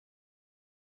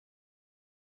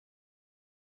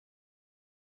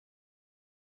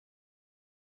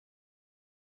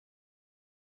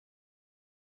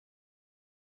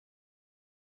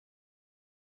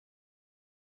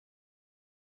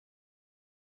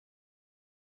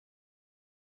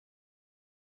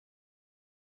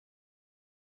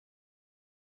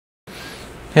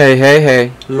Hey, hey,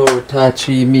 hey, Lord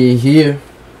Tachi, me here.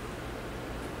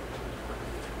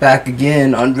 Back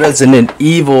again on Resident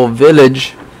Evil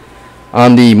Village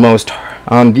on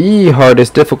the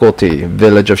hardest difficulty,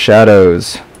 Village of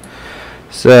Shadows.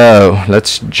 So,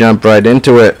 let's jump right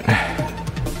into it.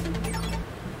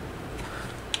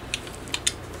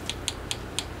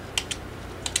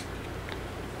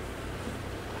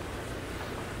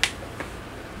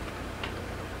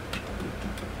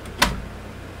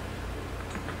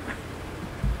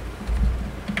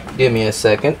 Give me a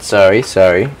second. Sorry.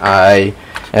 I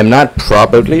am not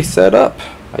properly set up.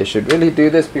 I should really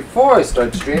do this before I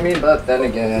start streaming, but then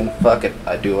again, fuck it.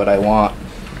 I do what I want.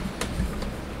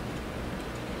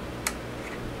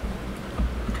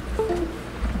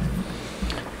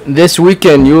 This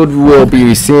weekend, you will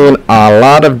be seeing a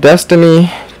lot of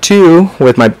Destiny 2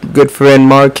 with my good friend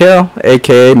Markel,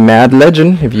 aka Mad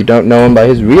Legend, if you don't know him by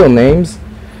his real names.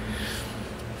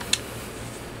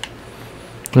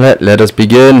 Let us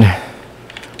begin.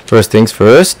 First things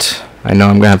first, I know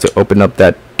I'm gonna have to open up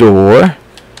that door.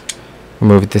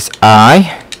 Remove this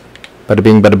eye. Bada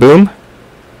bing, bada boom.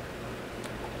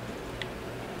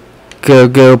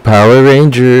 Go Power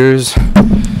Rangers.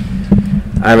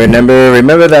 I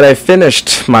remember that I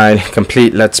finished my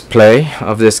complete Let's Play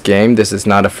of this game. This is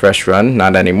not a fresh run,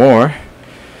 not anymore.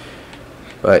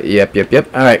 But yep.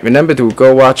 Alright, remember to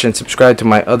go watch and subscribe to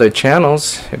my other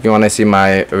channels if you want to see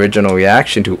my original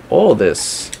reaction to all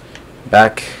this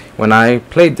back when I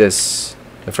played this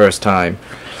the first time.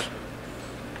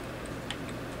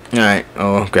 Alright,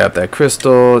 oh, grab that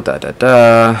crystal, This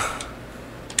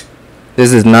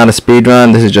is not a speed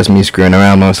run, this is just me screwing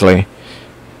around mostly.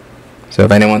 So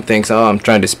if anyone thinks, oh, I'm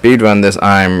trying to speed run this,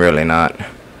 I'm really not.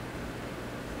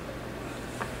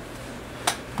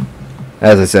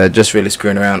 As I said, just really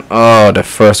screwing around. Oh, the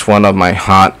first one of my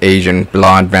hot Asian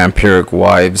blonde vampiric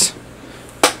wives.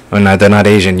 Oh no, they're not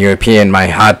Asian, European. My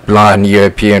hot blonde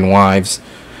European wives.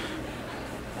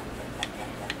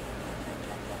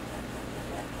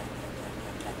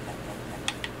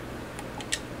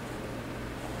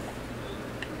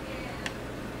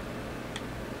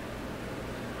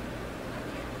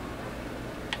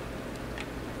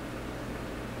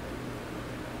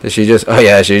 She just, oh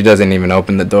yeah, she doesn't even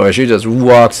open the door. She just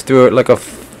walks through it like a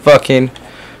fucking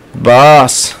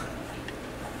boss.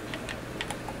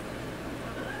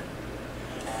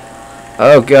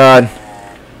 Oh god.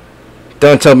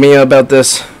 Don't tell Mia about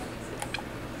this.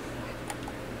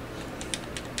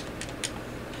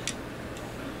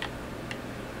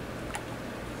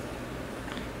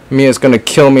 Mia's gonna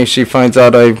kill me if she finds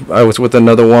out I was with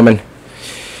another woman.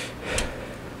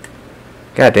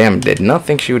 God damn, did not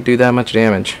think she would do that much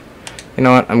damage. You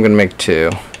know what? I'm gonna make 2.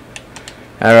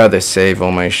 I'd rather save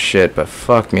all my shit, but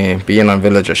fuck me. Being on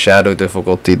Village of Shadow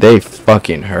difficulty, they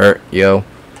fucking hurt, yo.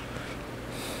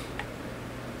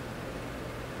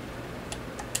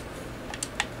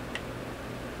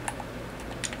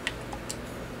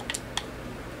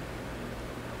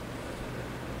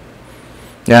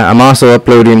 Yeah, I'm also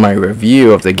uploading my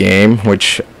review of the game,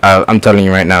 which I'm telling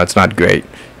you right now, it's not great.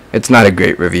 It's not a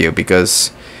great review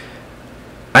because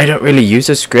I don't really use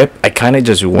a script. I kind of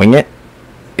just wing it.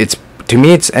 To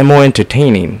me, it's more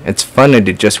entertaining. It's funner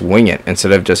to just wing it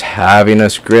instead of just having a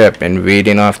script and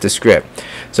reading off the script.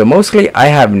 So mostly I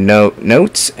have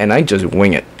notes and I just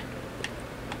wing it.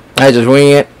 I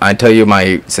tell you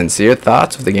my sincere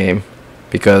thoughts of the game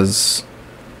because,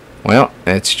 well,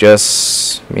 it's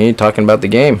just me talking about the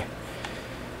game.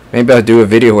 Maybe I'll do a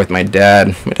video with my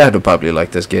dad. My dad would probably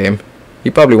like this game. He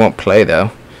probably won't play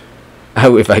though.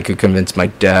 Oh, if I could convince my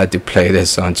dad to play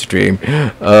this on stream.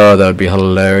 Oh, that would be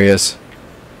hilarious.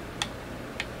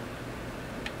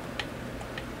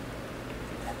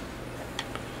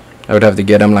 I would have to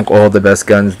get him like all the best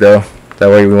guns though. That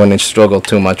way we wouldn't struggle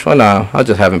too much. Well, no, I'll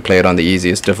just have him play it on the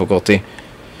easiest difficulty.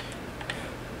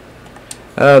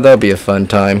 Oh, that'll be a fun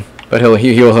time. But he'll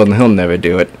never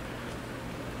do it.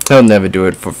 He'll never do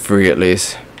it for free, at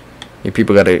least. You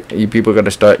people gotta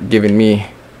start giving me,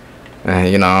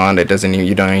 you know, and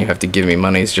you don't even have to give me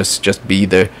money. It's just be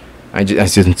there. I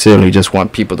sincerely just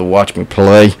want people to watch me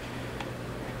play,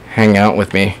 hang out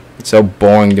with me. It's so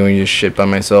boring doing this shit by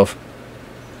myself.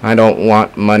 I don't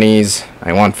want monies.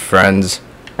 I want friends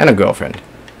and a girlfriend.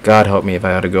 God help me, if I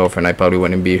had a girlfriend, I probably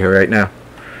wouldn't be here right now.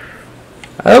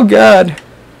 Oh God.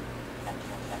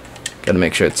 Gotta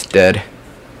make sure it's dead.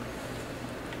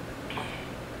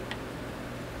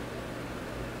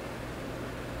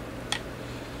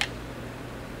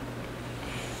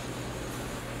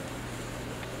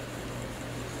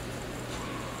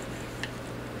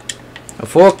 A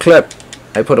full clip.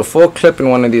 I put a full clip in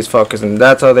one of these fuckers and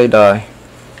that's how they die.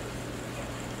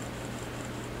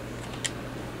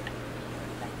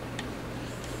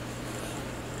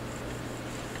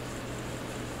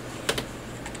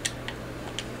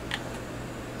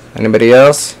 Anybody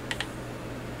else?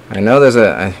 I know there's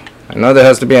I know there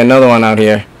has to be another one out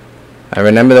here. I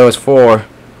remember there was 4.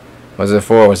 Was it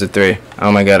 4 or was it 3?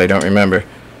 Oh my god, I don't remember.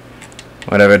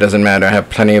 Whatever, it doesn't matter. I have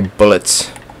plenty of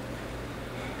bullets.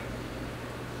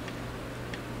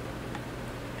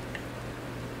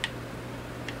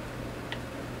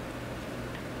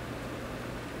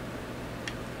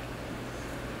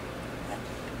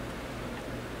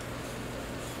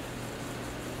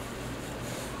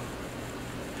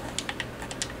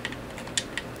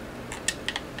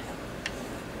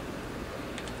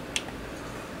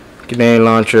 Grenade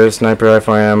launcher, sniper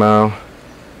rifle ammo.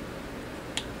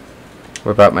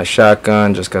 Whip out my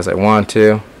shotgun just because I want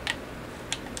to.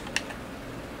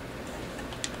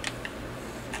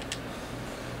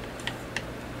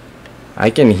 I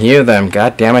can hear them.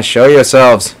 God damn it, show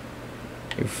yourselves.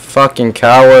 You fucking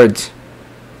cowards.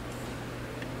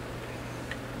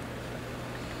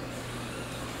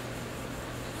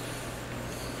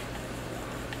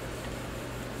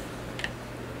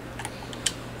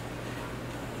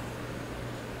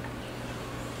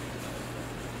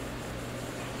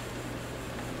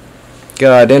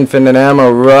 God, infinite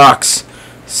ammo rocks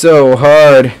so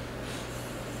hard.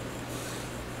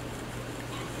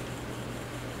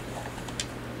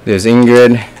 There's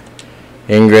Ingrid.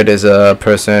 Ingrid is a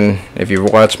person, if you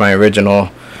watch my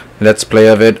original Let's Play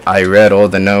of it, I read all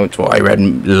the notes. Well, I read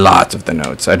lots of the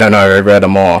notes. I don't know if I read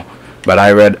them all, but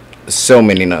I read so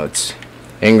many notes.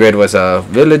 Ingrid was a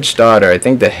village daughter. I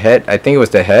think it was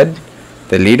the head,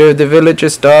 the leader of the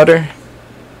village's daughter.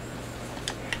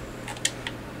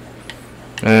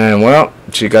 And well,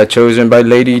 she got chosen by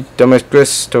Lady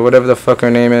Dimitrescu or whatever the fuck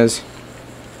her name is.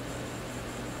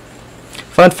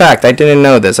 Fun fact, I didn't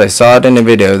know this. I saw it in the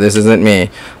video. This isn't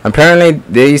me. Apparently,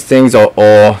 these things are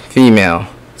all female.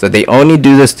 So they only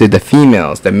do this to the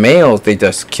females. The males, they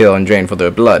just kill and drain for their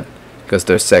blood. Because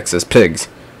they're sexist pigs.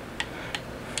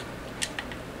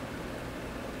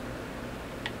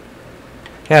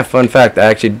 Yeah, fun fact. I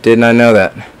actually did not know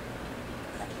that.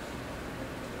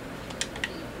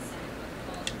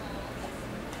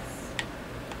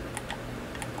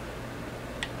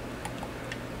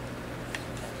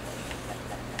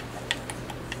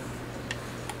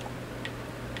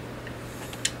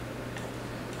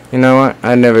 You know what?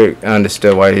 I never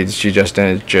understood why she just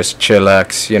didn't just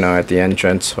chillax, you know, at the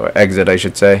entrance, or exit, I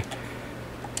should say.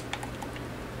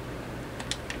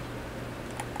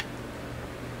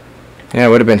 Yeah, it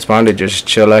would have been smart to just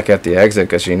chillax at the exit,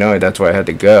 because you know that's where I had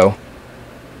to go.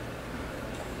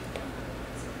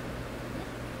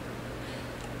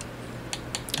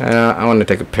 I want to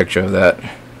take a picture of that.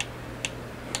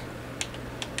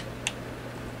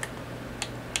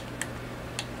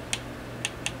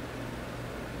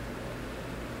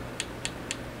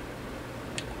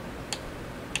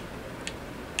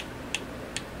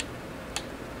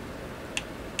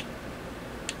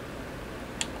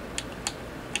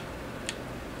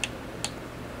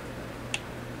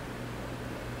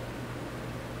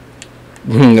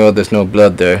 No, there's no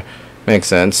blood there. Makes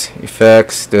sense.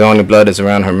 Effects. The only blood is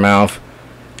around her mouth.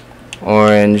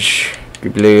 Orange.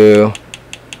 Blue.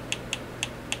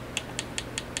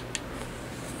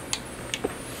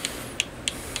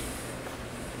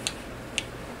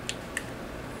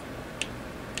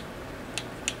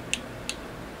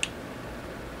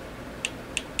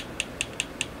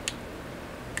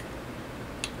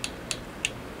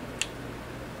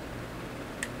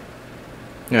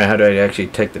 Now, how do I actually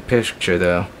take the picture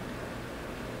though?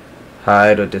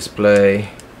 Hide or display.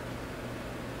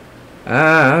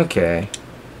 Ah, okay.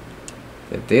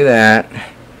 So do that.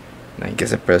 And I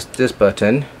guess I press this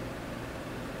button.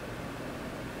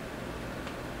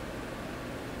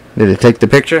 Did it take the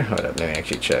picture? Hold up, let me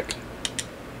actually check.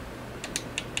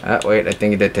 Ah, wait, I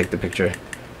think it did take the picture.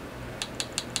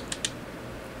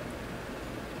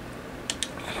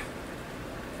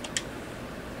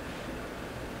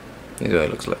 This is what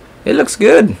it looks like. It looks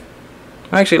good.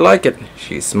 I actually like it.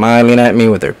 She's smiling at me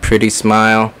with her pretty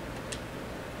smile.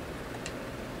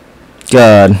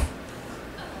 God.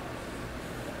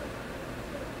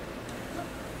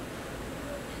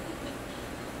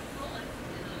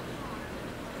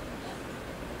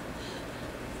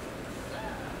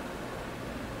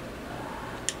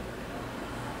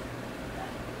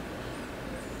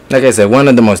 Like I said, one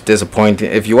of the most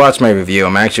disappointing. If you watch my review,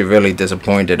 I'm actually really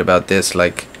disappointed about this.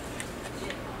 Like,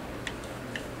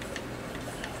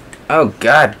 oh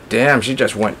god damn, she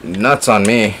just went nuts on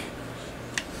me.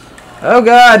 Oh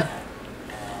god.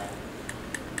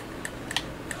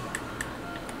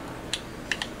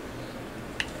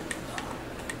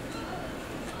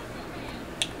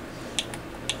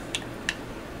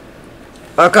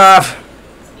 Fuck off.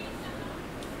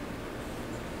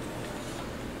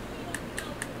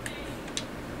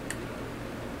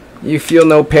 You feel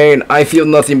no pain. I feel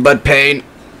nothing but pain.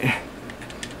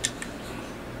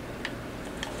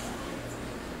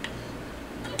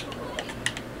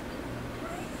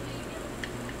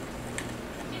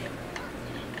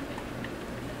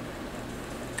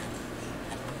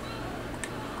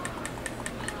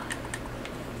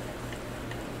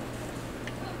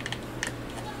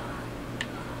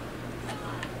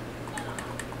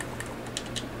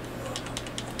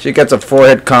 She gets a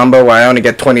 4-hit combo where I only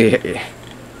get 20.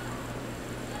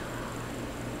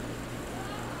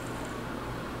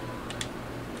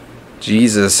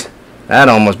 Jesus, that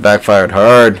almost backfired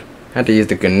hard. I had to use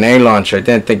the grenade launcher. I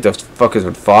didn't think those fuckers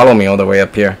would follow me all the way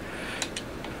up here.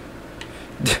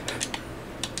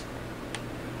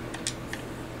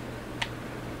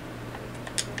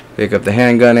 Pick up the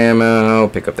handgun ammo.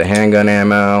 Pick up the handgun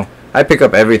ammo. I pick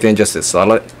up everything just to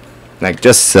sell it. Like,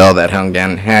 just sell that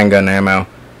handgun ammo.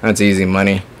 That's easy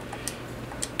money.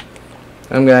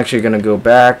 I'm actually gonna go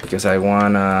back because I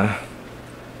wanna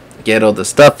get all the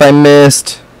stuff I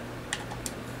missed.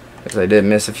 Because I did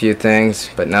miss a few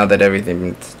things, but now that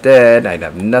everything's dead, I'd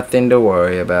have nothing to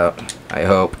worry about. I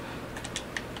hope.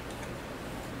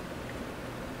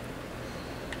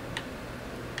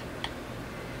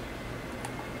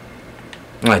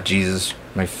 Oh Jesus,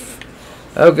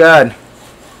 oh God.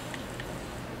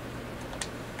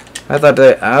 I thought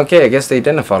they, okay, I guess they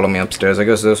didn't follow me upstairs. I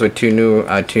guess those were two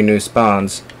new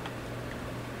spawns.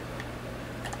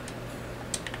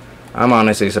 I'm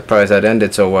honestly surprised that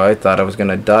ended so well. I thought I was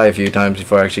gonna die a few times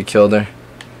before I actually killed her.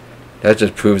 That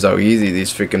just proves how easy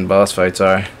these freaking boss fights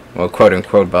are. Well, quote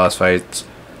unquote boss fights.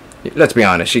 Let's be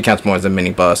honest, she counts more as a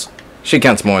mini boss. She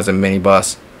counts more as a mini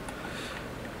boss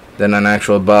than an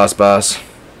actual boss.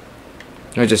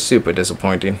 Which is super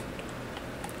disappointing.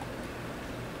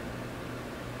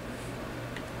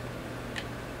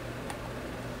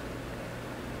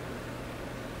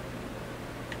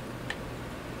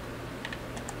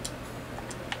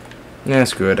 Yeah,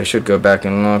 screw it. I should go back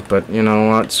and look, but you know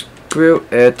what? Screw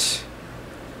it.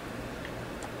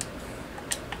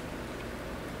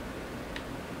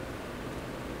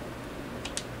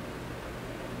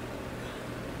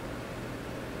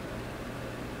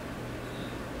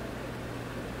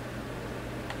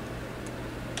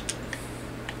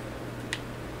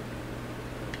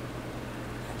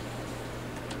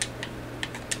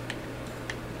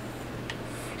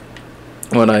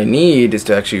 What I need is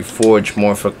to actually forge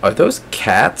more for... Are those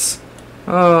cats?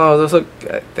 Oh, those look...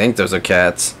 I think those are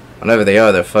cats. Whatever they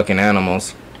are, they're fucking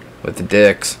animals. With the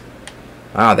dicks.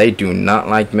 Ah, they do not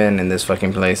like men in this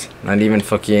fucking place. Not even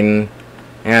fucking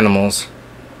animals.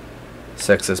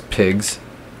 Sexist pigs.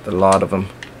 A lot of them.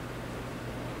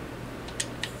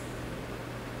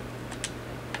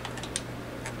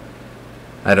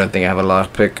 I don't think I have a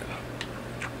lockpick.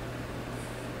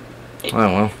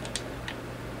 Oh well.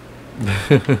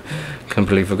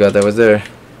 Completely forgot that was there.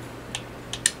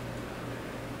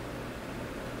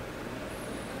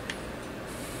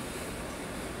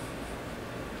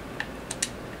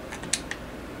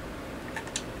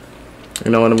 You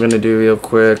know what I'm gonna do real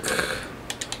quick?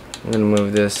 I'm gonna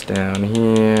move this down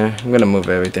here. I'm gonna move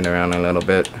everything around a little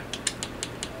bit.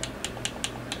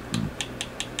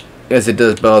 Yes, it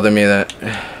does bother me that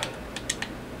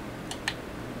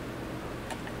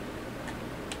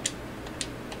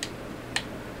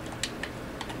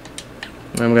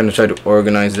I'm gonna try to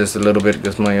organize this a little bit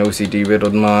because my OCD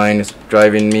riddled mind is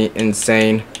driving me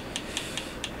insane.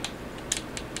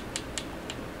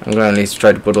 I'm gonna at least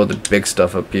try to put all the big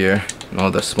stuff up here and all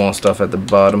the small stuff at the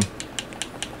bottom.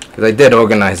 Because I did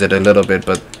organize it a little bit,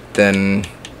 but then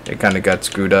it kind of got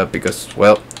screwed up because,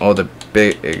 well, all the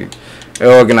big... It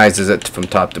organizes it from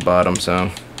top to bottom,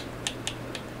 so...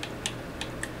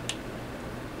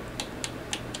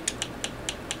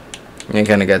 It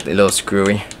kind of got a little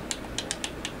screwy.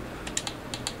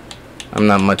 I'm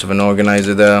not much of an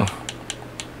organizer though.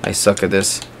 I suck at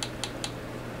this.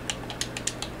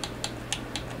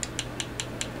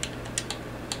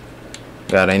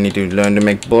 God, I need to learn to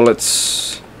make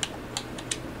bullets.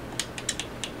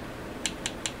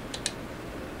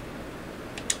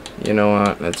 You know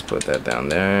what? Let's put that down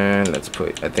there. Let's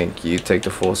put, I think you take the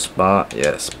full spot.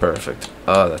 Yes, perfect.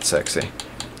 Oh, that's sexy.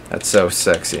 That's so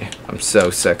sexy. I'm so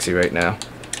sexy right now.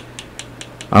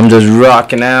 I'm just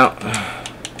rocking out.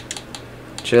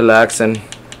 Chillaxing,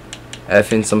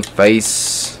 effing some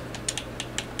face.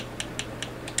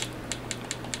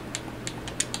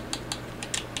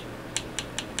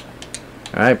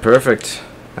 Alright, perfect.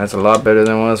 That's a lot better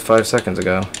than it was 5 seconds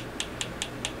ago.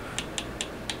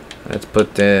 Let's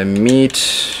put the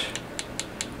meat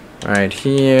right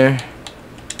here.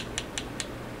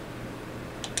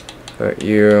 Put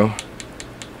you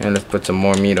And let's put some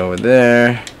more meat over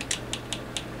there.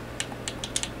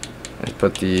 Let's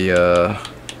put the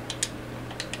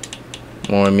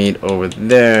more meat over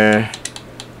there.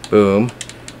 Boom.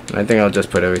 And I think I'll just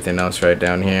put everything else right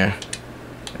down here.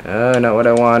 Oh, not what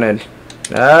I wanted.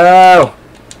 No!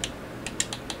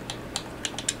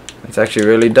 It's actually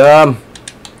really dumb.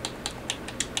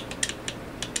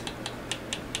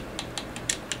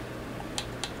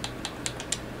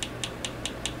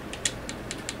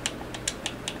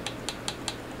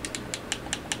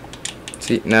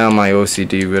 See, now my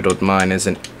OCD riddled mind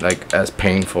isn't like as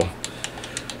painful.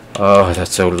 Oh,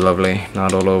 that's so lovely.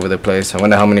 Not all over the place. I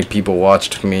wonder how many people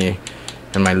watched me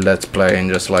and my Let's Play and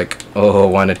just like, oh,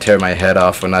 want to tear my head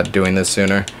off for not doing this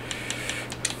sooner.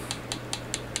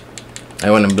 I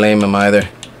wouldn't blame him either.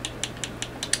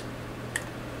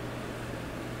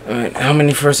 Alright, how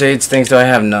many first aids things do I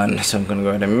have? None. So I'm gonna go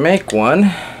ahead and make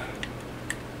one.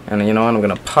 And you know what? I'm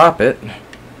gonna pop it.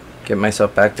 Get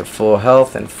myself back to full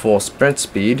health and full sprint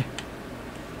speed.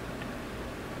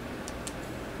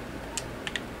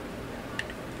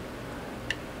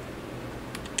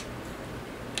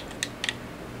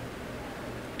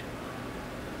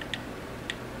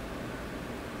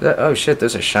 Oh shit,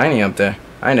 there's a shiny up there.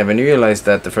 I never realized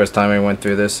that the first time I went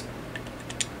through this.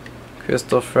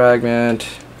 Crystal fragment.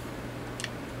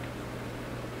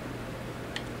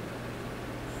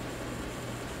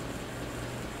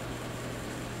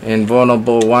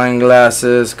 Invulnerable wine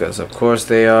glasses, because of course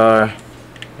they are.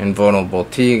 Invulnerable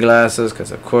tea glasses,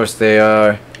 because of course they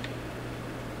are.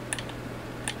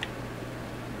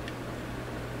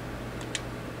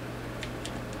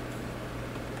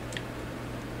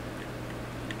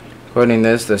 According to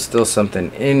this, there's still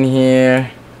something in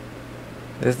here.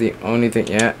 This is the only thing.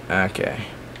 Yeah, okay.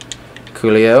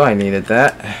 Coolio, I needed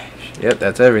that. Yep,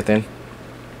 that's everything.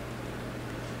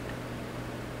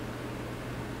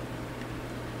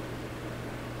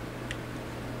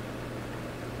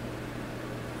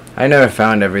 I never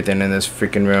found everything in this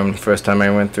freaking room first time I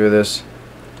went through this.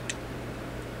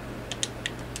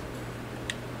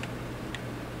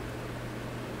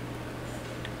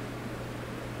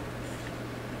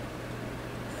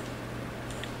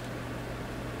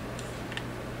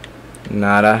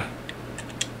 Nada.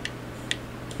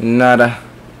 Nada.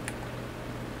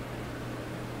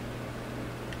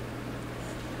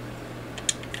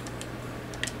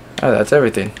 Oh, that's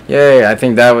everything. Yay, I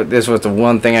think this was the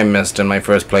one thing I missed in my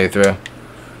first playthrough.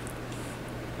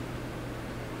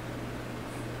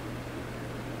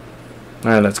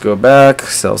 Alright, let's go back,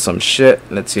 sell some shit.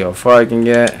 Let's see how far I can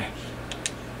get.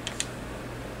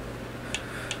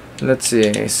 Let's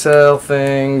see, sell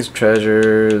things,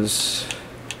 treasures.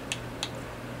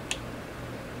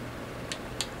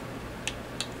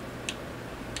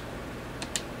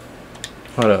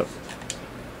 Hold up.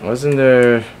 Wasn't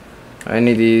there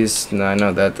any of these? No, I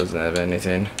know that doesn't have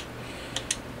anything.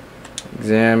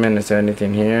 Examine, is there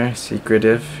anything here?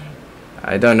 Secretive.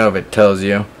 I don't know if it tells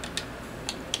you.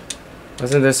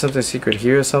 Wasn't there something secret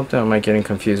here or something? Or am I getting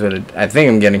confused with it? I think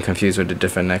I'm getting confused with a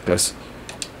different necklace.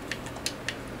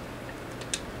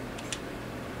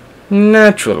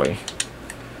 Naturally.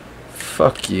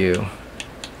 Fuck you,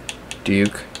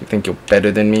 Duke. You think you're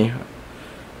better than me?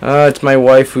 It's my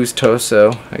waifu's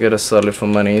torso. I gotta sell it for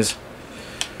monies.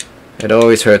 It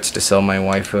always hurts to sell my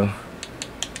waifu.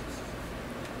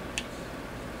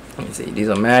 Let's see, these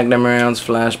are magnum rounds,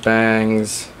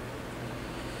 flashbangs.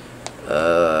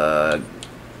 How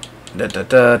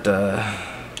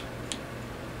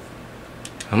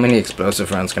many explosive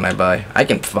rounds can I buy? I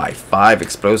can buy 5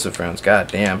 explosive rounds, god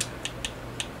damn.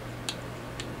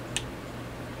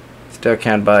 Still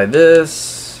can't buy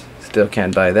this. Still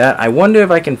can't buy that. I wonder if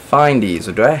I can find these,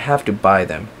 or do I have to buy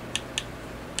them?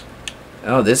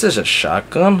 Oh, this is a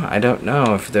shotgun? I don't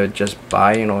know if they're just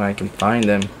buying or I can find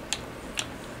them.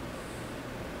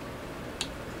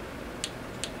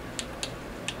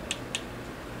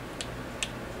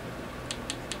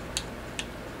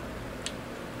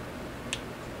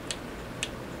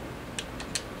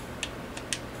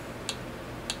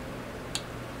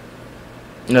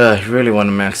 I really want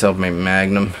to max out my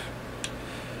magnum.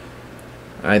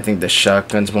 I think the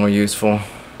shotgun's more useful.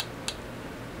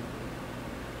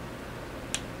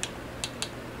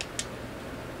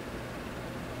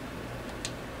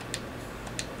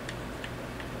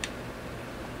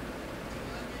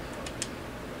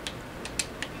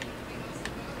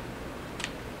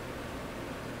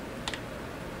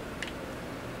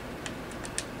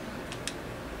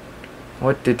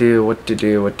 What to do, what to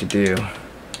do, what to do.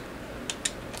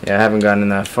 Yeah, I haven't gotten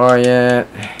that far yet.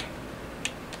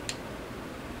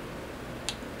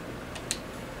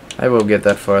 I will get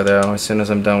that far though. As soon as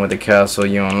I'm done with the castle,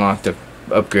 you unlock the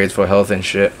upgrades for health and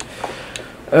shit.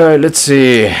 Alright, let's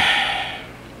see.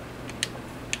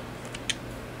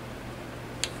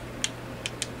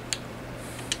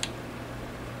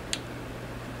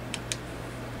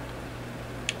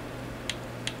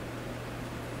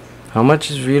 How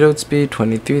much is reload speed?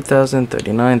 23,000,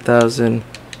 39,000.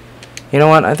 You know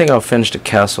what? I think I'll finish the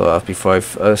castle off before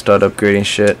I start upgrading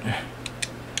shit.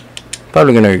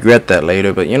 Probably gonna regret that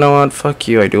later, but you know what? Fuck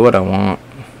you. I do what I want.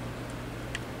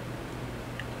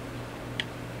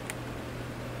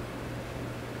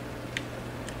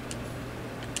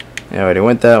 Yeah, I already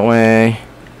went that way.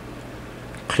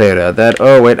 Cleared out that.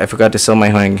 Oh, wait. I forgot to sell my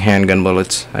handgun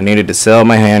bullets. I needed to sell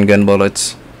my handgun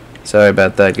bullets. Sorry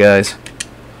about that, guys.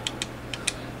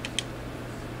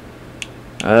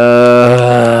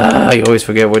 I always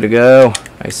forget where to go.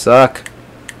 I suck.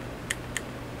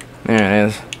 There it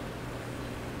is.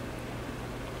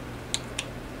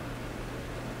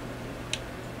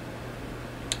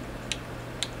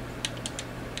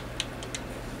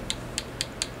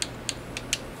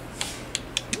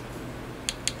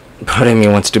 Part of me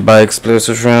wants to buy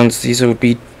explosive rounds. These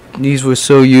were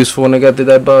so useful when I got to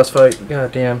that boss fight.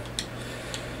 God damn.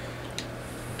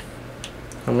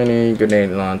 How many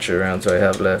grenade launcher rounds do I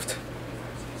have left?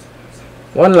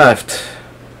 One left.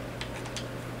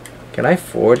 Can I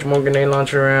forge more grenade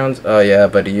launcher rounds? Oh yeah,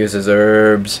 but he uses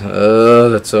herbs. Oh,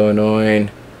 that's so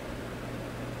annoying.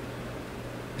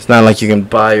 It's not like you can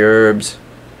buy herbs.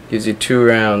 Gives you 2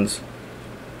 rounds.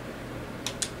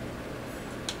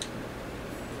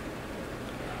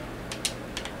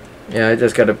 Yeah, I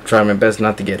just gotta try my best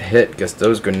not to get hit, because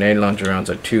those grenade launcher rounds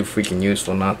are too freaking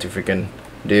useful not to freaking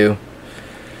do.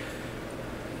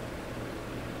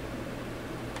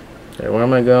 Okay, where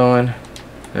am I going?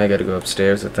 I gotta go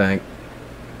upstairs, I think.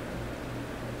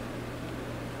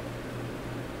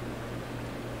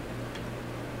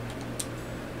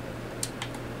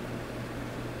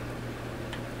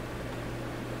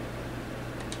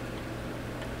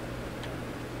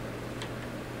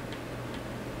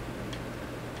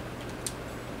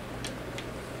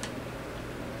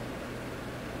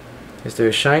 Is there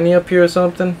a shiny up here or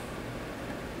something?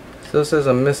 Still says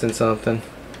I'm missing something.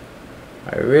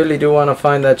 I really do want to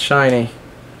find that shiny.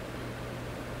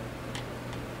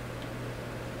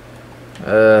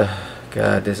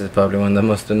 God, this is probably one of the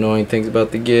most annoying things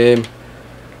about the game.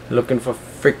 Looking for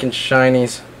freaking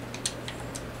shinies.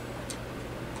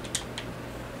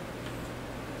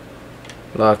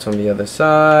 Locked from the other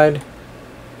side.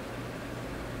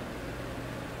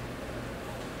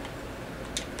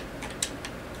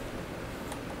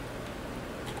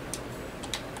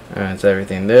 Alright, that's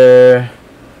everything there.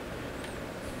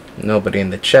 Nobody in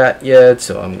the chat yet,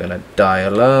 so I'm gonna die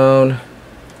alone.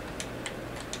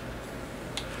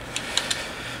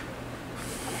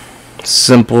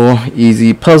 Simple,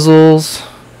 easy puzzles.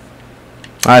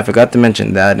 I forgot to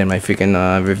mention that in my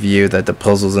freaking review, that the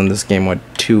puzzles in this game were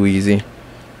too easy.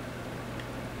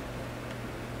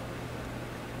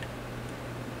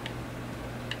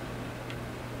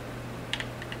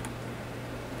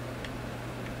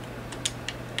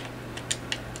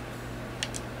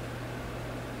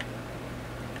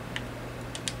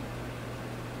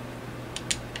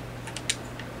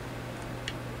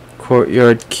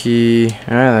 Courtyard key. Alright,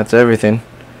 that's everything.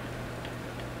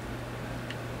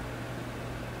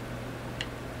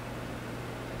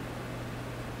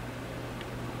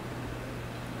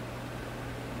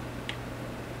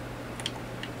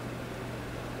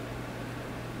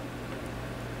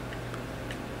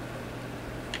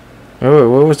 Oh,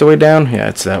 what was the way down? Yeah,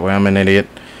 it's that way. I'm an idiot.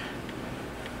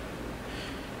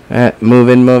 Move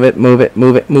it, move it, move it,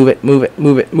 move it, move it, move it,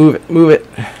 move it, move it, move it.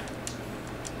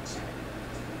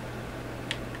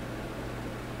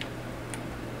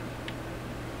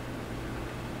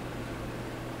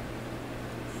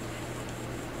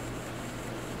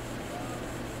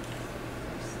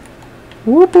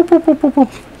 Whoop, whoop, whoop, whoop, whoop, whoop.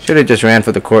 Should have just ran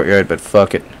for the courtyard, but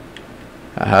fuck it.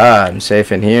 Aha, I'm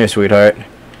safe in here, sweetheart.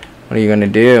 What are you gonna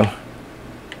do?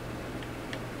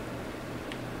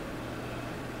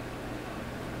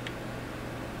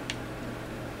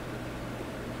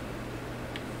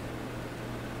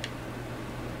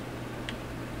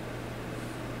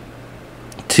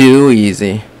 Too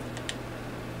easy.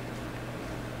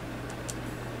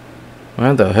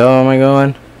 Where the hell am I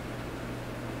going?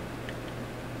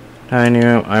 Tiny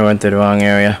room. I went to the wrong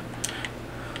area.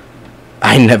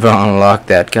 I never unlocked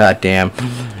that. Goddamn.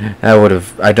 That would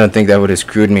have. I don't think that would have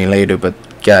screwed me later, but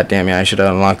goddamn, yeah, I should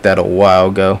have unlocked that a while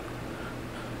ago.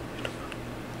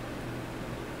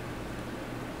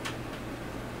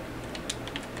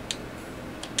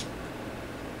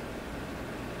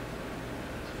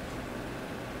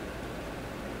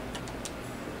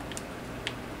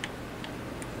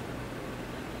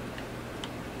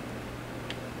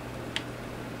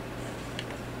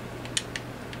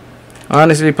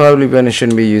 Honestly, probably Ben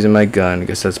shouldn't be using my gun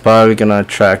because that's probably gonna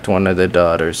attract one of the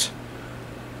daughters.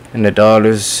 And the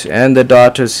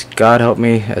daughters, God help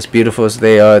me, as beautiful as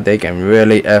they are, they can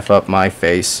really F up my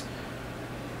face.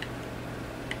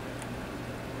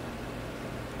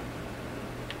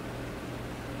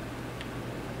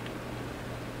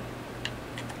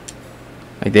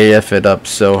 Like they F it up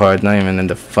so hard, not even in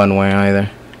the fun way either.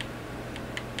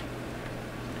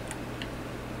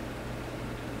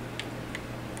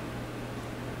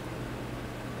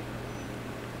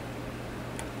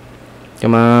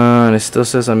 Come on, it still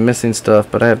says I'm missing stuff,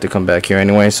 but I have to come back here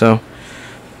anyway, so.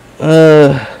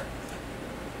 And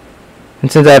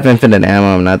since I have infinite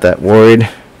ammo, I'm not that worried.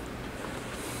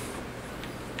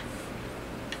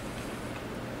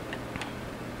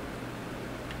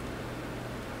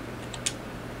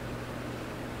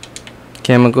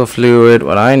 Chemical fluid.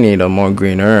 What I need are more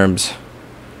green herbs.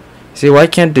 See, why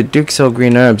can't the Duke sell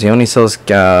green herbs? He only sells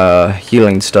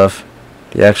healing stuff.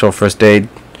 The actual first aid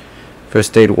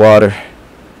water.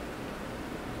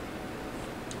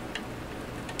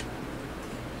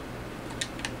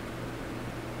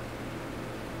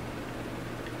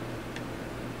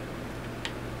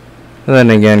 And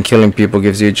then again, killing people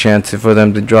gives you a chance for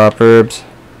them to drop herbs.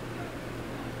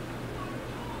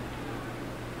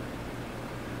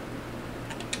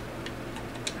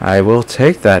 I will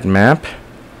take that map.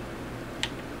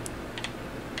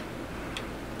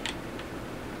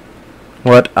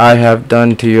 What I have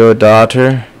done to your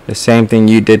daughter, the same thing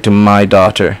you did to my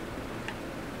daughter.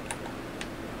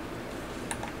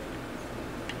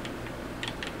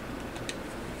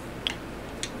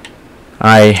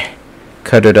 I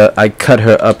cut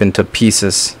her up into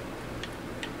pieces.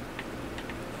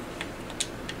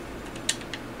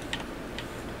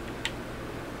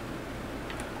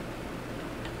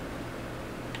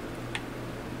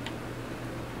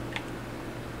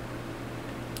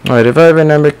 Alright, if I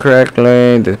remember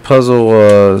correctly, the puzzle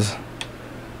was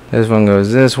this one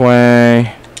goes this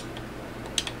way,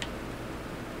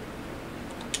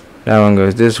 that one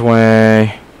goes this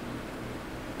way.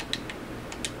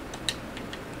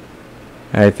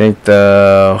 I think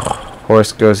the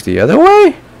horse goes the other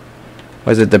way?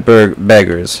 Or is it the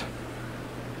beggars?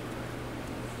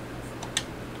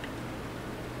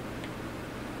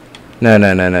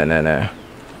 No.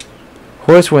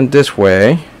 Horse went this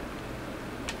way.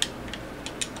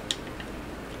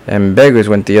 And beggars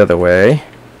went the other way.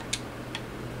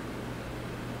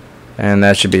 And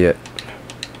that should be it.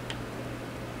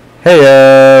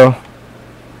 Heyo!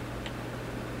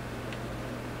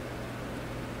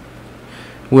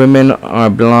 Women are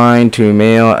blind to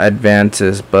male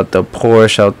advances, but the poor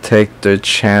shall take their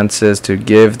chances to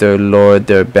give their lord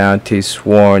their bounty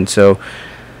sworn, so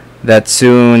that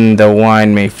soon the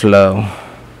wine may flow.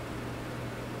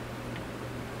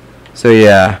 So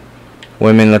yeah,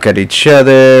 women look at each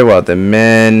other while the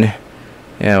men,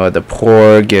 while the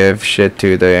poor give shit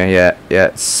to the,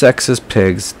 sexist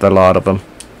pigs, the lot of them.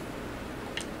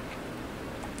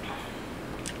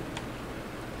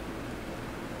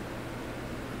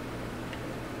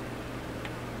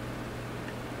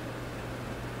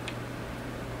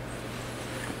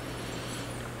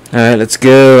 Alright, let's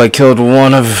go. I killed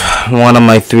one of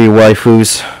my 3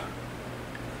 waifus.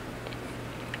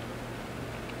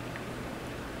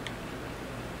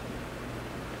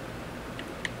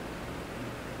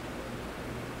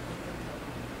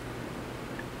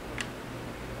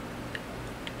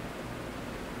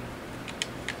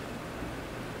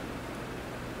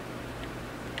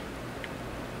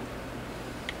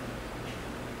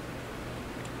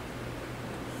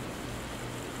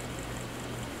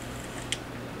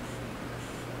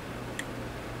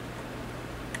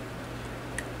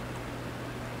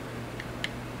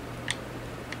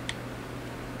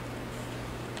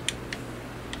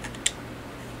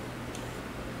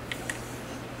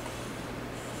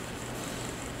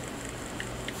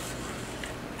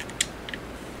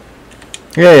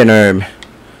 Yeah, an herb.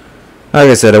 Like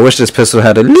I said, I wish this pistol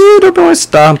had a little more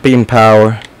stopping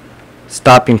power.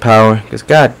 Because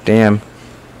goddamn.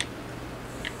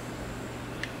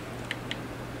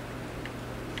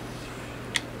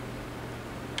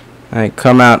 Alright,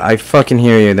 come out. I fucking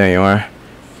hear you. There you are.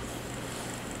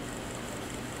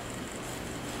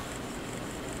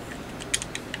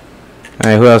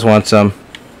 Alright, who else wants some?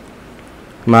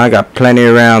 Come on, I got plenty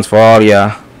of rounds for all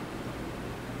y'all.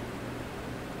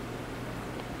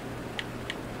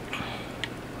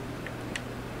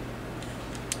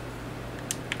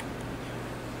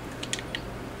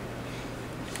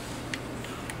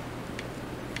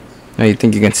 Oh, you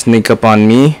think you can sneak up on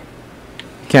me?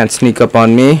 You can't sneak up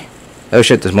on me. Oh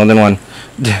shit, there's more than one.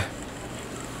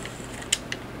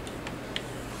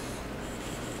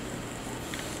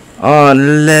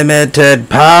 Unlimited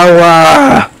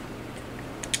power!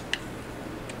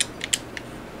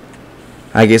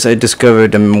 I guess I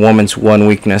discovered a woman's one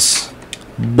weakness.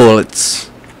 Bullets.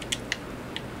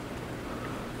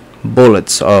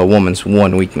 Bullets are a woman's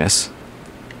one weakness.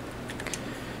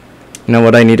 You know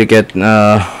what? I need to get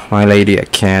my lady a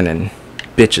cannon.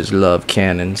 Bitches love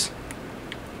cannons.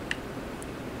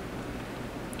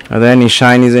 Are there any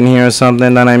shinies in here or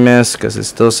something that I missed? Because it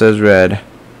still says red.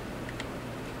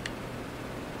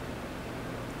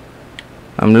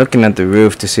 I'm looking at the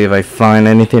roof to see if I find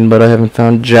anything, but I haven't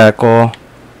found jack all.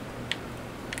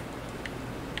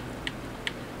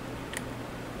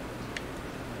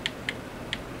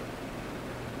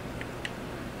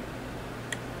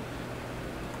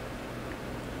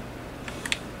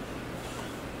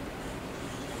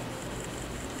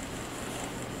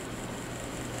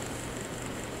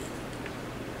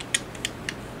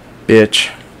 Bitch.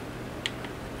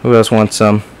 Who else wants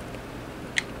some?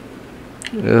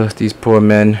 Ugh, these poor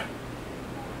men.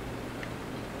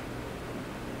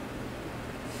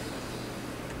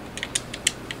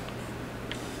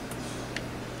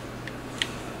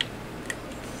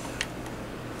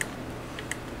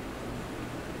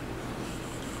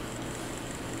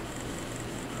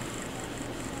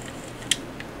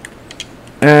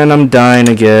 And I'm dying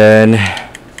again.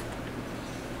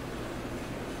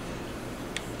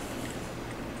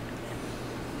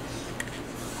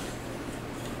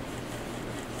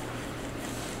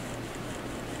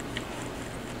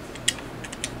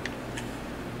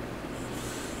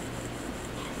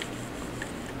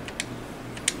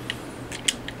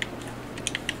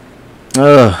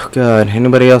 Oh god,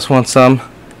 anybody else want some?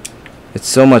 It's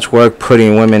so much work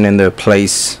putting women in their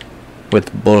place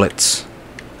with bullets.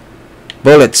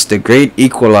 Bullets, the great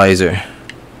equalizer.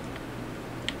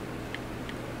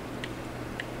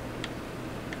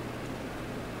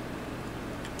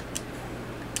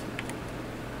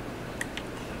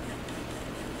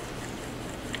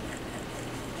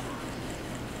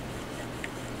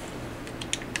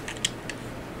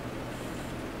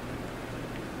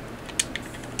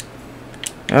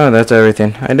 Oh, that's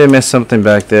everything. I did miss something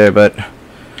back there, but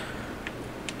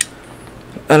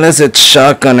unless it's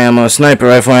shotgun ammo, sniper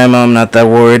rifle ammo, I'm not that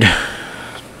worried.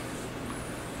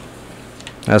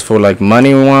 As for like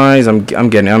money wise, I'm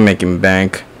making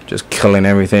bank, just killing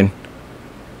everything.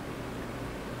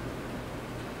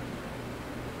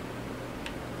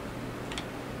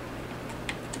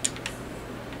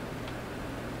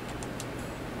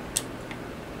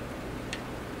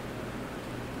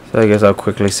 So I guess I'll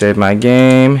quickly save my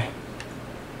game.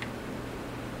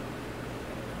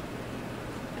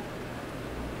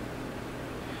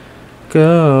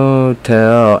 Go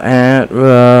tell Aunt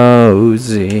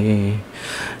Rosie.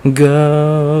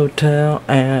 Go tell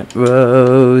Aunt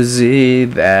Rosie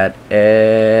that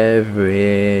everybody's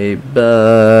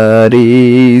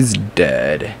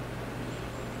dead.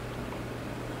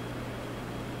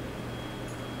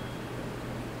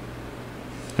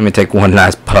 Let me take one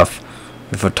last puff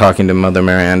before talking to Mother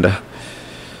Miranda.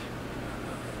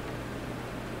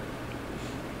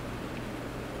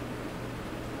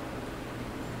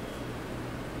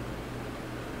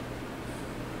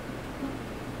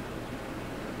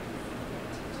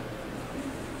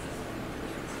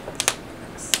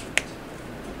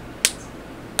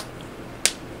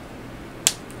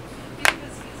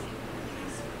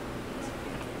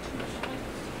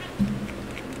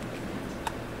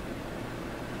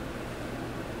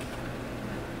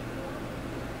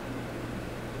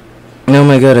 Oh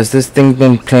my god, has this thing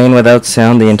been playing without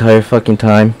sound the entire fucking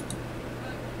time?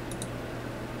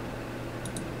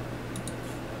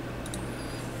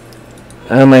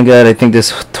 Oh my god, I think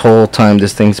this whole time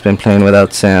this thing's been playing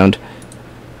without sound.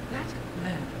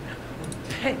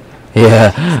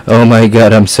 Yeah, oh my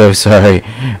god, I'm so sorry.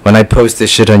 When I post this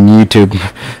shit on YouTube.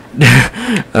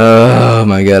 Oh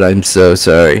my god, I'm so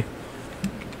sorry.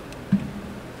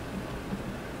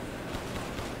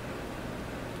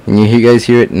 Can you guys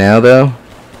hear it now though?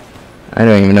 I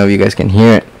don't even know if you guys can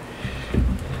hear it.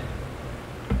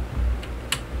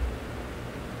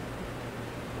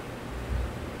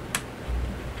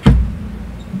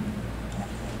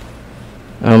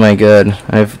 Oh my god,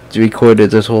 I've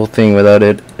recorded this whole thing without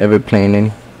it ever playing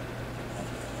any.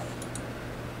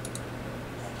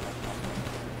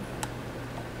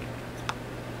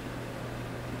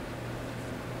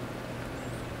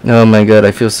 Oh my god,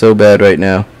 I feel so bad right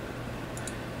now.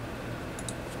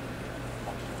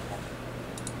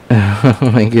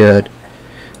 Oh my god.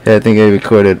 Yeah, I think I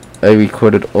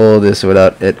recorded all this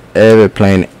without it ever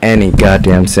playing any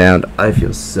goddamn sound. I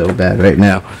feel so bad right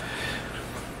now.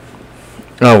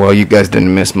 Oh well, you guys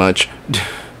didn't miss much.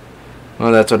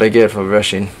 Well, that's what I get for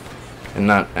rushing and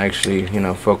not actually, you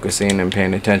know, focusing and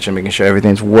paying attention, making sure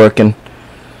everything's working.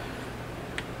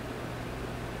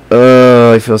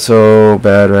 Oh, I feel so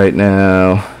bad right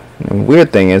now. The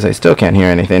weird thing is I still can't hear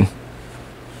anything.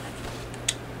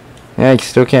 Yeah, I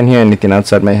still can't hear anything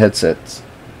outside my headsets.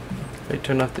 I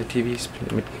turn off the TV.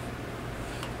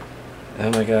 Oh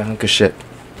my god, hunk of shit.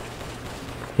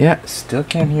 Yeah, still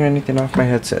can't hear anything off my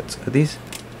headsets. Are these?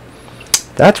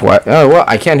 That's why. Oh, well,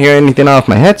 I can't hear anything off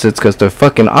my headsets because they're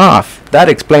fucking off. That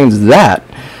explains that.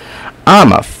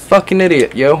 I'm a fucking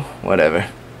idiot, yo. Whatever.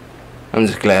 I'm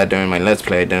just glad during my Let's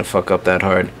Play I didn't fuck up that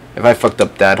hard. If I fucked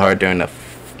up that hard during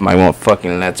my one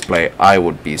fucking Let's Play, I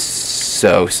would be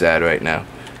so sad right now.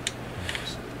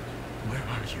 Where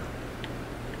are you?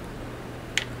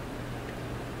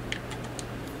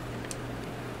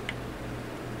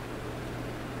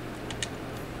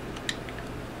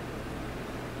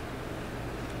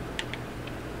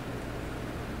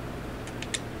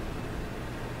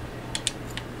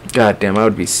 God damn, I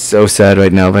would be so sad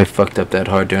right now if I fucked up that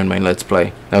hard during my Let's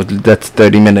Play. That's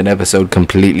 30-minute episode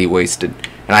completely wasted.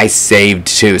 And I saved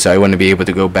too, so I wouldn't be able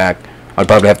to go back. I'd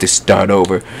probably have to start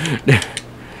over.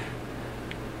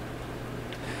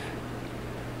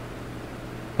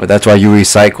 Well, that's why you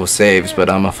recycle saves, but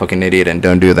I'm a fucking idiot and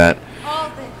don't do that. All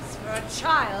this for a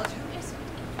child who isn't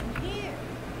even here.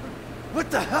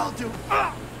 What the hell, dude?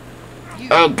 You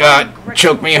Oh god, ungrateful,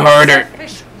 choke me harder.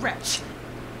 selfish wretch.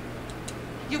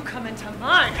 You come into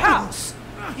my house.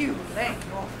 You lay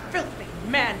your filthy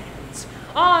man-hands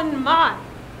on my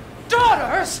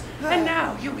daughters, and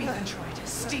now you even try to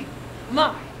steal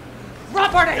my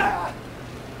property. How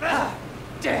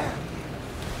dare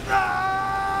you?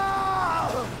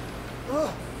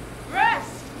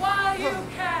 Rest while you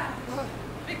can,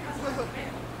 because I will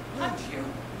hunt you,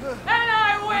 and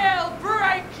I will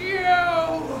break you.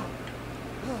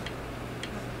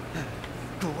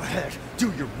 Go ahead,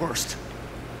 do your worst.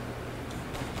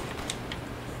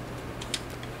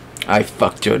 I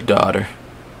fucked your daughter.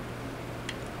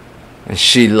 And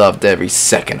she loved every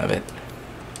second of it.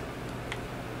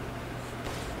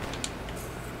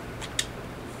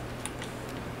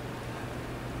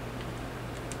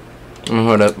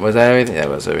 Hold up, was that everything? That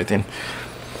was everything.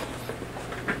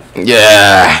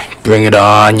 Yeah, bring it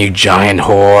on, you giant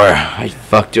whore. I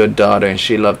fucked your daughter and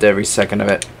she loved every second of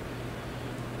it.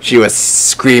 She was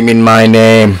screaming my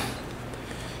name.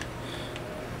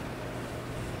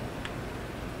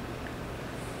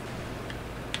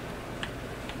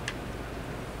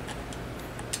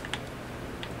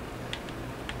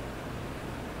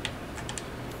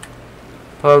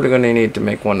 Probably gonna need to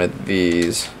make one of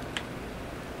these.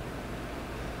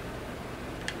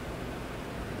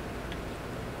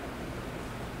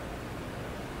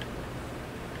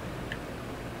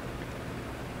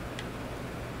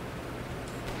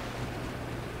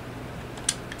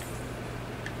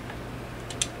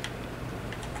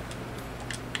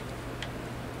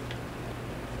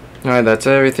 Alright, that's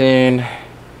everything.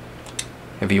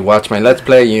 If you watch my Let's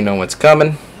Play, you know what's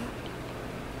coming.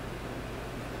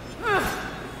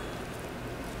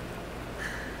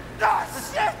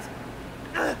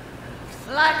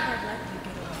 Blackheart let you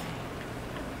get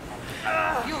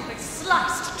away. You'll be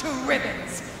sliced to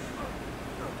ribbons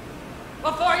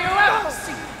before you ever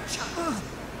see your child.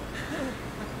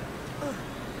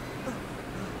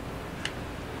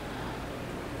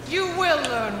 You will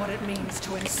learn what it means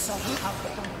to insult our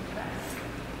Thorncraft.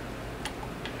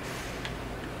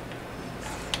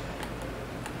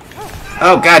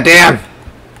 Oh goddamn!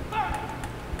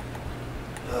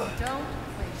 Don't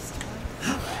waste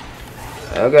time.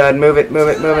 Oh god, move it, move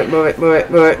it, move it, move it, move it,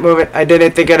 move it, move it. I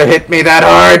didn't think it'd hit me that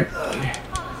hard.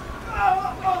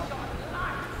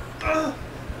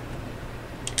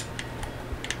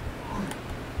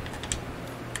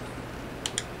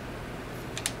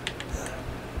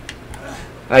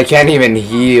 I can't even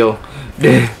heal.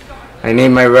 I need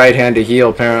my right hand to heal,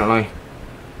 apparently.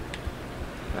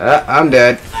 I'm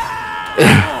dead.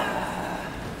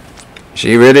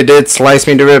 She really did slice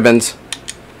me to ribbons.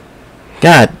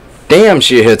 God damn,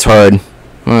 she hits hard.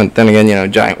 Well, then again, you know,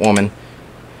 giant woman.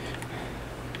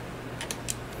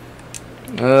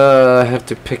 I have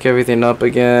to pick everything up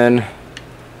again.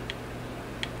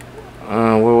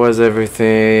 Where was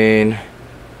everything?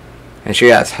 And she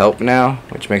has help now,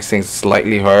 which makes things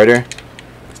slightly harder.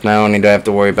 Because not only do I have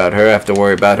to worry about her, I have to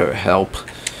worry about her help.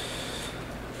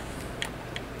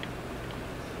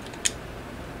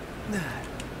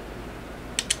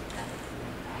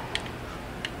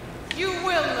 You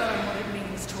will learn what it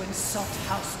means to insult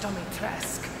House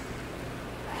Domitresk.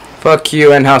 Fuck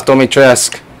you and House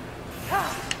Domitresk.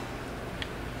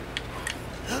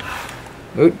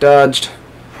 Ooh, dodged.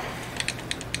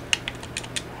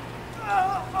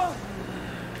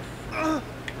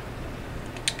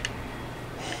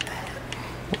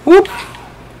 Whoop.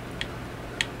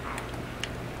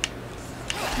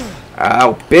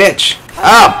 Ow, bitch.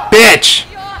 Oh, bitch.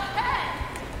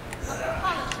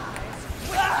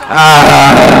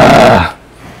 Ah.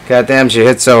 Goddamn, she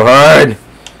hit so hard.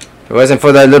 If it wasn't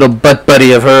for that little butt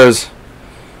buddy of hers,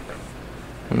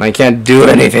 and I can't do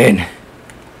anything.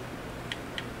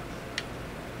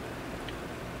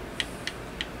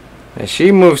 And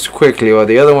she moves quickly, while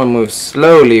the other one moves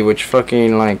slowly, which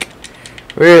fucking, like,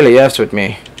 really F's with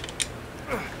me.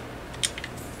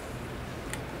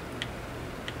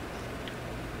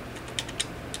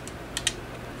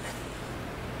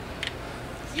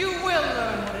 You will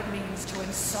learn what it means to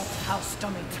insult House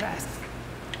Domitress.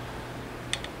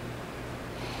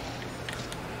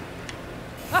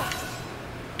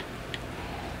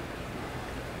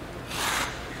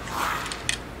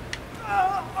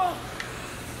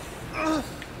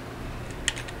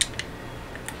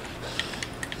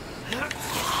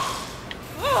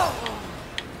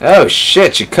 Oh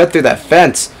shit, she cut through that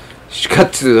fence. She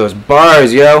cut through those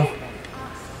bars, yo.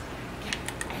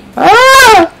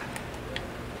 Ah!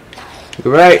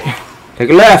 You're right. Take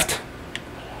a left.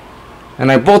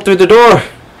 And I bolt through the door.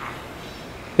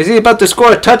 Is he about to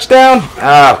score a touchdown?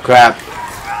 Oh crap.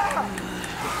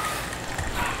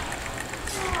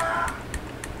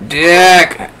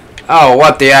 Dick. Oh,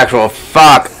 what the actual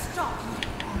fuck.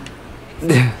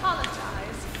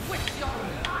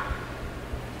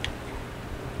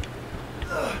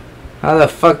 How the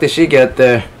fuck did she get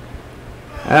there?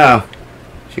 Oh.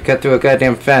 She cut through a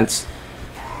goddamn fence.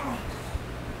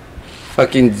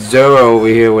 Fucking Zorro over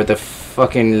here with the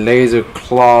fucking laser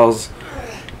claws.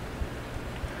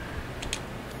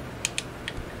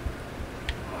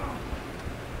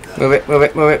 Move it, move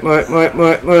it, move it, move it, move it,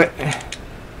 move it, move it.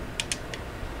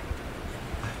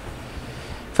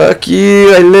 Fuck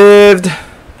you, I lived.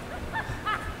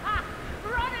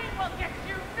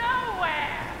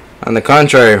 On the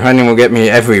contrary, running will get me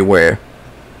everywhere.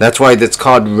 That's why it's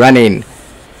called running.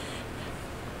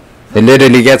 It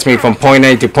literally gets me from point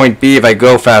A to point B if I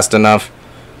go fast enough.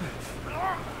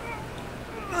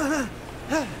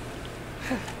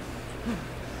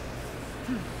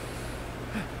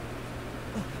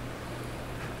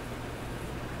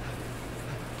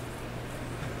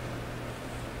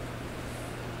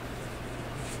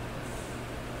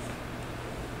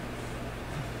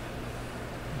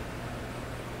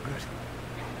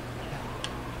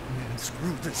 Man,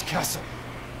 screw this castle.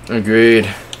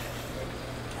 Agreed.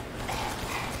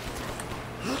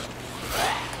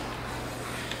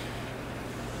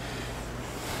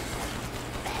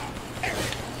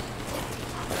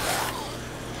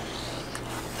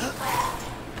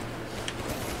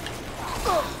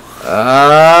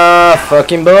 Ah,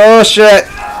 fucking bullshit.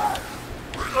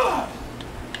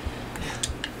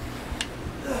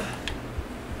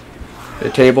 The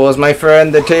table is my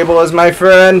friend. The table is my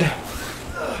friend.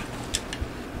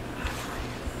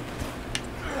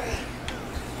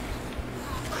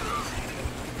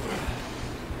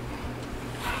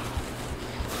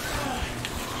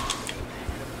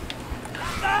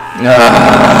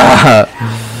 Ah.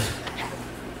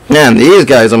 Man, these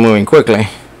guys are moving quickly.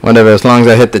 Whatever, as long as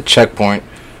I hit the checkpoint.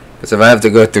 Because if I have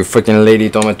to go through freaking Lady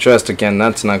Domitress again,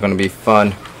 that's not going to be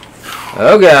fun.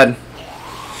 Oh god.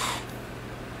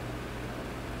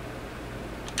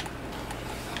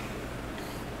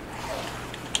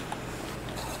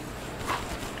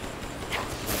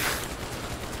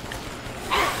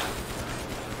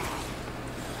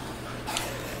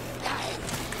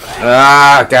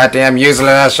 Ah, goddamn useless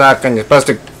ass shotgun. You're supposed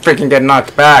to freaking get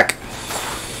knocked back.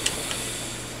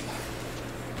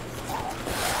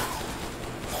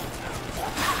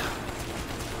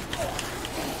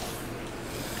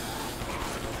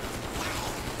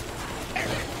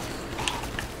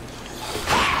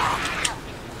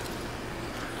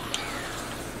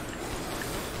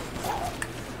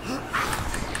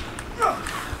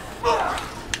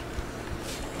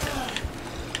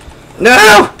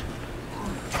 No!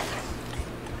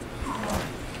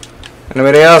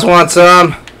 Anybody else want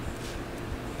some?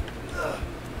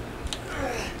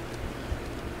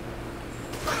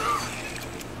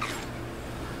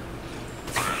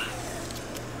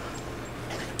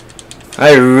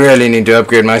 I really need to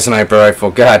upgrade my sniper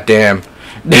rifle, goddamn.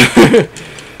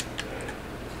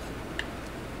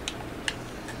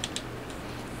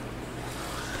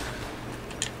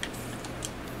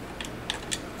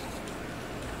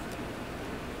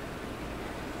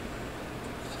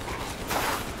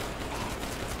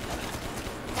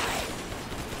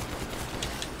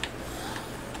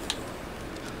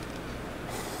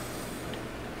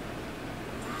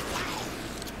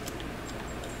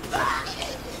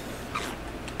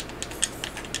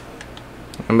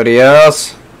 Somebody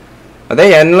else? Are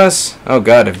they endless? Oh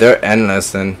god, if they're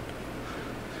endless, then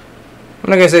I'm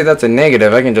not gonna say that's a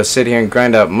negative. I can just sit here and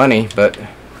grind out money, but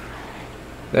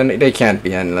then they can't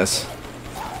be endless.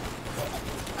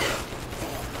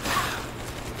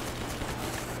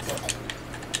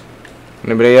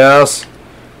 Anybody else?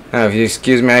 If you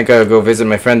excuse me, I gotta go visit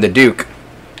my friend the Duke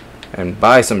and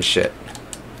buy some shit.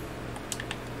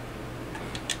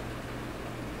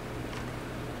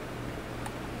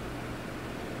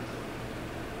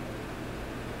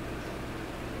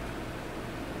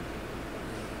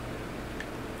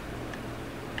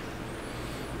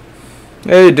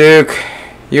 Hey Duke,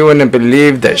 you wouldn't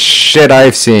believe the shit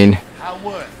I've seen. How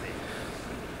worth it?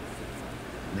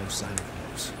 No sign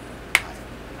of Rose.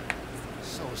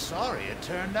 So sorry it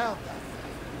turned out that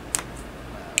way.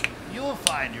 Well, you'll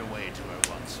find your way to her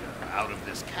once you're out of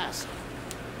this castle.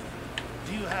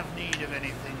 Do you have need of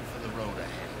anything for the road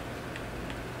ahead?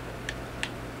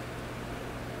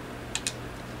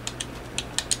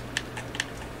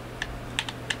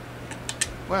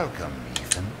 Welcome,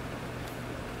 Ethan.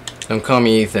 Don't call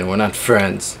me Ethan, we're not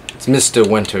friends. It's Mr.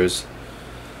 Winters.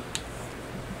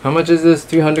 How much is this?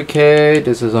 300k?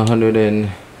 This is 100 and...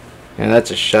 Yeah,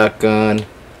 that's a shotgun.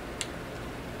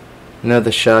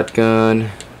 Another shotgun.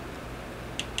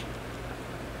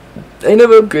 I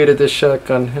never upgraded this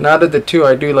shotgun. And out of the two,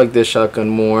 I do like this shotgun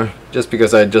more. Just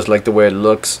because I just like the way it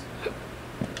looks.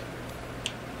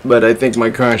 But I think my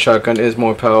current shotgun is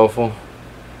more powerful.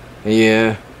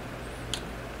 Yeah.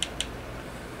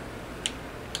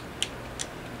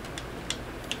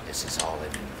 This is all an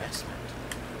investment.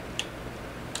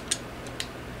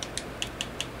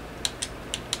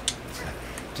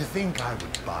 To think I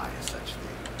would buy such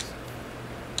things.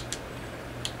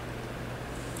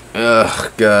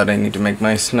 Ugh, God, I need to make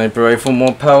my sniper rifle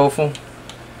more powerful.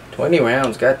 20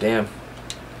 rounds, goddamn.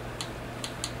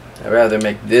 I'd rather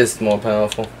make this more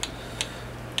powerful.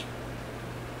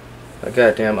 But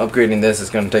goddamn, upgrading this is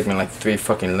gonna take me like 3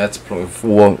 fucking let's play.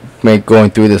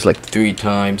 Going through this like 3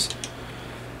 times.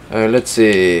 Let's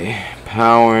see.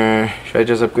 Power. Should I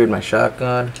just upgrade my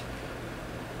shotgun?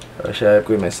 Or should I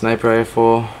upgrade my sniper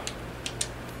rifle?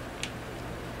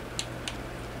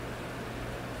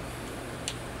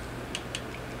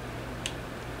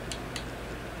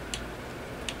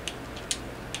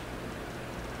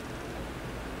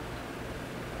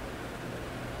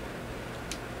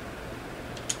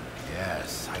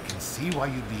 Yes, I can see why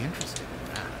you'd be interested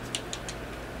in that.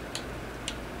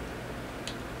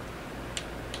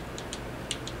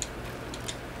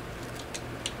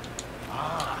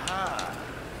 Aha!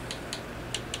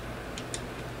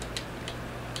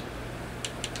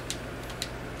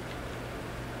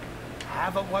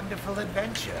 Have a wonderful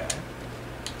adventure.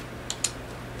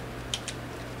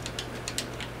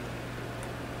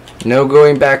 No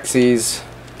going backsies.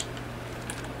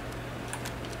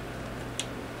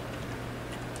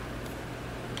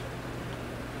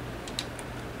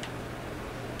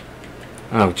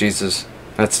 Oh Jesus,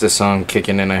 that's the song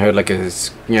kicking in. I heard like a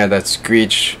that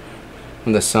screech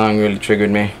from the song really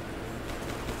triggered me.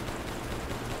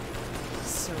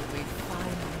 So we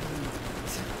finally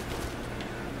meet.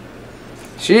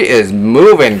 She is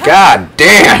moving, god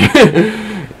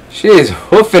damn. She is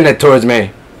hoofing it towards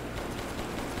me.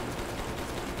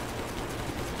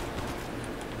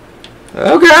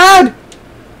 Oh god!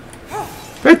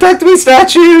 Protect me,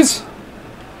 statues!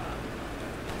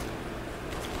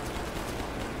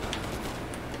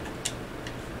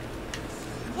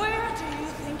 Where do you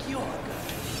think you're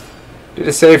going? To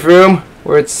the safe room,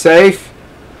 where it's safe.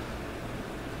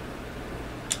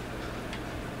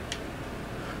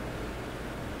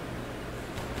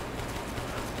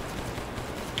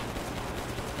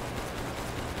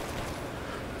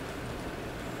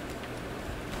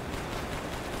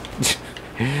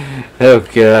 Oh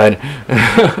god.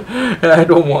 I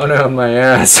don't want her on my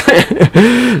ass.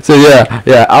 So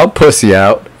yeah, I'll pussy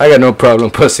out. I got no problem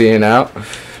pussying out.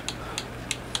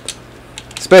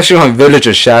 Especially on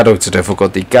Villager Shadow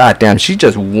difficulty. God damn, she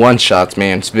just one-shots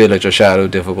me in Villager Shadow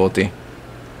difficulty.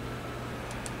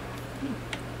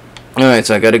 Alright,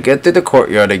 so I gotta get to the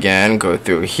courtyard again, go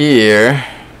through here.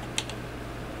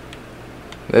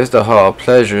 There's the Hall of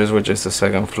Pleasures, which is the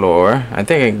 2nd floor. I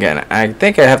think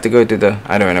I have to go to the...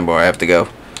 I don't remember where I have to go.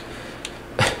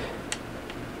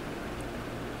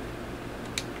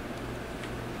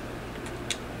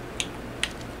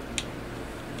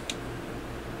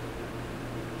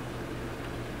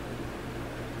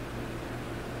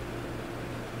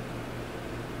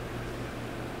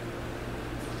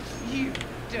 You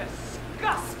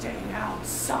disgusting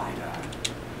outsider.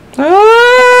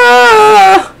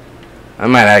 Ah! I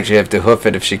might actually have to hoof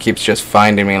it if she keeps just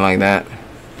finding me like that.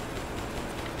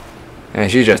 And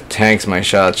she just tanks my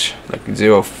shots. Like,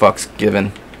 zero fucks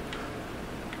given.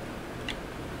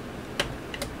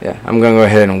 Yeah, I'm gonna go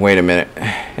ahead and wait a minute.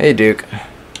 Hey, Duke.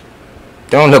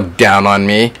 Don't look down on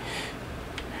me.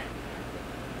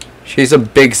 She's a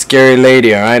big, scary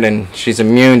lady, alright? And she's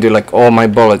immune to, like, all my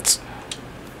bullets.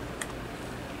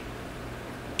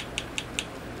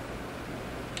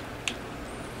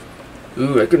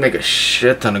 Ooh, I could make a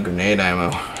shit ton of grenade ammo.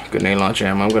 Grenade launcher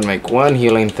ammo. I'm gonna make one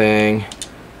healing thing.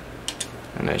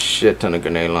 And a shit ton of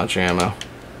grenade launcher ammo.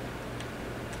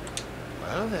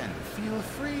 Well then, feel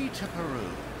free to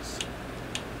peruse.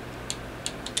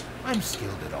 I'm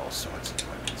skilled at all sorts of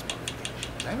weapons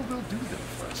modifications, and will do them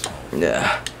for a small fee.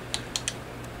 Yeah.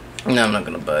 No, I'm not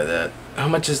gonna buy that. How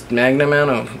much is Magnum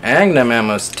ammo? Magnum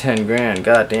ammo's 10 grand.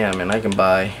 God damn, and I can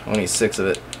buy only 6 of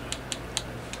it.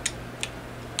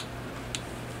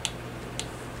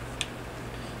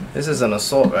 This is an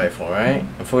assault rifle, right?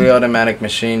 A fully automatic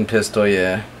machine pistol,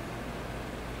 yeah.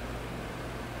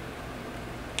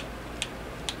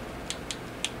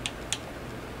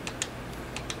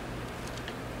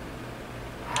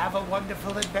 Have a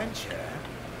wonderful adventure.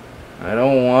 I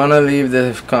don't wanna leave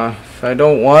the I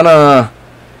don't wanna.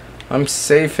 I'm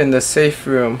safe in the safe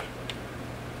room.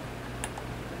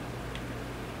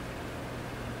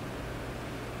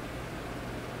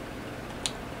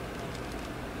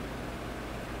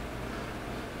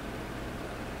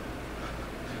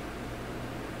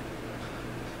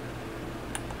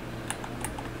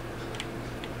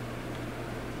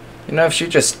 You know, if she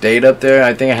just stayed up there,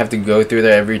 I think I have to go through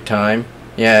there every time.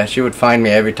 Yeah, she would find me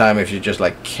every time if she just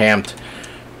like camped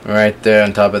right there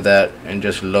on top of that and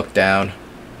just looked down.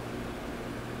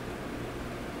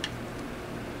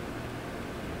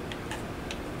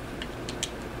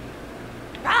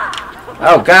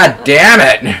 Oh, god damn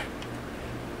it!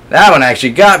 That one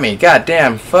actually got me. God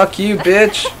damn. Fuck you,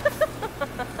 bitch.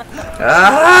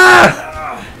 Ah!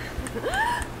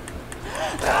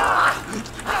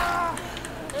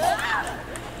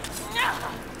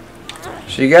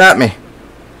 She got me.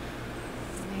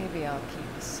 Maybe I'll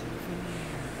keep a souvenir.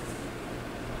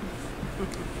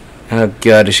 Oh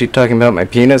god, is she talking about my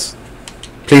penis?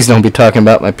 Please don't be talking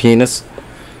about my penis.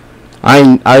 I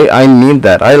need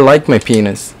that. I like my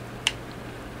penis.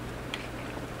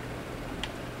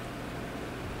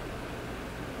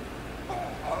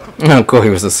 Oh, cool, he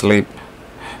was asleep.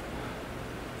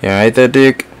 You alright there,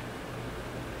 Duke?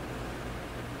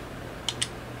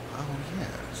 Oh,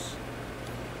 yes.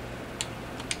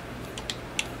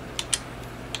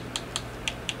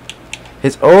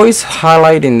 It's always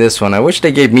highlighting this one. I wish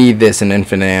they gave me this in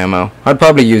infinite ammo. I'd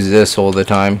probably use this all the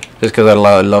time. Just because I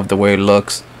love the way it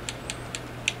looks.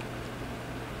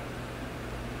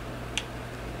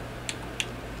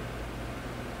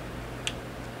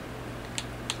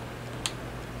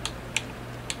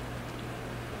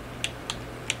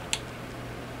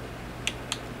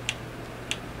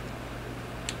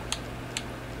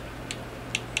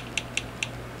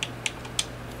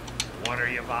 What are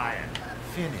you buying?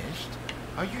 Finished?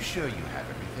 Are you sure you have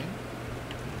everything?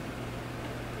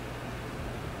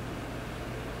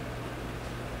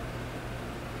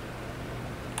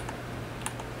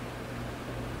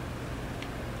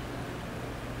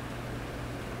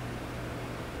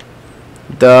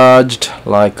 Dodged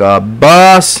like a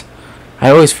boss.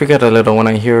 I always forget a little when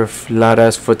I hear loud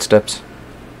ass footsteps.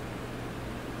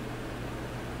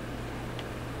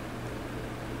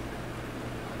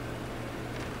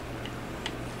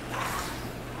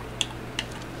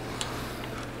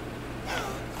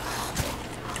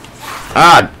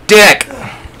 Ah, dick!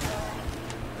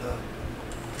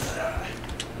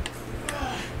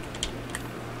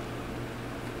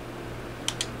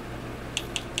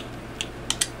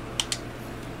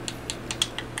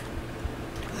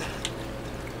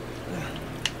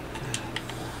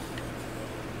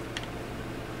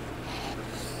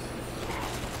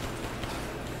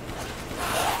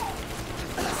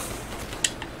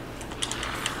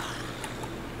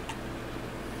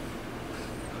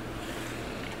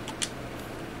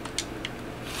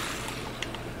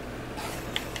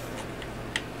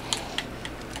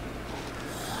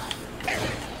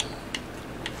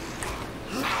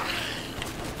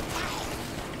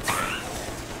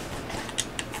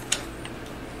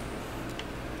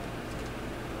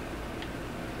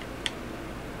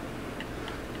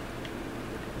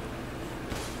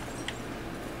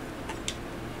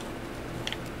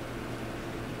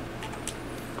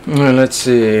 Let's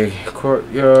see.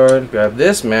 Courtyard. Grab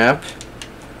this map.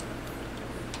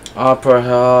 Opera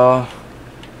Hall.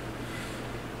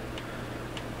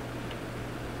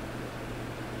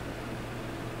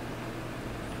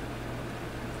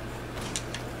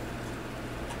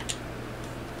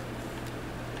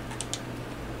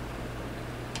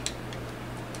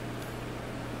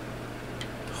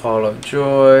 Hall of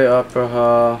Joy, Opera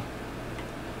Hall.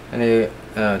 I need.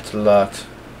 Oh, it's locked.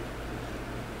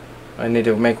 I need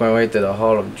to make my way to the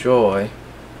Hall of Joy.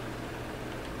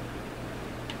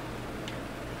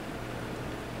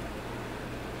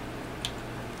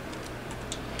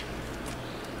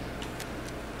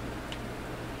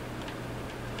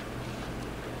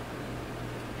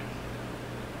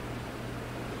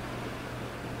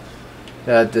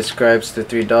 That describes the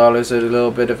 $3 a little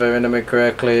bit if I remember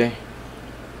correctly.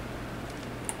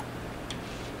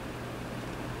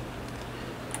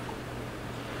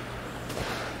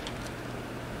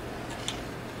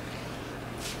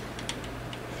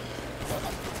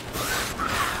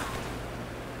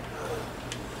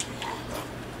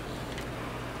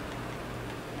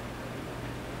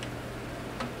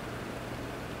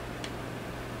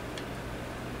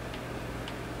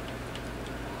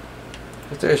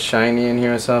 Is there a shiny in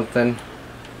here or something?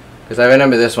 Because I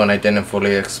remember this one I didn't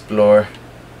fully explore.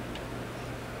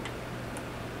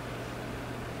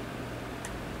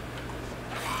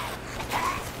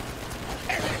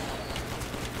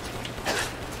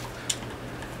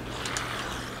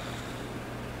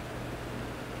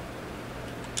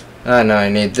 Ah, now I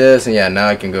need this, and yeah, now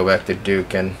I can go back to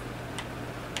Duke and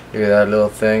do that little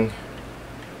thing.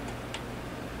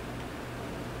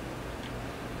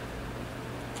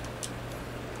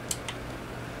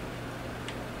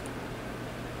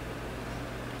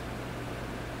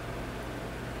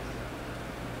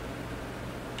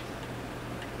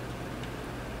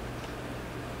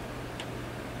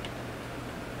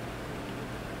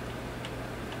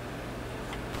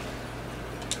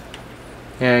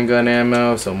 Handgun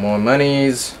ammo, some more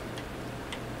monies.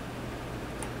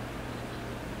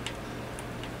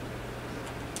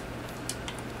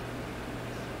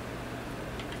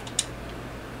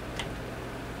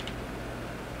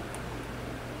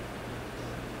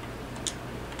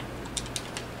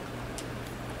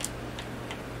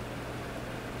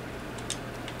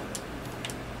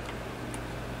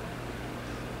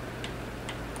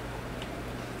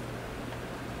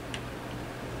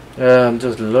 I'm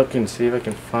just looking, see if I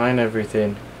can find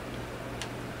everything.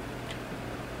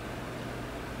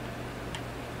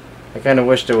 I kind of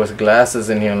wish there was glasses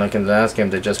in here, like in the last game,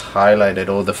 they just highlighted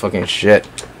all the fucking shit.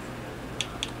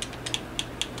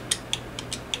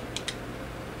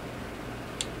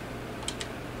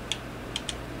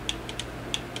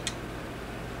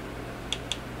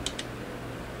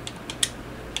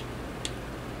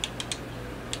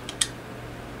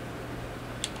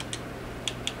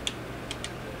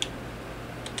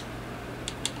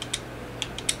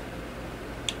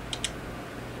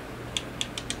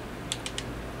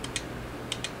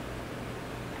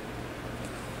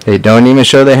 They don't even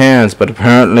show their hands, but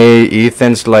apparently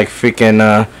Ethan's like freaking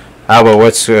Albert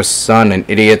Wexler's son, an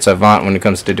idiot savant when it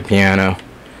comes to the piano.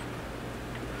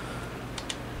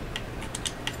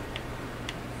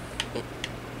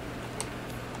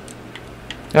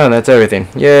 Oh, that's everything.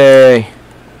 Yay!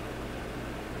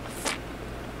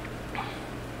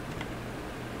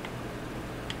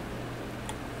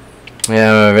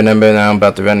 Yeah, I remember now I'm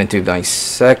about to run into my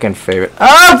second favorite.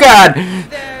 Oh God!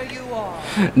 There you are.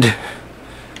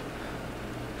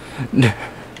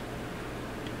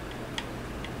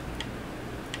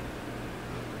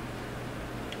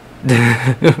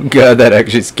 God, that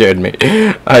actually scared me.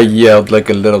 I yelled like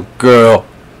a little girl.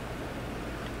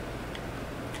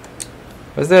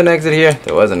 Was there an exit here?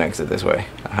 There was an exit this way.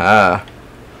 Aha.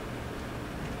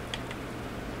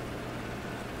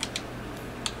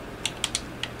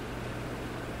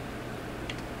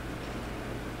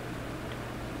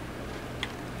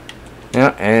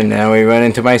 Yeah, and now we run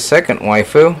into my second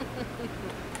waifu.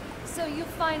 So you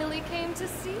finally came to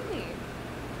see me.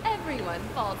 Everyone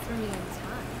falls for me in time.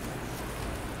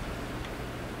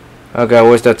 Oh God,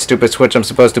 where's that stupid switch I'm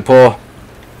supposed to pull?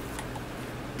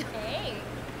 Hey,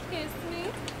 kiss me.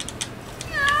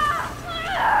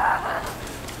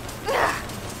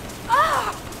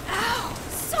 Ow,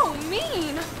 so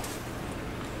mean.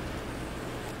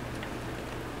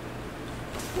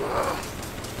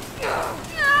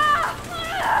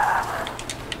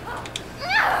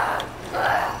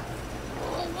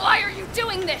 Why are you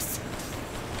doing this?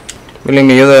 Believe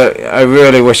me, I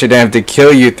really wish I didn't have to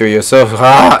kill you three. You're so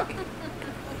hot.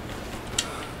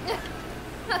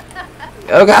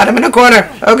 Oh God, I'm in a corner.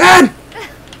 Oh God.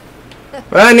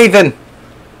 Run, Ethan.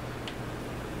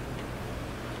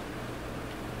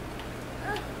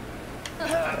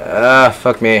 Ah,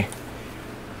 fuck me.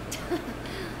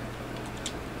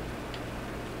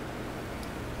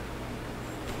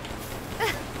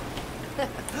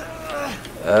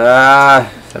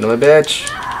 Ah, son of a bitch.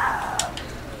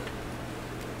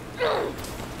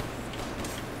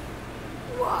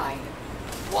 Why?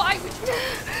 Why?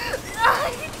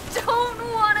 I don't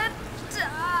want to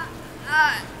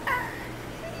die.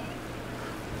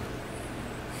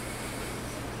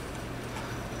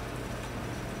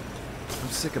 I'm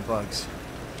sick of bugs.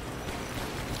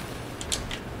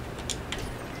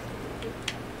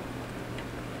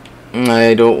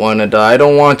 I don't want to die. I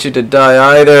don't want you to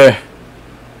die either.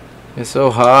 It's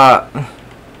so hot.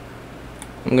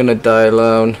 I'm gonna die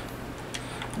alone.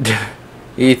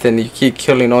 Ethan, you keep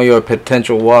killing all your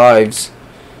potential wives.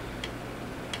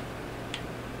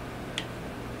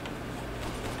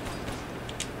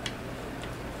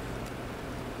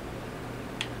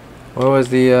 What was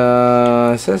the,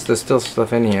 it says there's still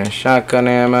stuff in here. Shotgun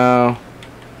ammo.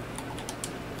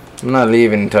 I'm not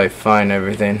leaving until I find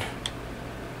everything.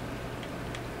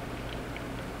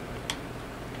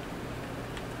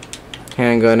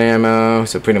 Handgun ammo,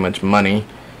 so pretty much money.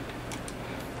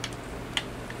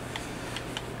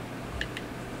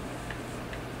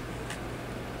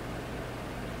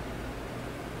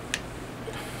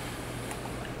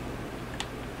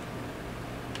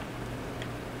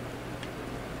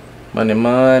 Money,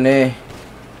 money,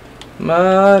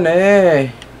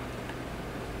 money.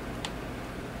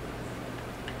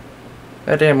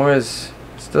 God damn, where is?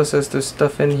 Still says there's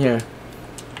stuff in here.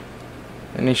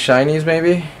 Any shinies,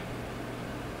 maybe?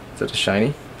 Is that a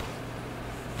shiny?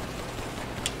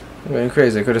 I'm going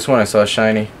crazy. I could have sworn I saw a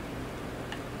shiny.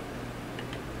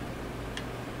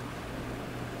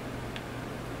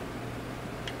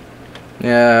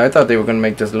 Yeah, I thought they were going to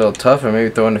make this a little tougher. Maybe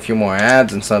throw in a few more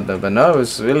ads and something. But no, it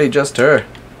was really just her.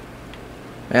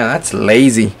 Man, that's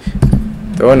lazy.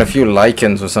 Throw in a few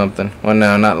lichens or something. Well,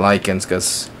 no, not lichens,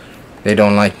 because they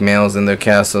don't like males in their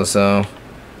castle. So,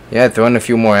 yeah, throw in a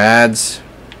few more ads.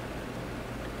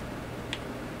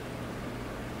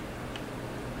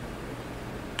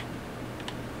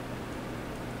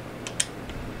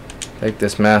 Take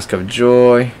this Mask of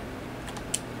Joy.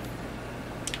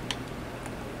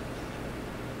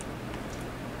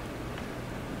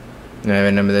 And I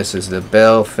remember this is the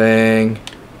bell thing.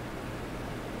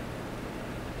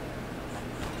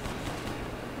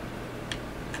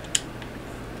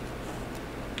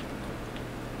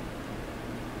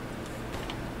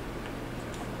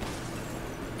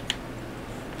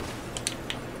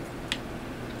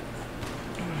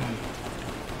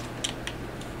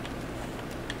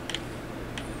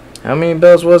 How many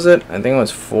bells was it? I think it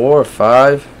was 4 or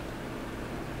 5.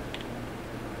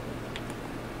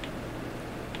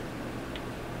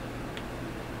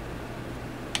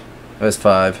 It was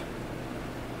 5.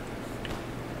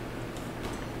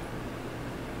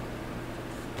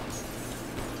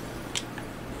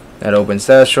 That opens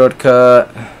that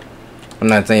shortcut. Well,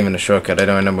 not even a shortcut. I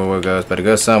don't remember where it goes, but it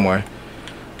goes somewhere.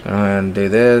 I'm gonna do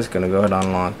this. Gonna go ahead and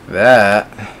unlock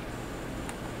that.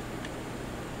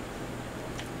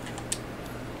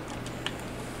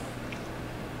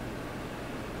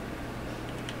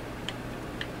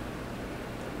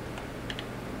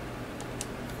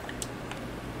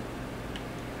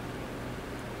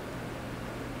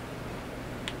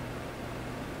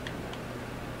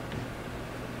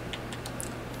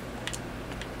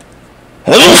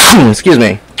 Excuse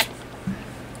me.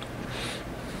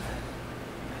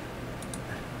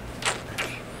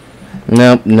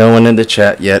 Nope, no one in the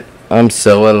chat yet. I'm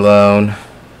so alone.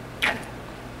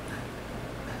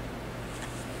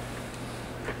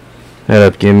 Hold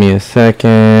up, give me a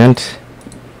second.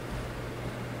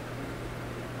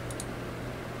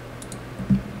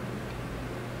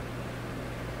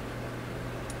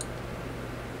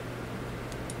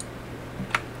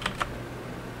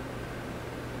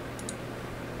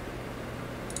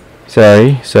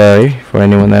 Sorry for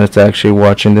anyone that's actually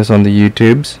watching this on the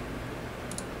YouTubes.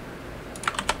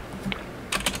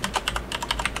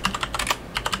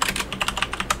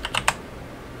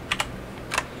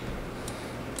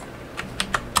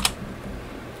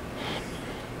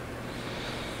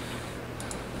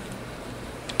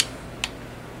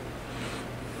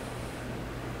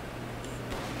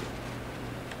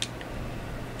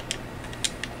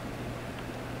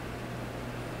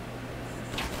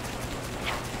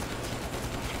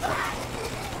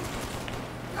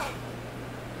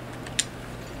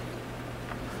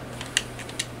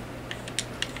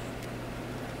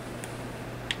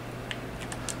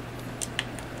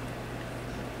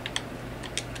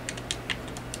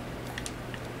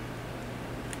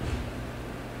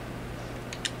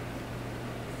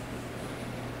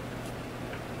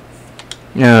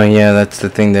 Oh yeah, that's the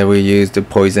thing that we use, the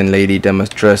Poison Lady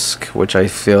Dimitrescu, which I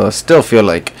still feel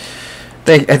like,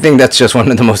 I think that's just one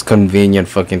of the most convenient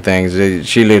fucking things.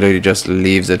 She literally just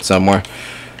leaves it somewhere.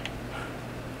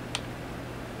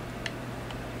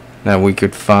 that we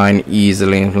could find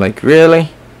easily. Like, really?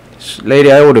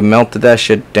 Lady, I would have melted that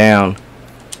shit down.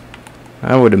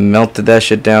 I would have melted that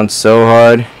shit down so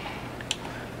hard.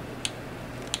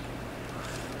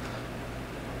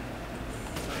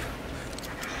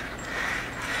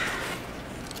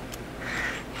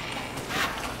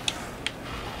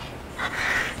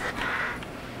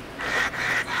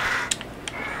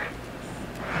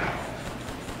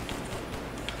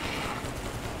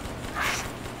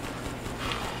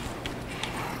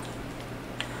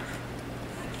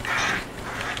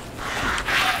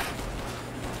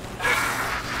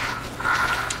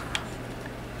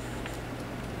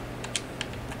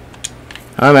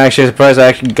 I'm actually surprised I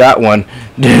actually got one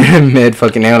mid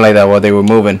fucking air like that while they were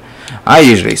moving. I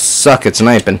usually suck at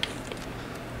sniping.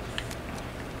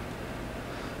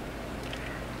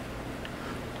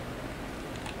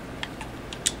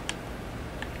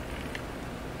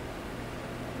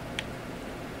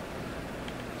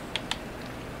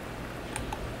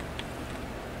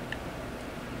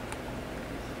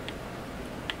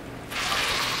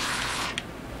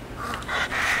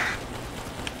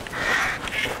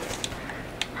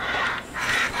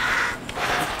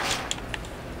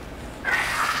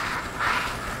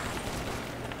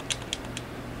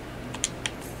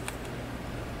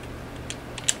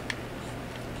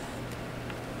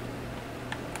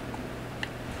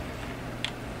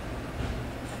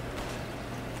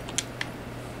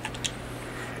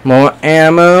 More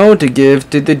ammo to give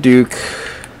to the Duke.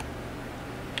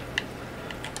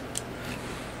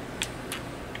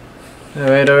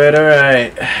 Alright, alright,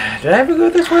 alright. Did I ever go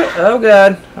this way? Oh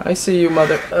god. I see you,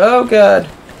 mother. Oh god.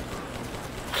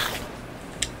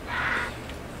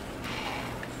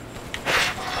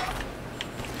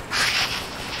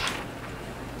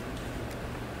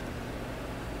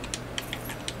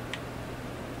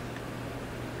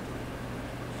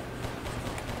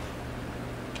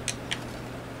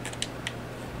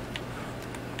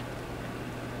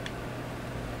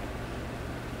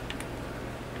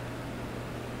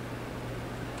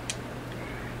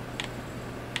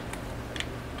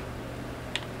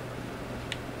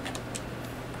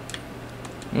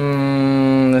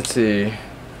 Let's see.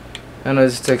 I know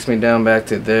this takes me down back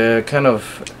to there. Kind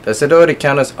of. Does it already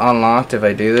count as unlocked if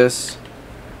I do this?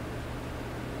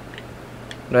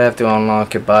 But I have to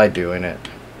unlock it by doing it.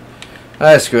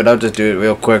 Alright, screw it. I'll just do it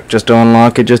real quick just to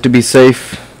unlock it, just to be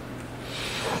safe.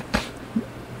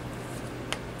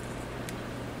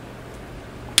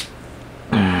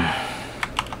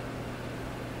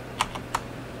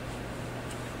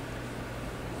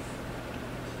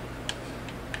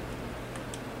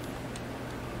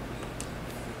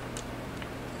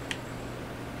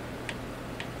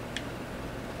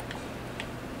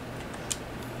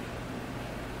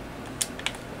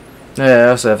 Yeah, I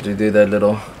also have to do that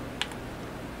little.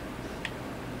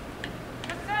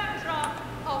 Cassandra,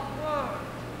 a word.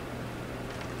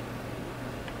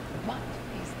 What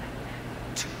is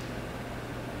that?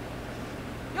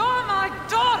 You're my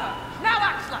daughter. Now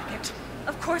act like it.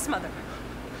 Of course, Mother.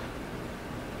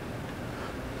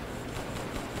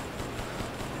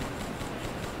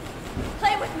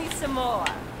 Play with me some more.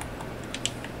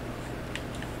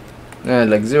 Yeah,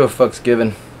 like zero fucks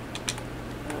given.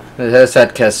 Let's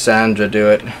had Cassandra do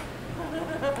it.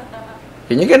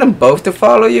 Can you get them both to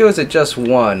follow you, or is it just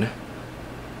one?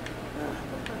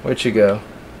 Where'd she go?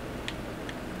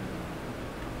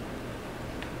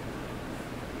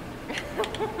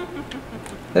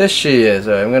 There she is.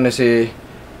 Alright, I'm gonna see.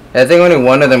 I think only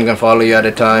one of them can follow you at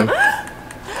a time.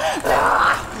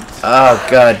 Oh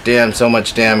god damn, so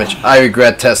much damage. I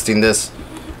regret testing this.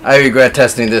 I regret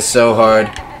testing this so hard.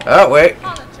 Oh wait.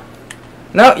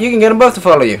 No, you can get them both to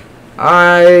follow you.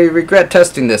 I regret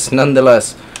testing this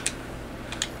nonetheless.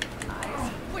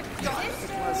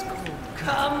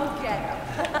 Come get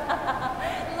her.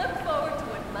 Look forward to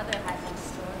what Mother has in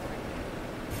store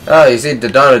for you. Oh, you see, the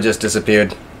daughter just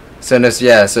disappeared. So this,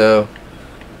 yeah, so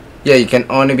yeah, you can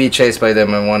only be chased by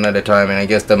them one at a time, and I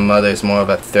guess the mother is more of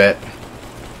a threat.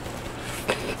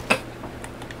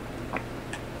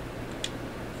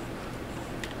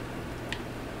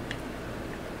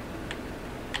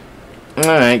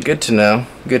 Alright, good to know.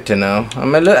 Good to know.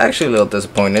 I'm actually a little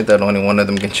disappointed that only one of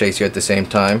them can chase you at the same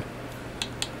time.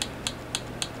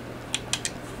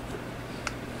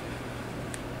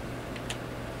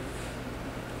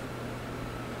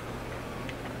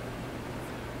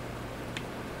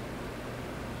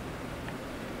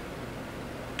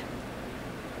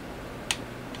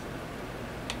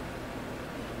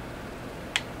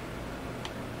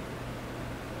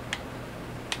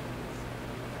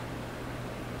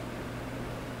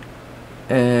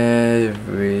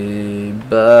 Everybody's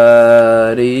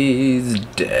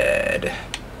dead. dead.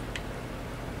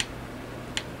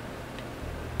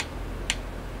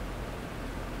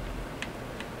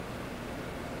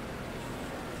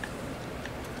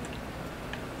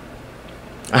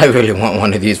 I really want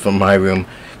one of these for my room.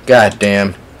 God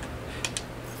damn.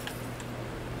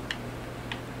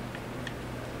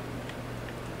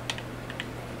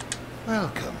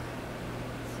 Welcome.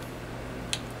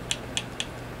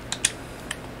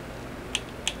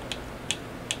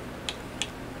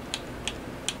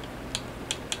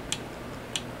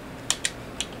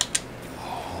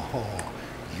 Oh,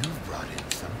 you've brought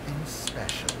in something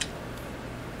special.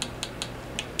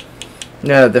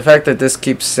 Yeah, the fact that this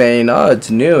keeps saying, oh, it's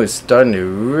new, is starting to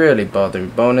really bother me.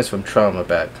 Bonus from trauma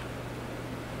bag.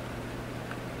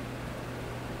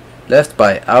 Left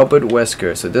by Albert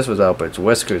Wesker. So this was Albert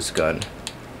Wesker's gun.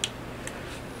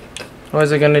 What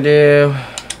is it gonna do?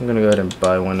 I'm gonna go ahead and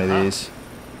buy one of these.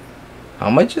 How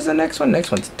much is the next one?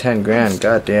 Next one's 10 grand.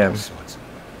 God damn.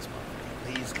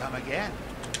 Please come again.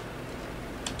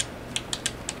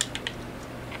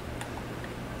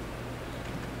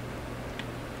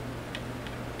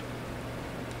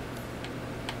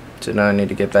 So now I need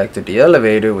to get back to the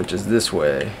elevator, which is this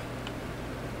way.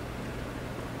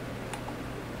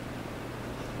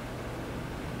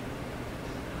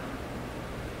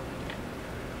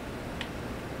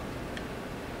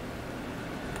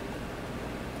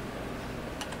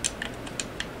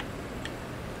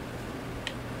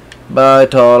 Bye,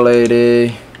 tall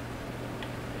lady.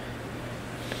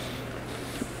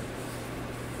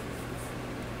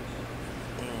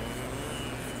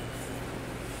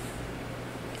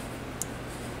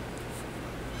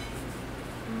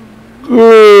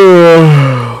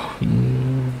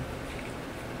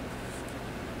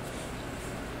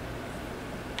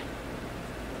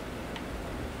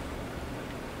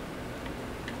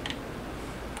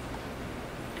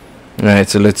 Alright,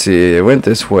 so let's see. I went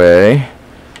this way.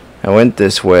 I went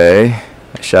this way.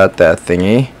 I shot that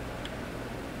thingy.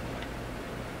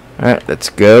 Alright, let's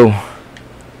go.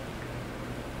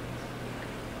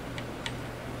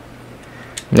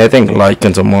 I think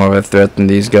Lycans are more of a threat than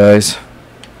these guys.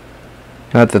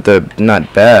 Not that they're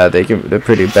not bad. They're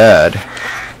pretty bad.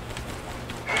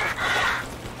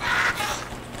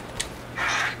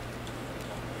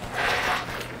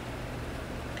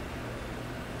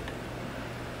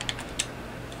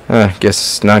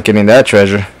 Guess not getting that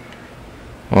treasure.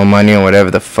 Or money or whatever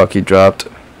the fuck he dropped.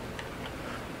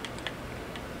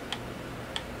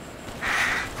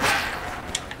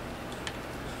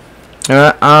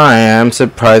 I am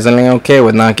surprisingly okay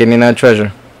with not getting that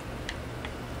treasure.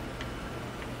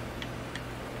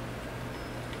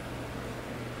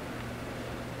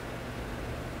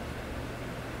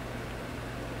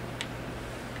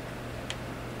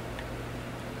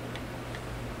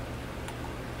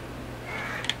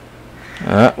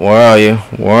 Where are you?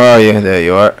 Where are you? There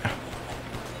you are.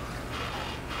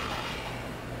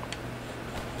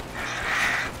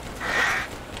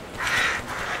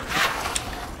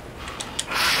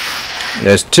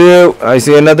 There's two. I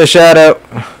see another shadow.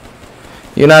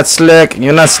 You're not slick.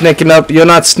 You're not sneaking up. You're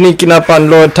not sneaking up on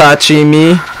Lord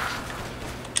Tachimi.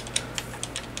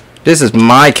 This is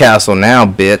my castle now,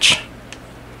 bitch.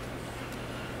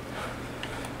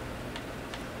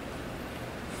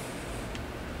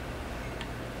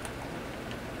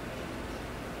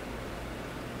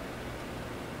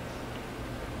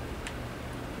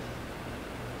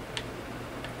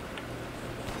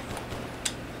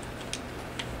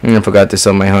 I forgot to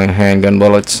sell my handgun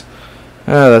bullets.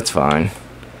 Oh, that's fine.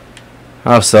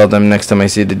 I'll sell them next time I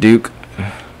see the Duke.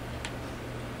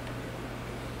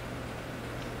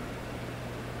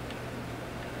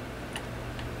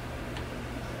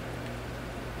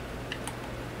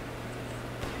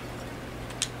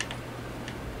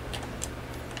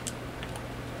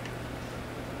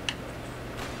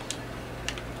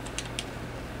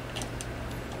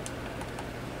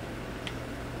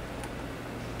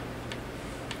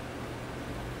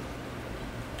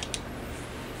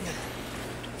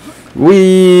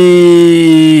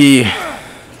 Wee!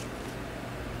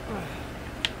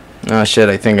 Oh shit,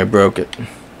 I think I broke it.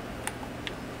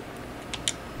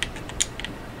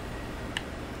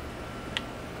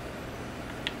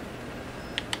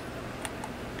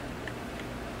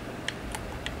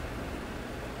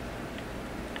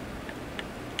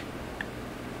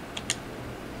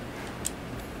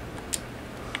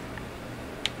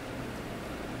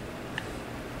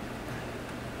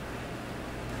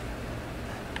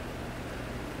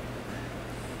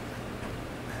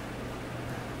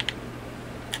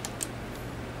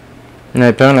 And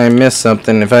apparently I missed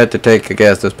something. If I had to take a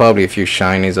guess, there's probably a few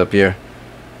shinies up here.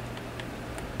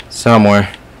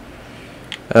 Somewhere.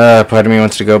 Part of me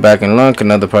wants to go back and look.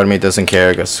 Another part of me doesn't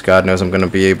care because God knows I'm going to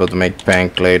be able to make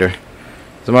bank later.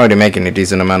 'Cause I'm already making a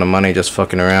decent amount of money just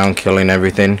fucking around, killing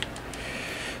everything.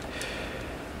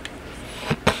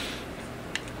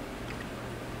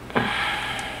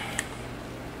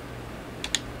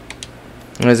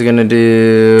 What is it gonna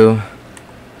do?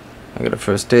 I got a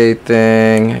first aid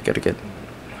thing. I gotta get.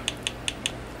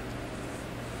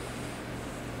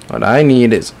 What I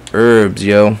need is herbs,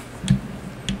 yo.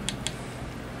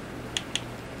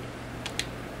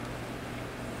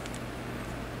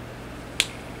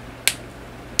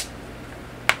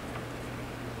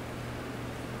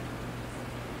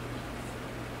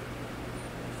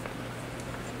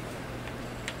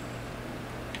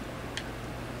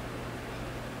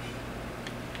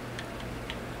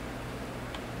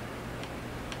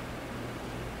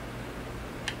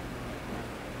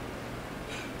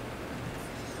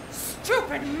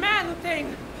 Stupid man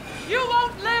thing! You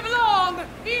won't live long,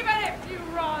 even if you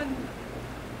run!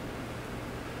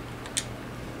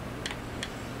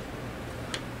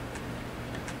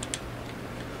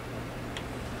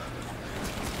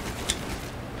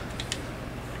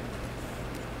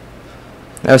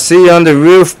 I'll see you on the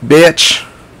roof, bitch.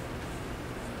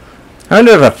 I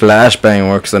wonder if a flashbang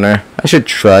works in there. I should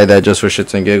try that just for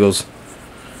shits and giggles.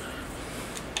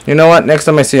 You know what? Next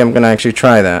time I see I'm gonna actually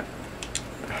try that.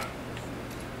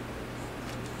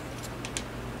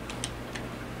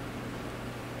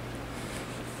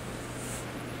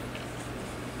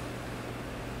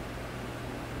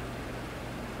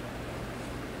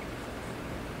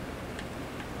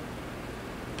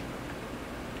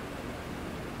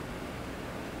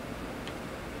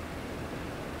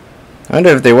 I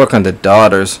wonder if they work on the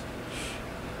daughters.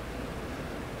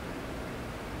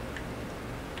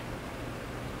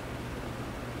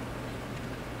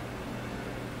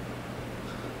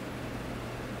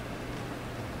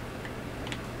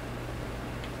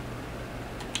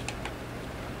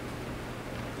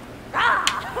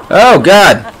 Oh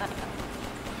God!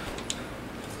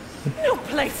 No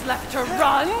place left to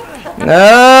run!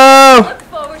 No! Look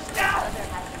forward to other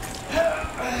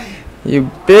happiness. You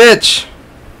bitch!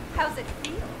 How's it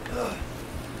feel?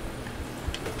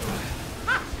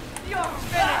 You're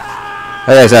finished!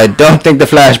 Like I said, I don't think the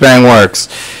flashbang works.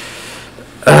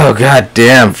 Oh God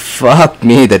damn! Fuck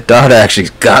me! The daughter actually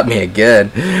got me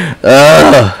again.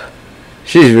 Ugh!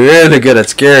 She's really good at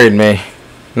scaring me.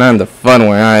 Not in the fun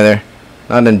way either.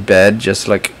 Not in bed, just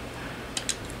like...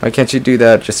 Why can't you do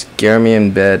that? Just scare me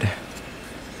in bed.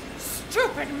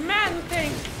 Stupid man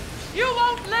thing! You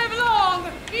won't live long,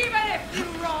 even if you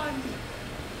run!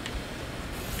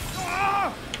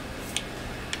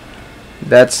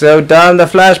 That's so dumb, the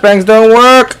flashbangs don't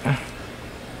work!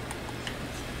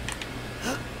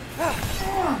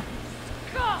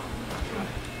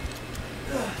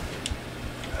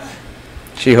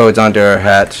 She holds onto her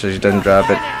hat so she doesn't drop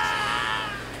it.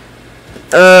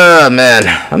 Oh man,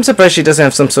 I'm surprised she doesn't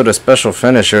have some sort of special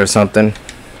finisher or something.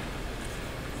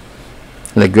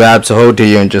 Like grabs a hold to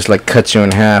you and just like cuts you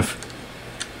in half.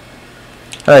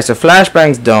 Alright, so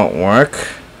flashbangs don't work.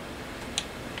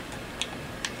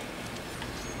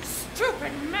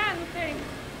 Stupid man thing!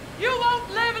 You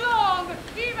won't live long,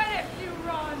 even if you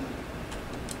run!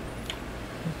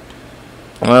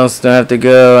 Where else do I have to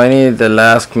go? I need the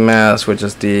last mask, which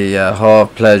is the Hall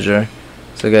of Pleasure.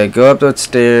 So I gotta go up those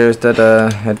stairs,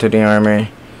 head to the armory.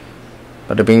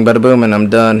 Bada bing, bada boom, and I'm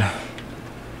done.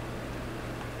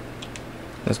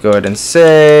 Let's go ahead and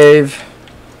save.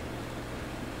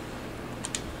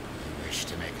 Wish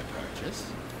to make a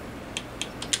purchase?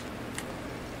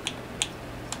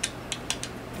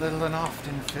 Little and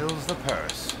often fills the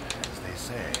purse, as they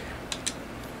say.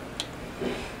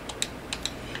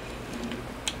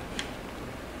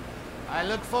 I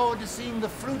look forward to seeing the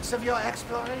fruits of your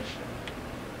exploration.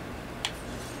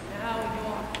 Now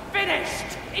you're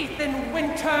finished, Ethan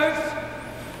Winters!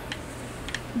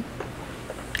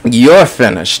 You're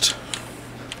finished.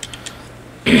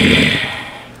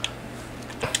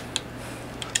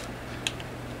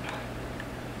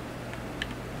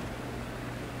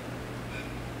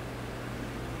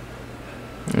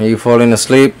 Are you falling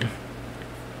asleep?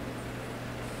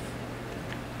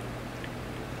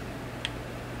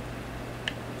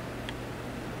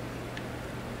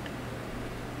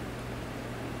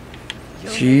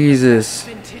 Jesus.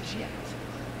 Vintage yet.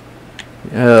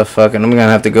 Oh, fuck it. I'm gonna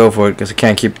have to go for it because I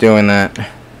can't keep doing that. I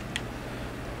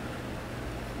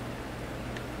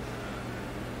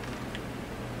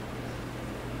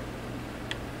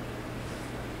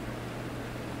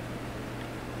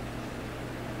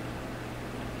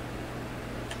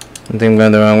think I'm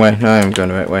going the wrong way. No, I'm going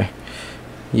the right way.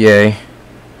 Yay.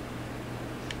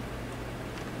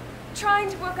 trying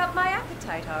to work up my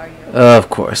appetite, are you? Of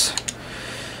course.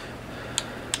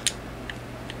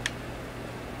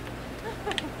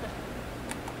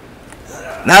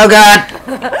 No, God!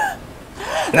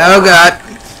 No, God!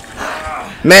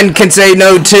 Men can say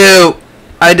no too!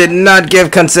 I did not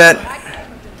give consent.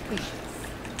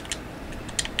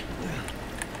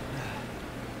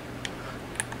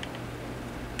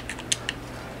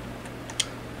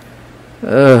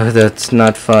 Ugh, that's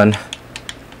not fun.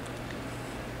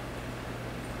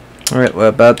 Alright, we're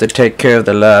about to take care of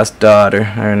the last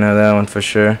daughter. I know that one for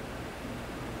sure.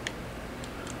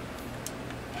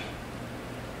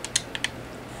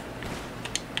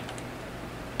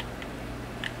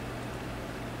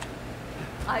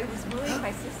 I was worried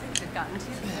my sisters had gotten too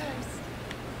close.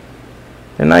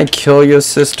 Didn't I kill your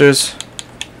sisters?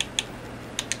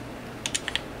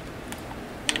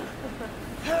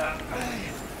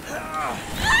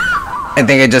 I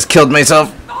think I just killed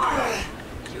myself.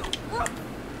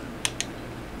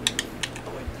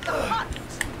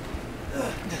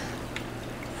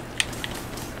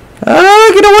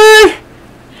 Oh, get away!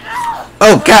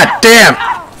 Oh, God damn!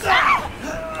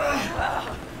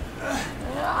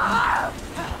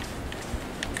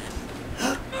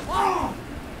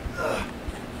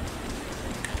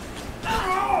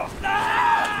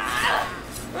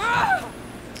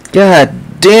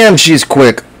 God damn, she's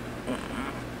quick.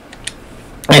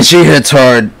 And she hits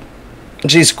hard.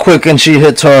 She's quick and she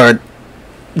hits hard.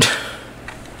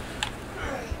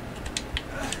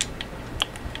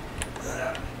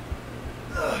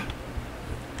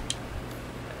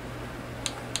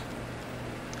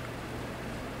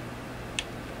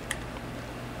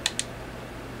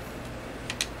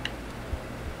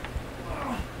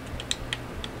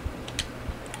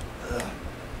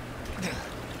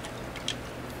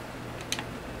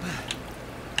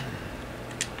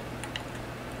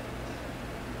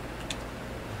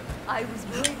 I was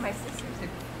worried my sisters had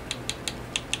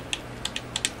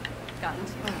gotten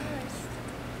too close.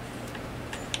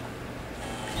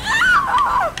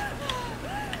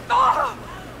 Oh,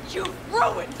 you've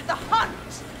ruined the hunt!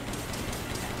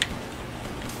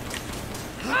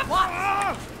 What?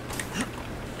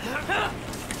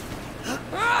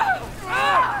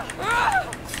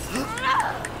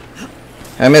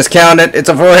 I miscounted. It's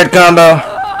a 4-hit combo.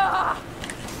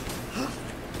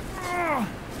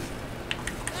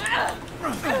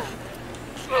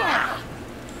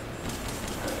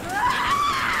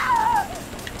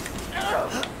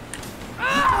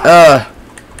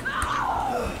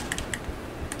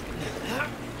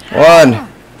 One.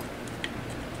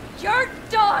 You're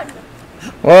done!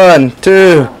 1,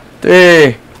 2,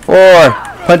 3, 4.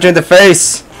 Punch her in the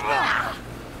face.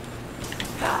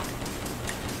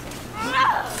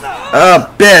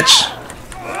 Oh, bitch.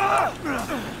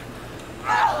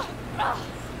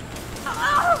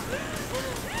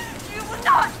 You will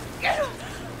not get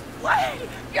away!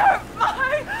 You're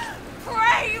my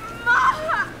prey!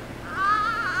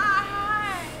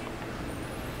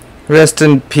 Rest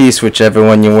in peace, whichever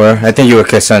one you were. I think you were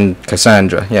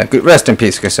Cassandra. Yeah, good. Rest in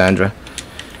peace, Cassandra.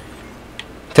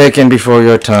 Taken before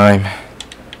your time.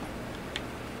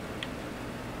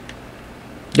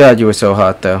 God, you were so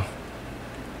hot, though.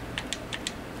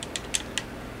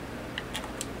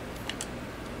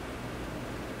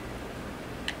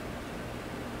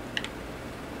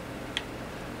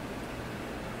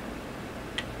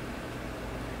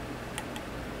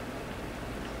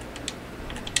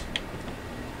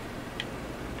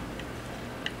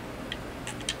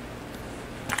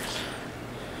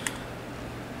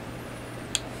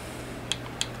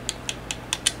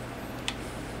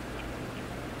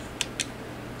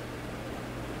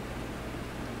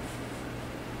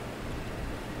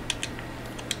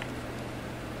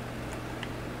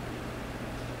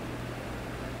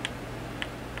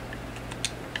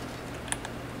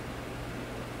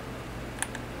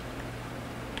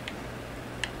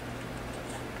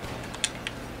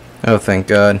 Oh, thank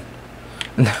God.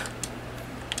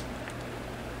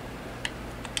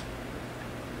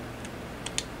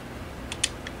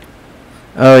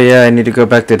 Oh yeah, I need to go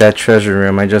back to that treasure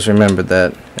room. I just remembered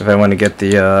that. If I want to get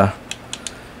the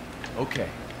Okay,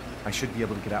 I should be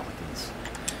able to get out with these.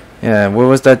 yeah, where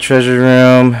was that treasure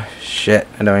room? Shit,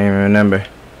 I don't even remember.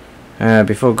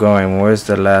 Before going, where's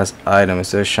the last item?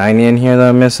 Is there a shiny in here that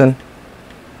I'm missing?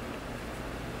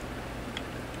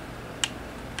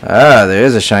 Ah, there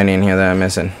is a shiny in here that I'm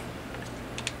missing.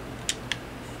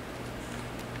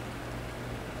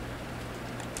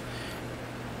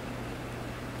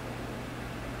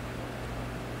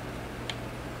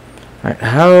 Alright,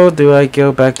 how do I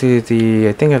go back to the...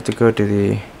 I think I have to go to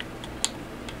the...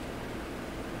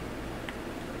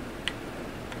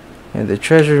 Yeah, And the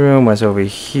treasure room was over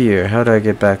here. How do I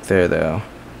get back there, though?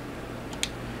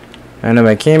 I know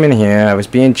I came in here. I was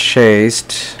being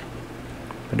chased.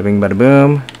 Bada bing, bada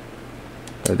boom.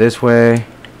 Go this way.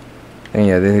 And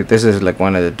yeah, this is like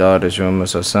one of the daughter's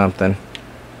rooms or something.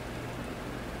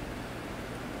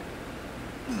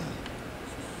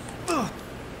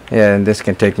 Yeah, and this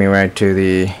can take me right to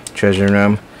the treasure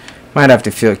room. Might have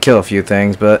to kill a few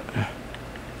things, but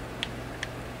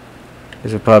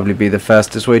this will probably be the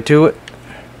fastest way to it.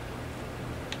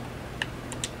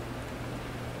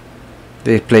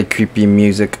 They play creepy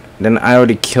music. Then I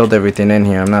already killed everything in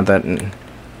here. I'm not that...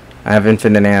 I have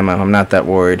infinite ammo. I'm not that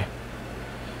worried.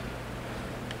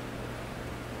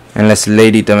 Unless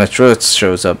Lady Demetrus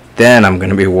shows up, then I'm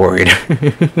gonna be worried.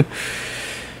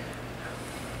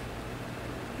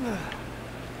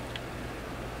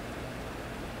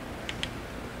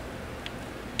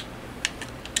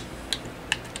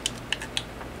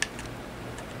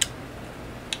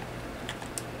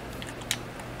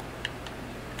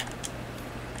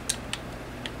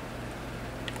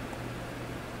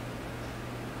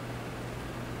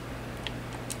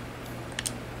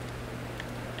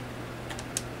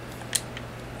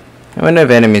 I wonder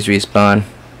if enemies respawn.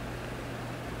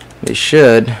 They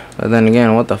should, but then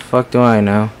again, what the fuck do I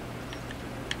know?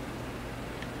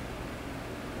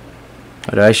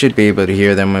 But I should be able to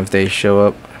hear them if they show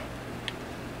up.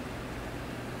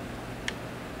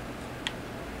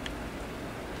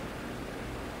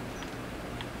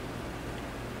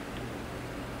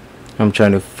 I'm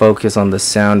trying to focus on the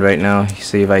sound right now.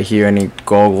 See if I hear any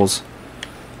goggles,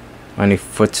 any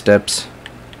footsteps.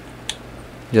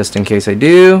 Just in case I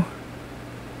do.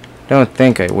 Don't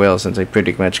think I will, since I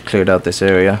pretty much cleared out this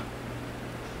area.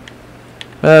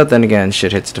 But then again,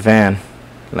 shit hits the fan.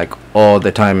 Like all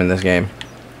the time in this game.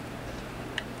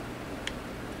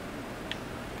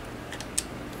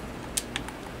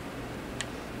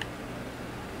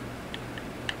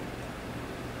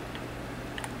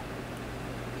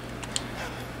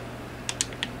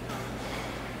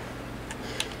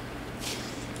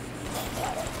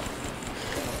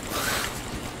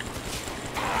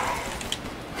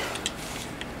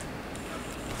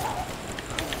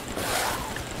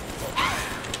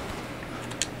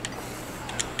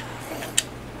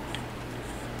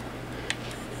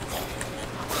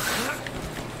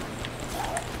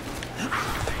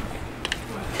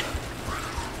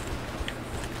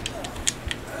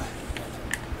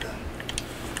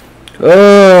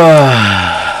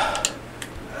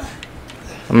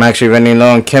 I'm actually running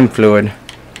low on chem fluid.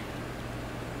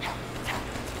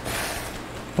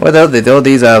 Where the hell did all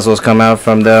these assholes come out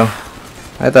from, though?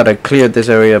 I thought I cleared this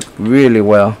area up really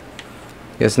well.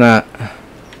 Guess not.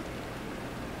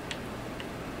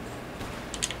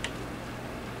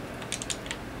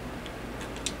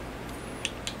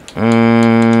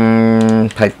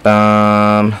 Pipe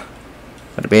bomb.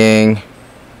 Bada bing.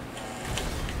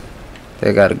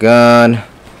 They got a gun.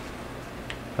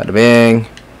 Bada bing.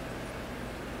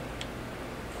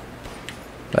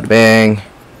 Bada bing.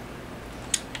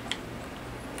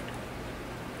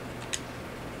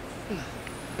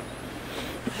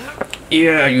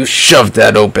 Yeah, you shoved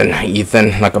that open,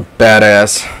 Ethan, like a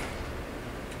badass.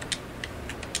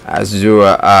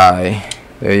 Azura Eye.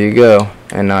 There you go.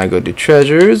 And now I go to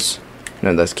treasures.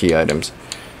 No, that's key items.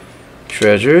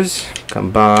 Treasures.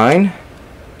 Combine.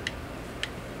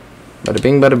 Bada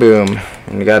bing, bada boom.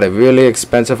 And you got a really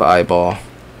expensive eyeball.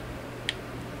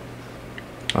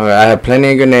 Alright, I have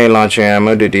plenty of grenade launcher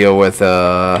ammo to deal with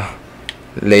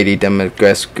Lady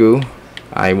Demetrescu.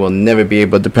 I will never be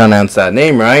able to pronounce that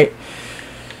name right.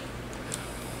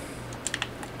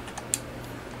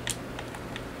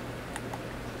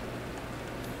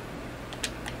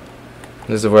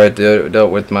 This is where I dealt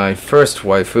with my first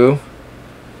waifu.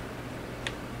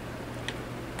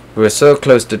 We were so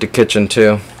close to the kitchen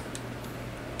too.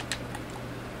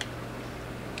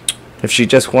 If she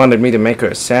just wanted me to make her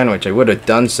a sandwich, I would have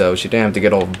done so. She didn't have to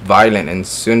get all violent and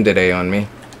tsundere on me.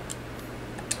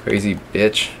 Crazy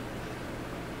bitch.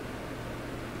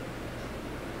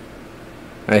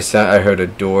 I heard a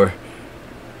door.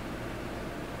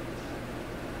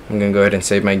 I'm gonna go ahead and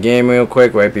save my game real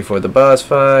quick right before the boss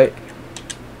fight.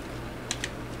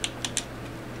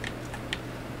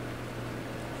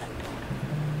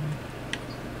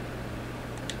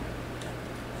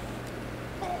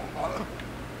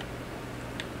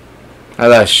 I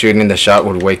thought shooting the shot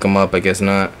would wake him up, I guess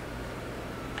not.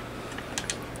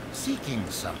 Seeking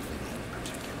something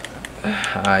in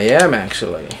particular? I am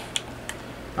actually.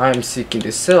 I'm seeking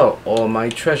to sell all my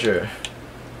treasure.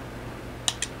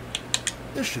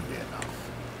 This should be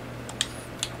enough.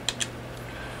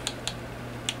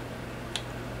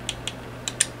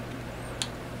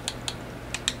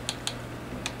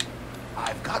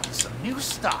 I've gotten some new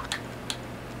stock.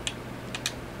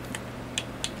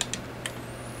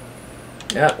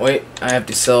 Yeah, wait. I have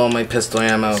to sell my pistol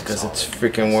ammo because it's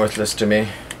freaking worthless to me.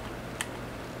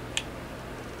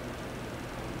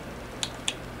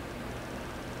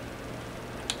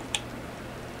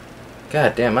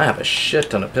 God damn, I have a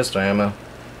shit ton of pistol ammo.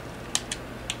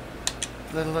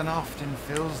 Little and often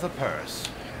fills the purse,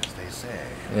 as they say.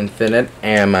 Infinite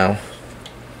ammo.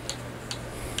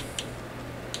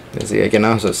 Let's see, I can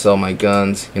also sell my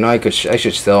guns. You know, I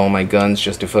should sell all my guns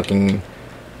just to fucking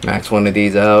max one of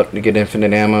these out to get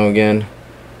infinite ammo again.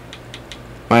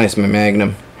 Minus my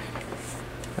magnum.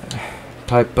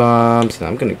 Pipe bombs. No,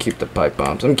 I'm gonna keep the pipe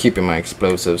bombs. I'm keeping my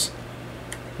explosives.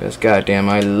 Because goddamn,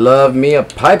 I love me a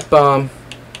pipe bomb.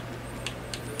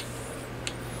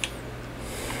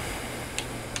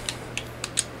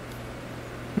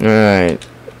 Alright.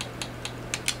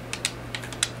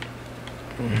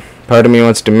 Part of me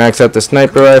wants to max out the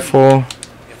sniper rifle.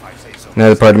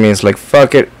 Another part of me is like,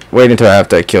 fuck it. Wait until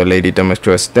after I kill Lady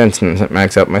Dimitrescu, then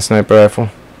max out my sniper rifle.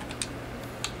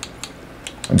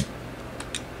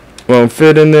 Won't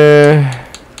fit in there.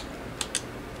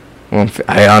 Won't fit.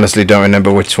 I honestly don't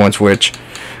remember which one's which.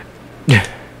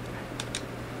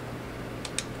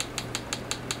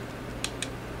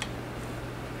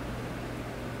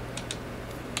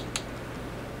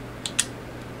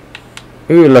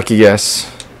 Ooh, lucky guess.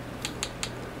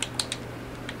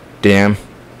 Damn.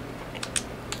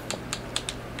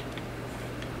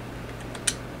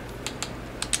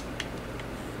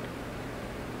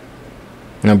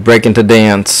 Now break into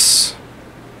dance.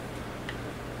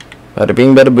 Bada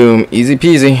bing, bada boom. Easy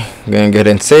peasy. I'm gonna go ahead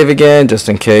and save again just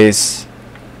in case.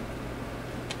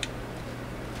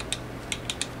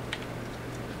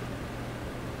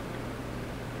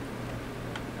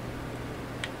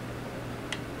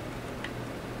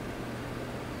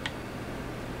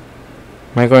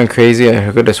 Am I going crazy?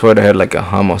 I could have sworn I had like a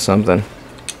hum or something.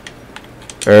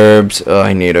 Herbs. Oh,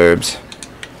 I need herbs.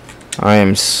 I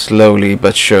am slowly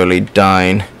but surely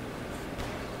dying.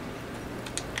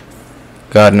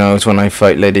 God knows when I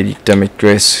fight Lady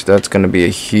Dimitrescu, that's gonna be a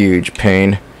huge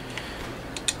pain.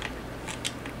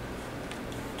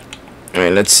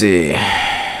 Alright, let's see.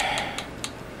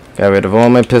 Got rid of all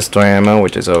my pistol ammo,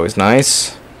 which is always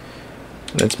nice.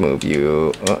 Let's move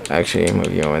you. Oh, actually,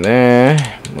 move you over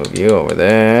there. Move you over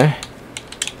there.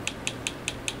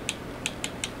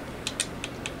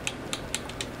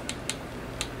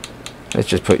 Let's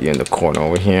just put you in the corner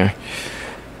over here.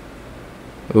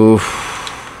 Oof.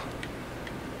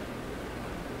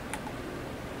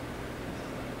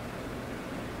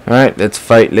 Alright, let's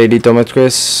fight Lady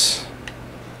Dimitrescu.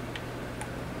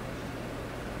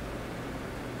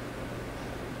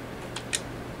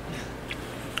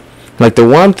 Like, the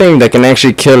one thing that can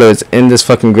actually kill her is in this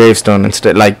fucking gravestone.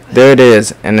 Instead, like, there it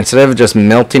is. And instead of just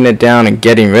melting it down and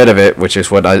getting rid of it, which is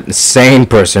what a sane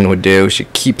person would do, she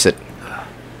keeps it.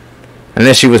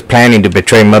 Unless she was planning to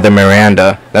betray Mother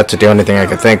Miranda. That's the only thing I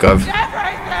could think of.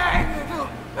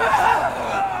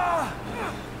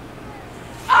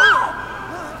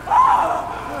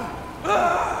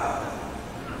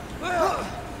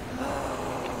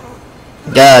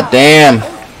 God damn.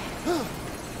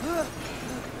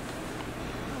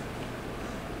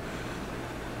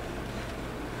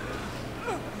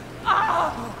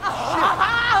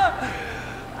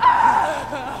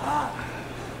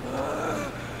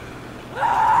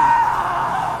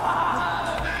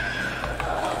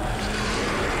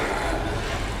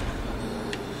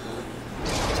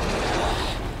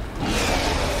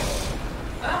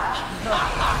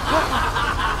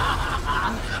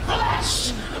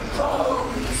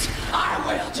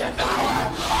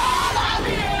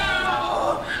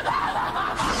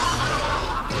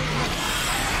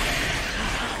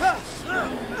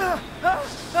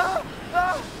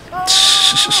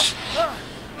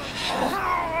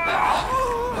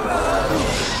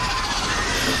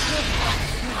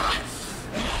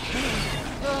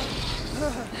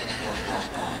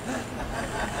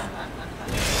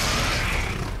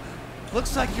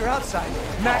 Looks like your outside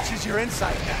matches your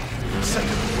inside now. Son of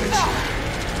a witch.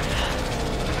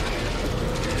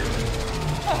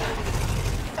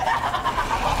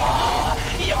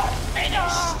 You're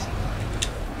finished!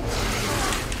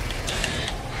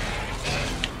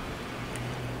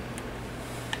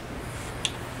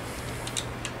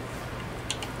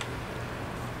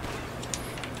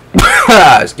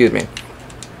 Excuse me.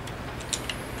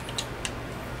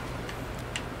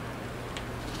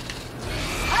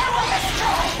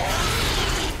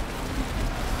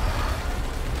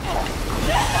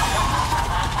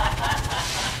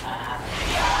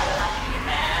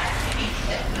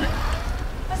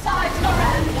 Besides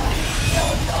Miranda,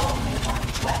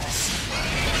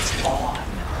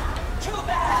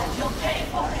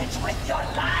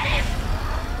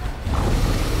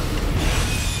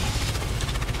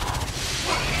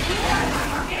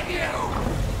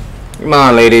 Come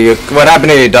on, lady. What happened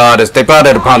to your daughters? They brought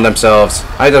it upon themselves.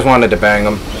 I just wanted to bang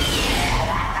them.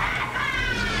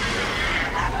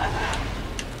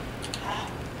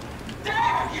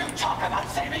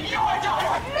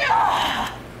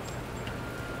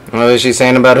 What is she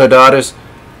saying about her daughters?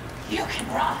 You can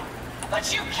run,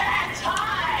 but you can't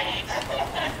hide.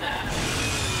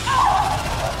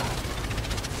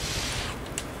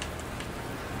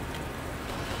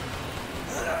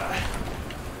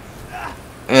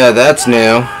 Yeah, that's new.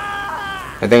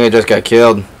 I think I just got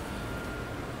killed.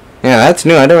 Yeah, that's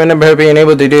new. I don't remember her being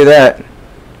able to do that.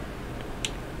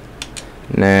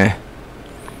 Nah.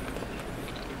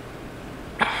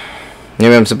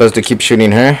 Maybe I'm supposed to keep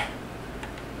shooting her.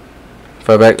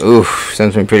 Far back? Oof,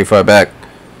 sends me pretty far back.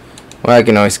 Well, I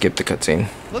can always skip the cutscene.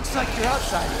 Looks like your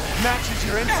outside matches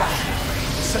your inside.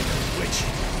 It's like a witch.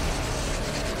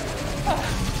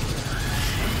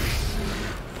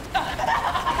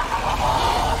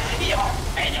 You're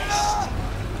finished.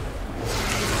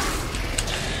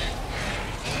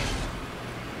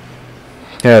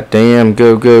 God damn,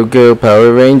 go, go, go,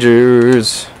 Power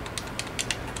Rangers.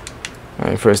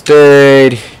 Alright, first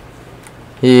aid.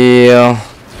 Heal.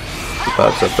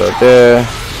 Pops up right there.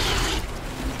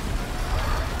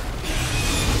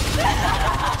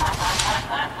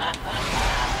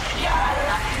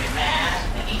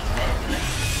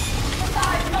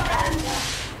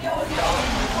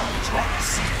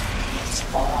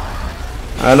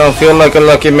 I don't feel like a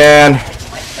lucky man.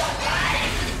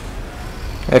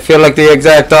 I feel like the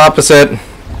exact opposite.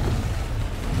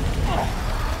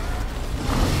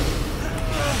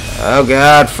 Oh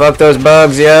god, fuck those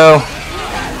bugs, yo.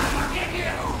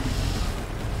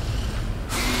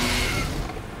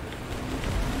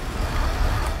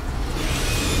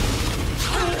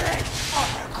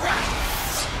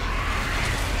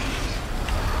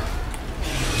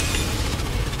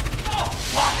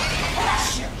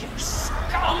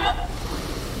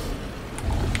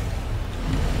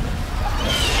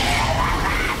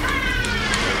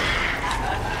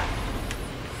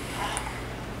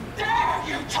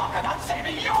 Talk about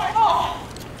saving you and all!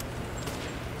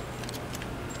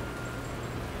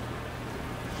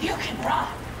 You can run,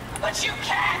 but you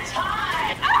can't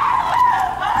hide!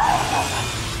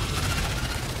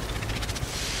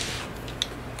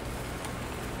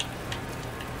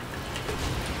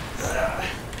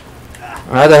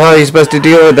 How the hell are you supposed to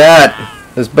deal with that?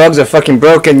 Those bugs are fucking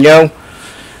broken, yo.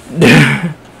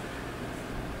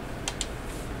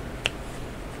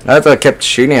 I thought I kept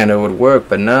shooting at it would work,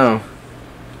 but no.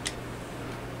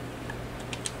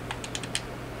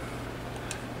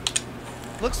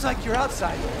 Looks like your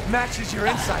outside matches your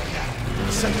inside now.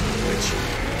 It's like a witch.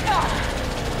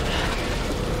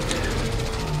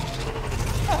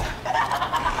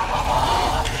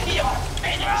 You're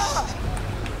finished!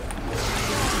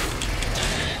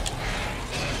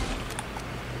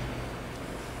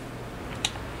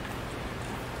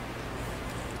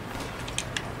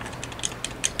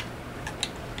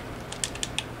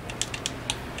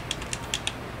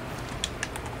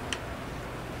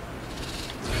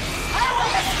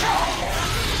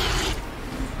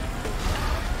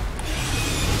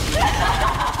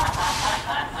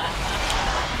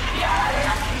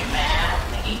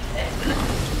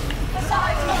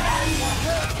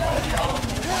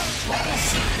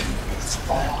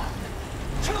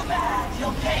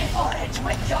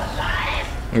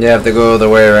 You have to go the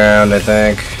way around, I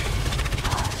think.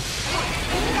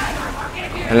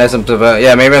 Unless I'm supposed,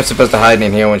 yeah, maybe I'm supposed to hide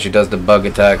in here when she does the bug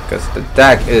attack, because the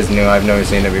attack is new. I've never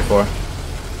seen it before.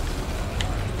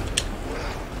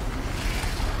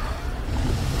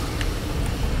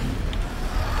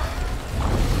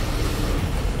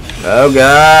 Oh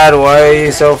God, why are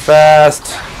you so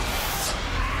fast?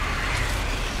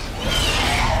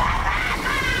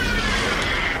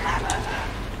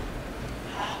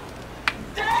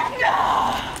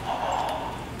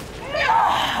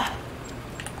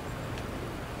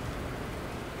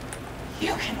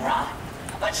 You can run,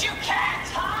 but you can't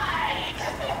hide!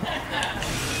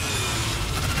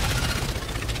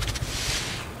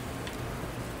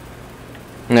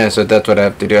 Yeah, so that's what I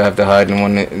have to do. I have to hide in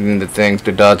one in the things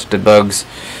to dodge the bugs.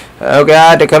 Oh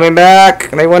God, they're coming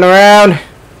back! They went around!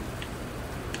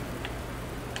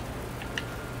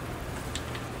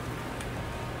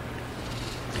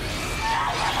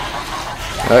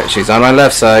 Alright, she's on my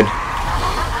left side.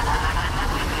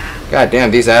 God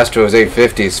damn, these Astros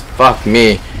 850s, fuck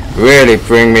me, really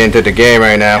bring me into the game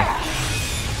right now.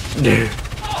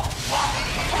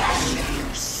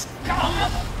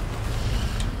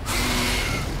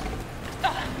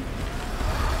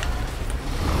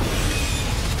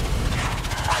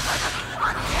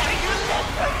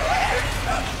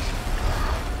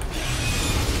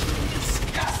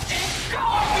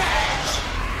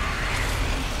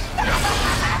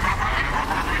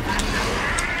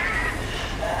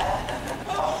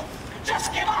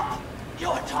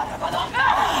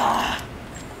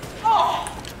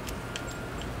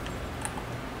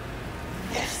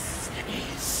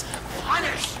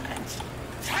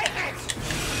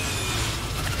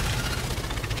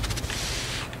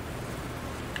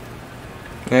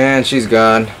 And she's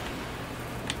gone.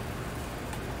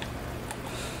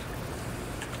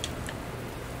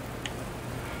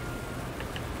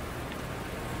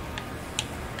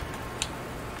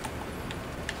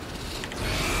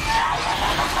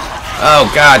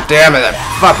 Oh god damn it, that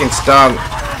fucking stung.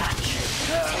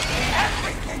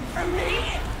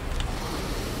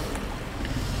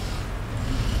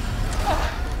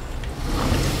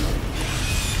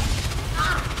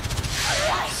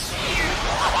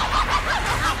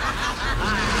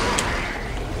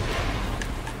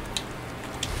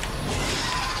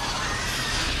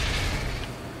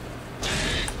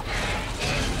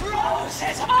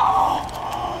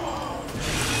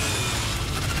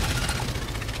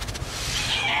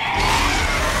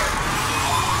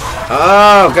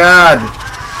 Oh god.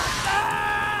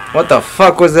 What the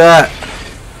fuck was that?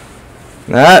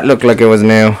 That looked like it was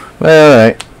new. Well,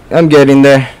 alright. I'm getting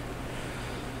there.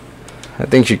 I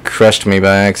think she crushed me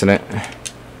by accident.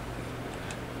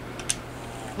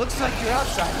 Looks like your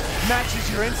outside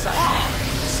matches your inside.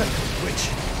 Son of a witch.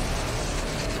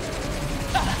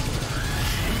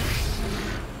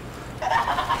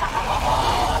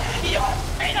 You're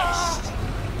finished!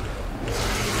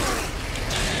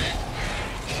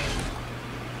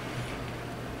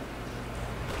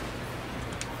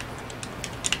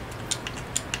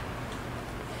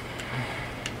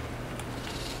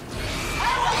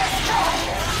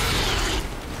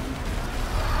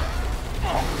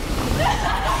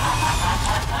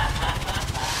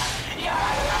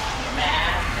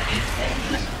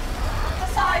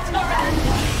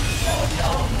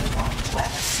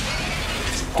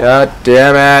 God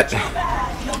damn it.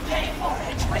 You'll pay for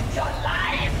it with your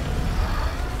life!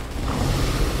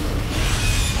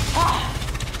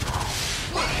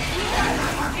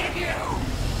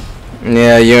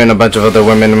 Yeah, you and a bunch of other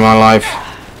women in my life.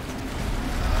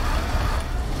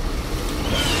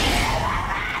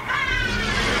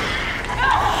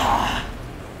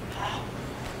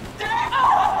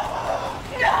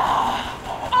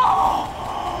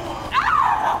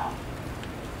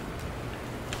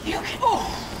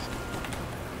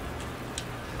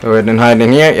 Go ahead and hide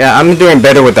in here. Yeah, I'm doing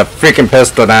better with the freaking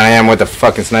pistol than I am with the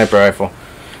fucking sniper rifle.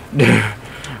 I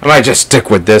might just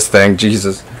stick with this thing,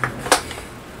 Jesus.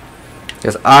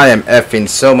 Because I am effing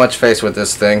so much face with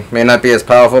this thing. May not be as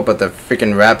powerful, but the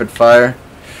freaking rapid fire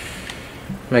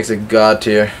makes it god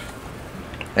tier.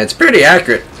 And it's pretty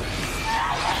accurate.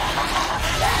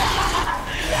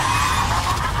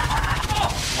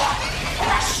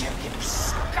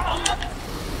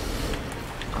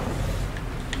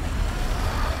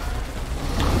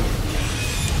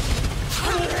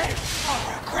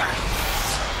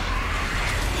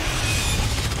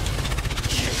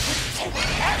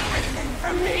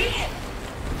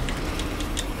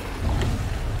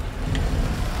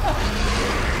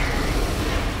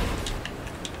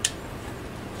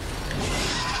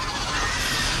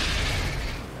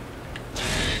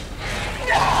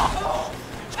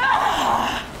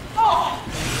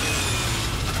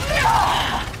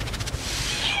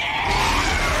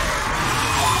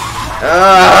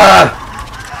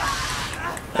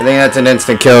 I think that's an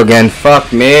instant kill again.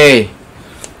 Fuck me.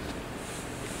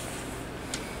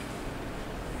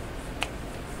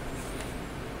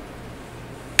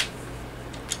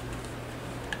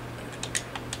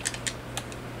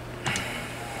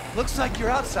 Looks like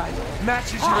your outside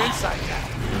matches your inside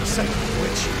now. Son of a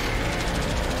witch.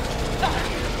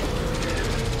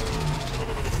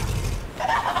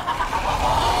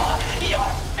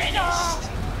 You're finished!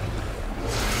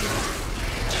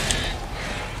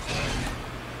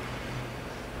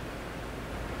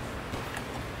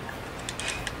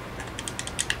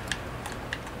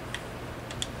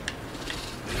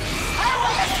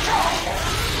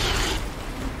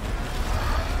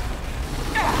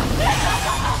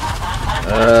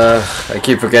 I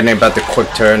keep forgetting about the quick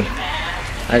turn.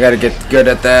 I gotta get good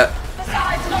at that.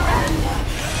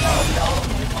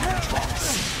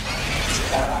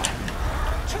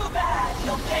 Too bad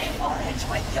you'll pay for it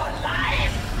with your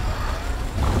life!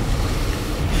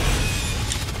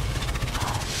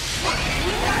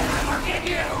 I forgive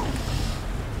you!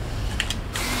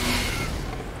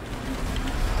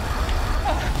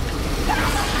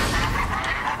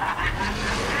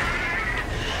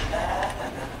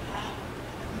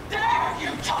 Dare you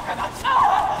talk about...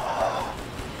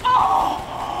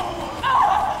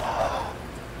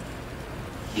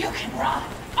 You can run.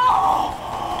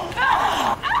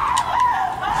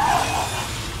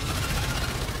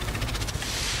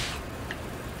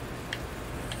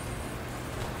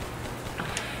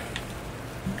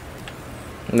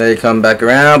 And they come back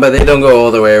around, but they don't go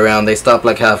all the way around. They stop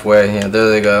like halfway. Yeah, there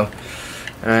they go.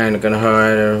 Alright, I'm gonna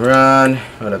hurry and run.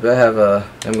 Hold up, I have a...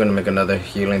 I'm gonna make another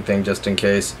healing thing just in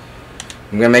case.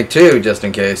 I'm gonna make 2 just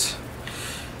in case.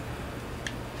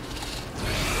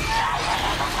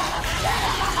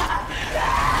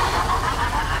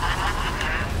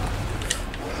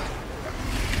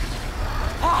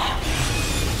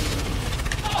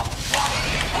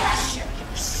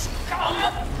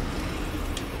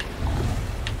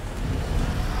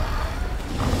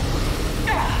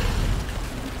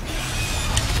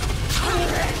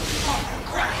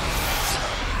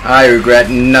 I regret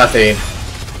nothing.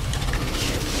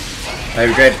 I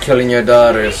regret killing your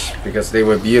daughters because they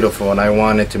were beautiful and I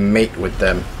wanted to mate with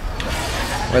them.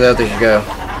 Where the hell did you go?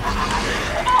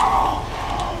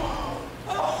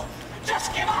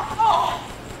 Just give up.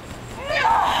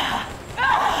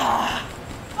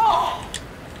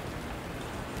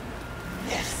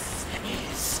 This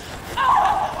is.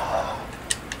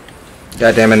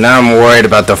 God damn it, now I'm worried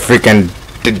about the freaking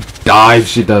dive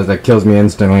she does that kills me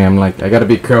instantly. I'm like, I gotta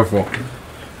be careful.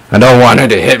 I don't want her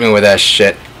to hit me with that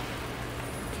shit.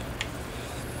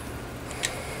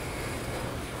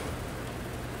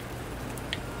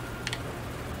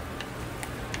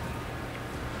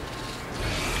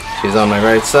 She's on my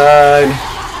right side.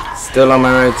 Still on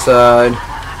my right side.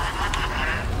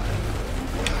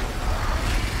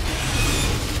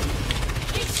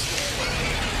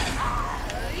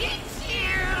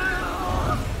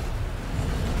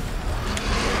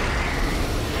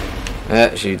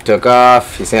 Yeah, she took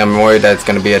off. You see, I'm worried that it's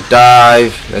gonna be a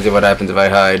dive. Let's see what happens if I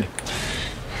hide.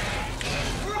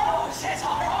 Roses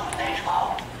are only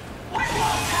hope. We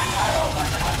won't have her over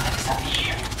for the next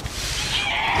year.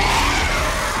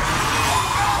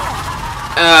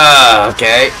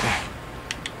 Okay.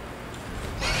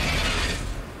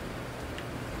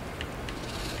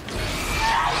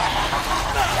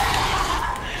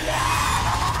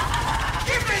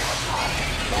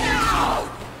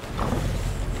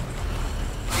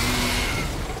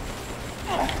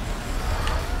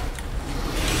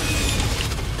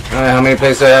 Alright, how many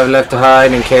places do I have left to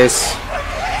hide in case?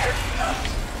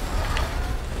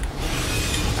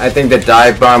 I think the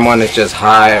dive bomb one is just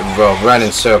hide, bro, run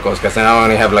in circles, because then I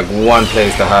only have like 1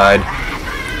 place to hide.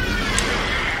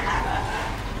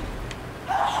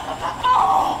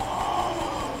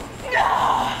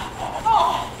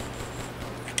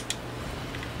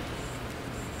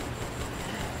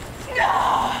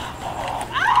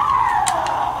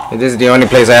 This is the only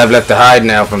place I have left to hide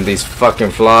now from these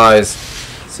fucking flies.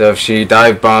 So if she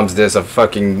dive bombs this a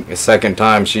fucking second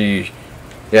time,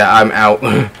 yeah, I'm out.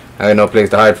 I got no place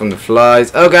to hide from the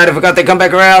flies. Oh god, I forgot they come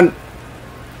back around.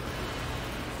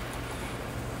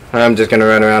 I'm just gonna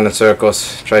run around in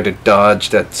circles, try to dodge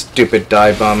that stupid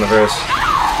dive bomb of hers.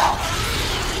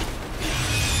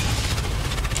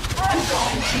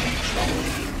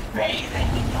 Bathing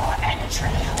in your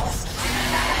entrails.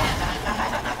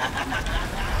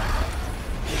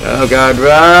 Oh god,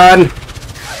 run!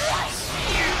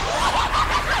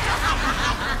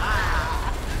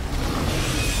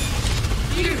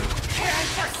 You can't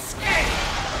escape.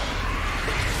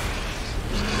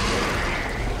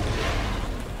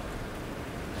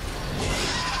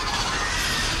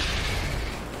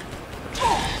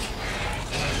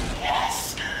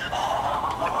 Yes.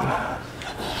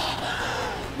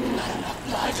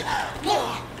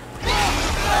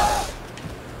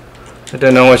 I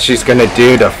don't know what she's gonna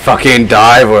do to fucking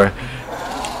dive or...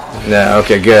 No,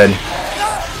 okay, good.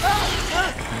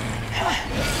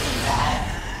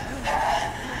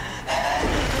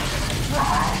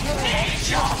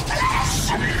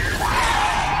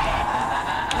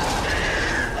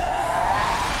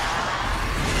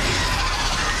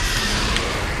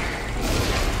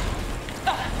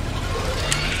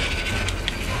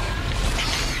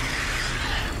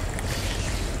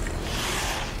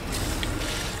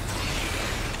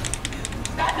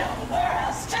 Nowhere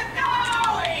else to go,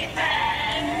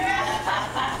 Ethan!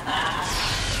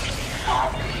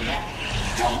 Hurry!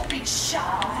 Don't be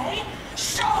shy!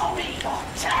 Show me your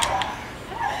terror!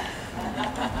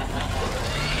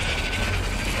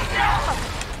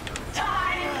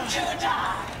 Time to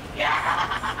die!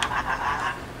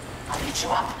 I'll eat you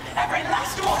up, every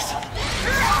last morsel!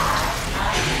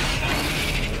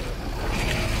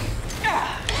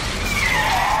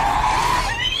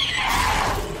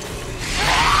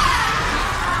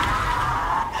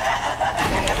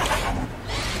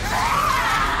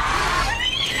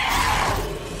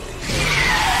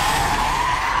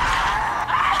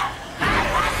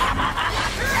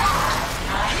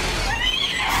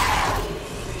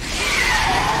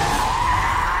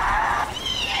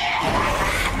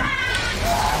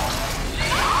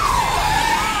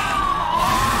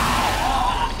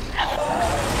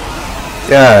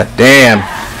 God damn.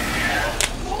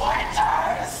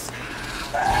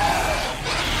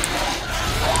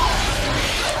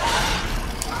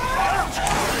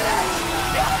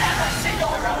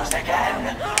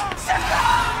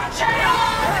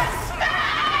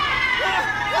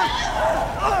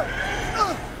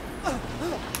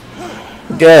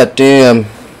 God damn.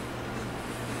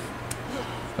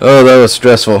 Oh, that was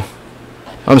stressful.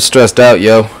 I'm stressed out,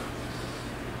 yo.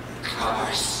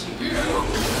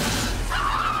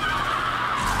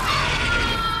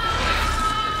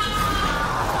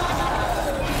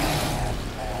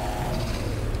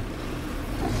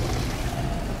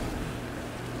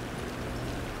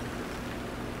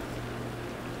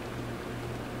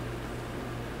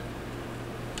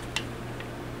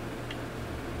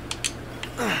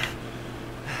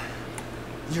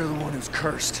 You're the one who's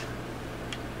cursed.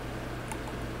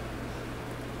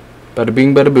 Bada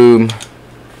bing, bada boom.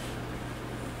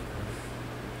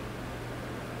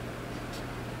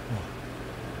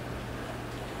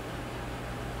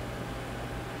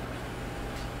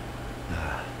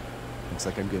 Looks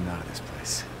like I'm getting out of this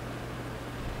place.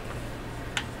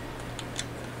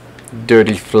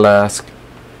 Dirty flask.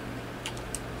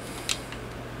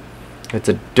 It's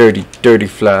a dirty, dirty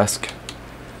flask.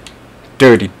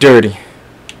 Dirty, dirty.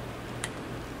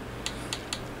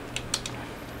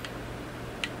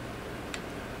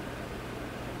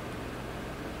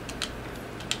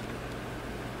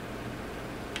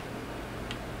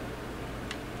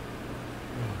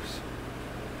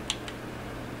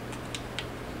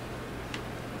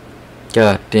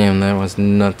 God damn, that was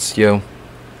nuts, yo.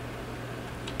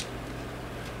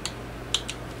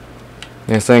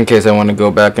 Yes, in case I want to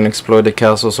go back and explore the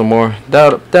castle some more.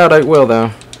 Doubt I will,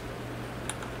 though.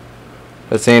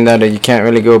 But saying that you can't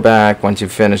really go back once you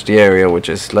finish the area, which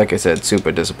is, like I said,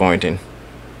 super disappointing.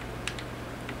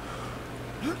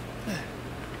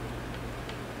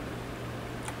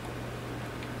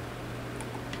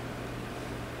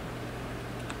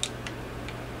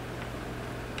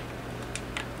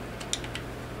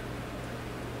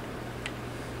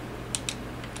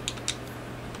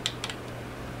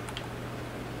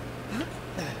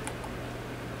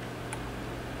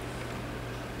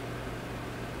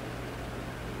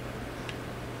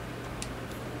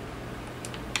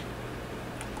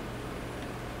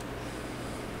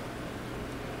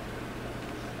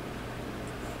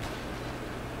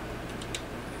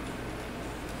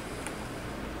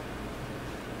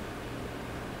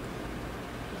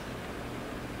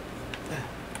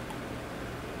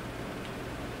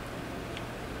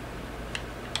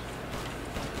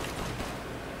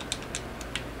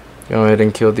 Go ahead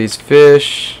and kill these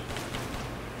fish.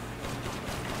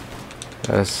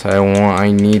 Yes,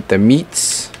 I need the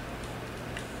meats.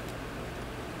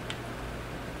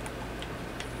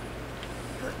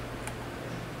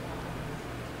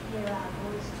 Here our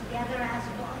voice together as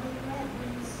one in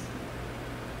reverence.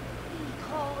 We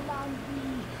call on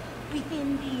thee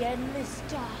within the endless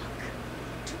dark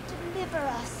to deliver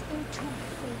us into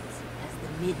fate. As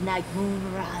the midnight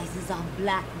moon rises on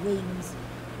black wings,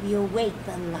 we await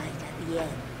the light at the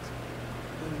end.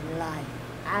 In life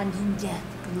and in death,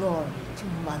 glory to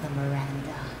Mother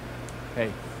Miranda.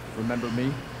 Hey, remember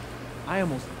me? I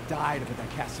almost died up at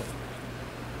that castle.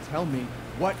 Tell me,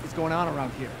 what is going on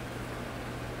around here?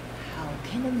 How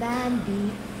can a man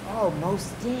be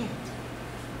almost dead?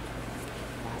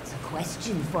 That's a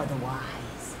question for the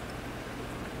wise.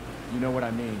 You know what I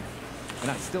mean.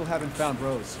 And I still haven't found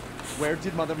Rose. Where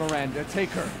did Mother Miranda take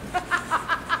her?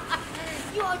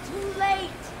 You're too late!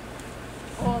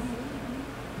 Or maybe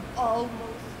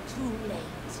almost too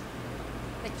late.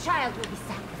 The child will be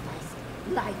sacrificed,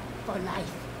 life for life.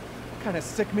 What kind of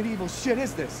sick medieval shit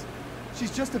is this?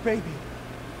 She's just a baby.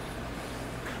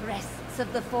 Crests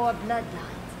of the four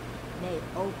bloodlines may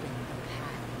open the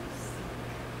path you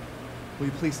seek. Will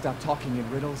you please stop talking in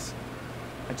riddles?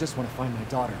 I just want to find my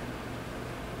daughter.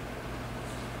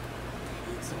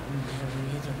 It's only a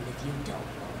riddle if you don't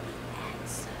know the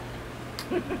answer.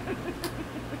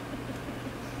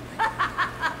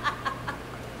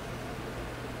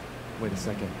 Wait a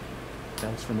second. That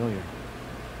looks familiar.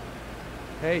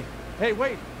 Hey,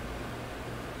 wait!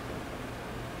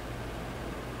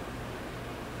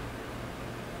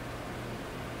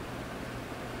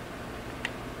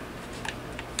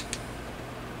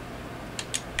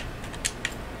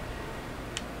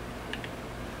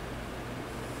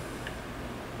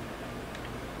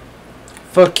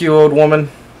 Fuck you, old woman.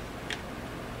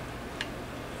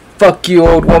 Fuck you,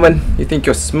 old woman. You think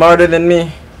you're smarter than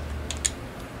me?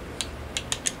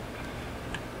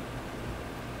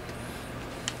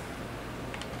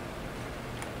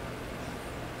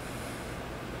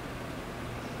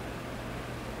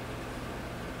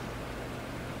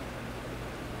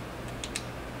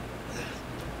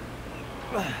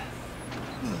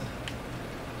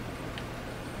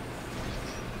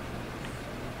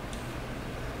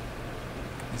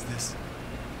 Is this...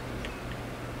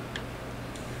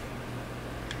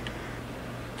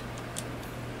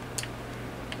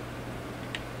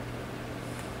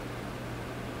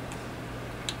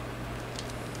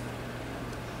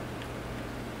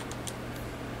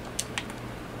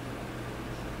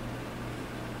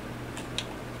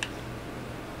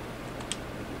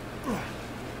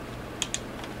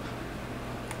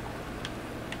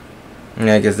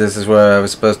 Yeah, I guess this is where I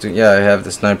was supposed to. Yeah, I have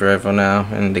the sniper rifle now.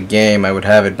 In the game, I would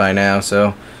have it by now,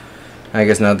 so I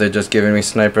guess now they're just giving me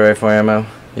sniper rifle ammo.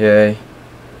 Yay.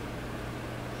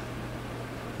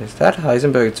 Is that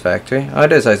Heisenberg's factory? Oh,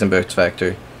 it is Heisenberg's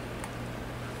factory.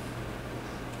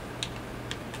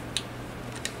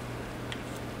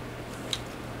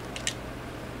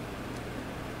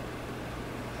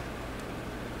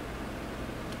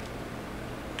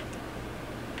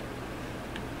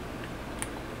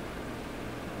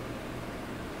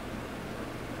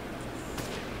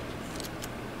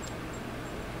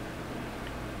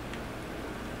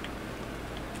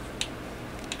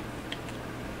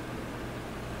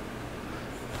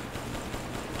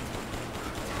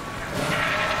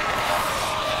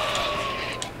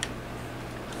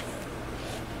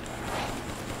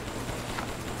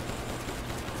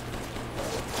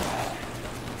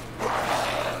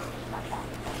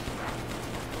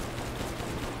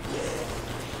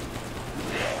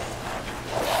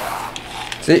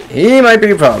 See, he might be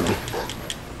a problem.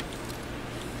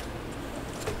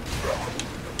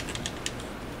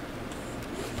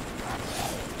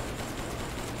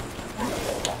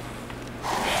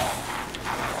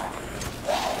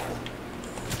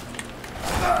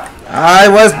 I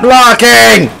was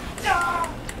blocking!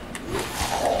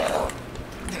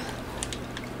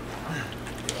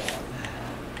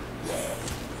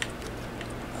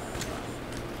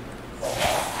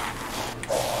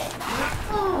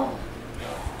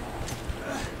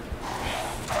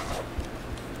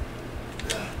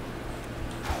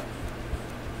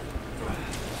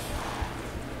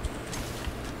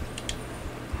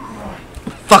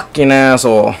 Fucking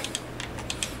asshole.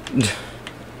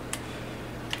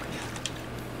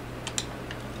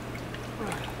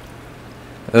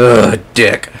 Ugh,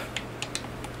 dick.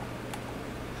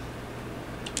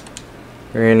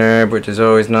 Green herb, which is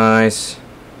always nice.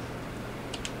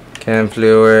 Chem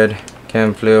fluid,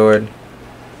 chem fluid.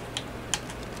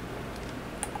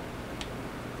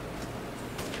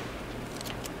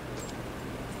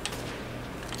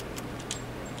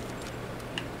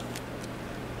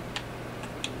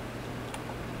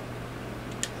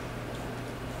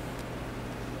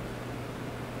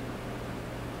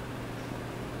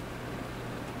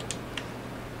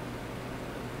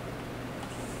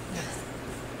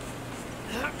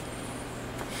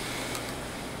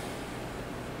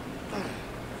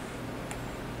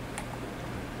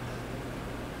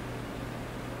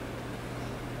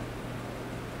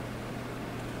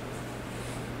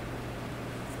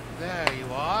 There you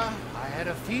are. I had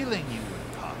a feeling you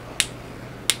would pop up.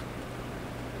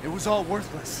 It was all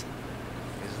worthless.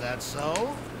 Is that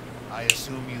so? I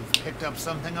assume you've picked up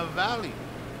something of value.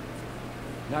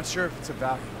 Not sure if it's of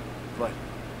value, but...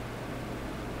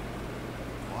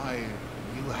 Why,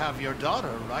 you have your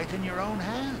daughter right in your own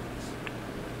hands.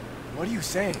 What are you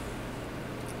saying? Take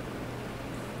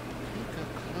a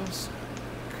closer.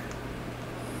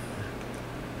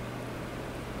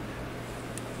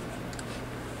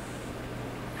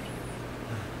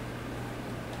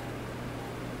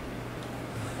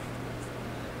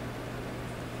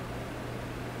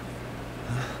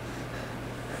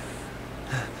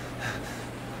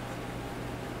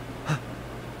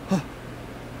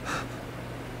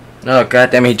 Oh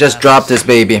goddamn! He just dropped this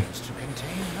baby. To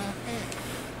contain her egg.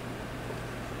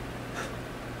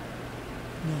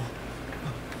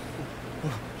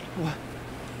 What?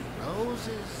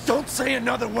 Roses. Don't say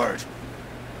another word!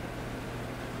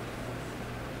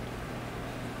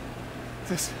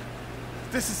 This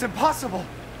is impossible!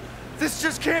 This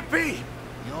just can't be!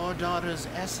 Your daughter's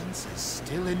essence is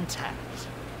still intact.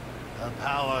 Her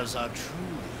powers are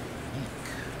truly unique.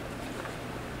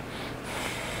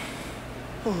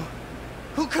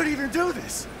 Who could even do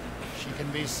this? She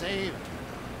can be saved.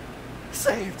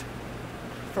 Saved?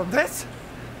 From this?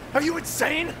 Are you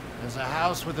insane? There's a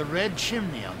house with a red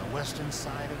chimney on the western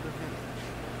side of the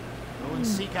village. Go and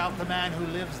seek out the man who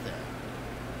lives there,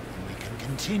 and we can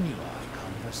continue our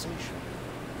conversation.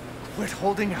 Quit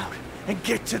holding out and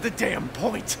get to the damn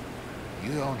point!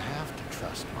 You don't have to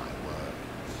trust my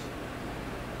words.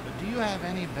 But do you have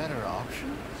any better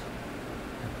options?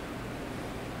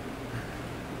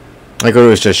 I could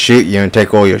always just shoot you and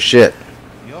take all your shit.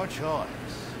 Your choice.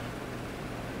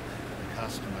 The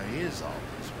customer is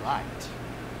always right.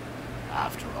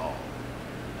 After all.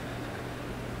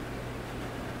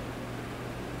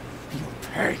 You'll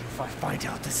pay if I find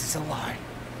out this is a lie.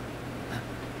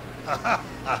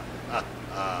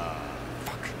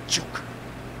 Fucking joker.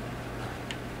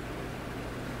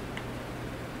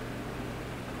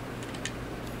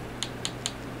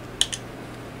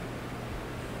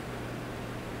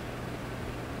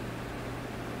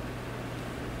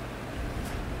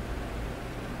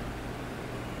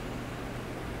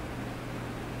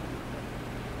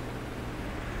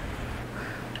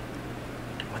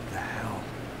 What the hell?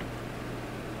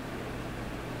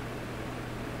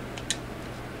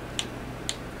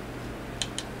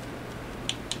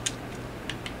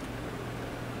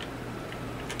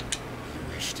 You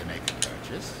wish to make a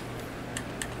purchase?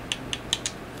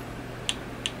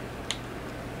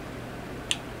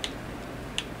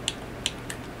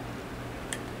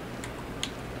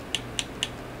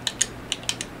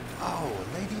 Oh,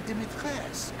 Lady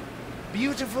Dimitrescu.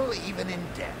 Beautiful even in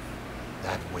death.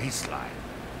 That waistline.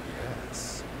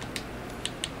 Yes.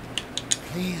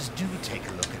 Please do take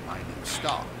a look at my new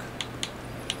stock.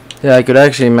 Yeah, I could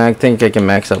actually think I can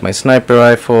max out my sniper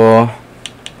rifle.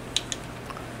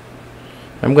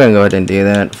 I'm gonna go ahead and do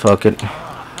that. Fuck it.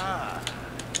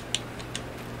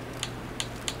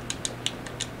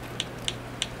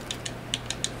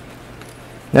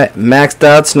 That maxed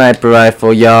out sniper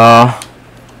rifle, y'all.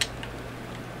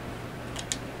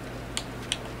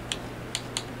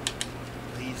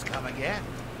 Please come again.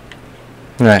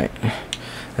 Right.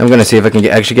 I'm gonna see if I can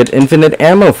actually get infinite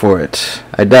ammo for it.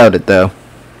 I doubt it though.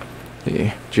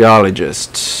 The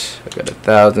geologist. I got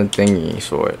 1,000 thingies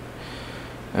for it.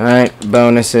 Alright,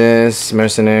 bonuses,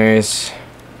 mercenaries.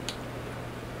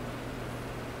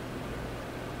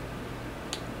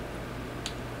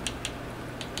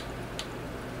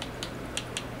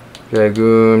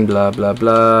 Dragoon, blah blah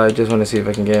blah. I just want to see if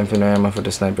I can get infinite ammo for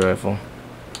the sniper rifle.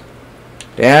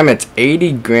 Damn, it's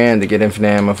 80 grand to get infinite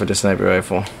ammo for the sniper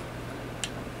rifle.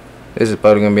 This is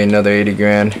probably gonna be another 80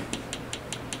 grand.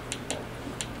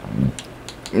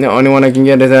 The only one I can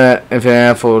get is that infinite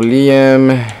ammo for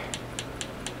Liam.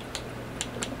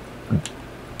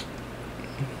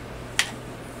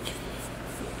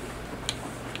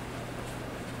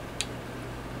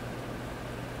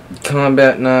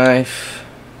 Combat knife.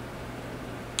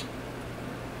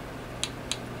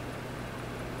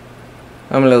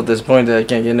 I'm a little disappointed I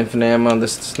can't get infinite ammo on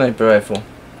this sniper rifle.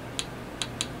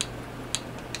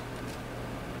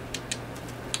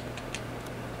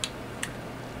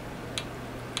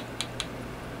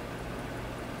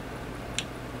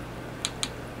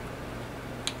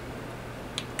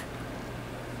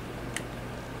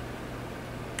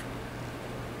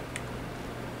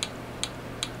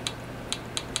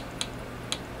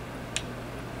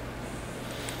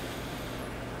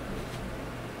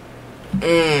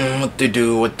 What to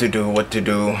do, what to do, what to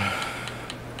do.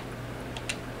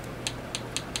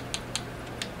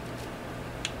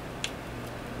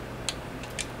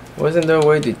 Wasn't there a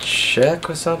way to check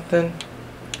or something?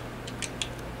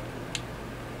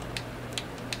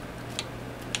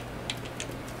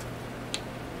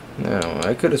 No,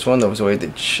 I could have sworn there was a way to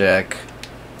check.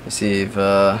 To see if,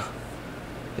 to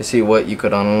see what you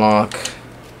could unlock.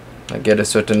 Like get a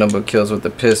certain number of kills with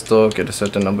the pistol, get a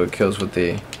certain number of kills with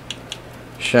the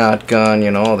shotgun, you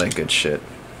know, all that good shit.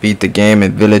 Beat the game at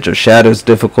Village of Shadows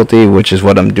difficulty, which is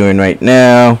what I'm doing right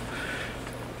now.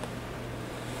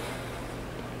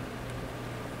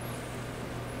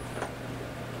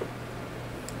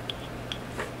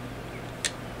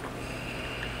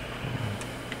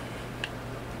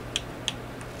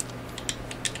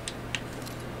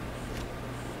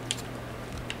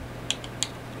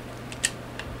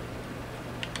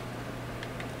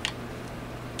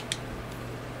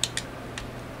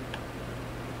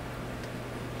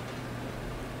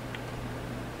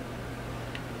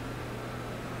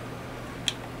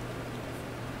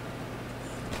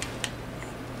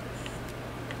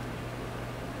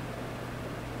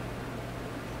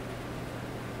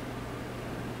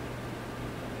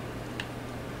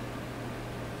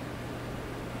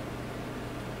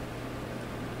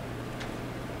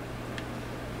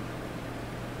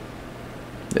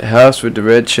 The house with the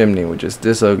red chimney, which is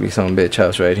this ugly son of a bitch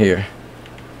house right here.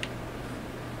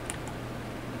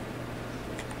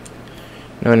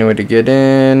 No anywhere to get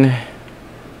in.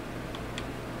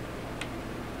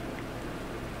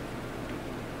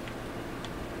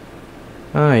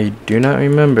 I do not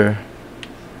remember.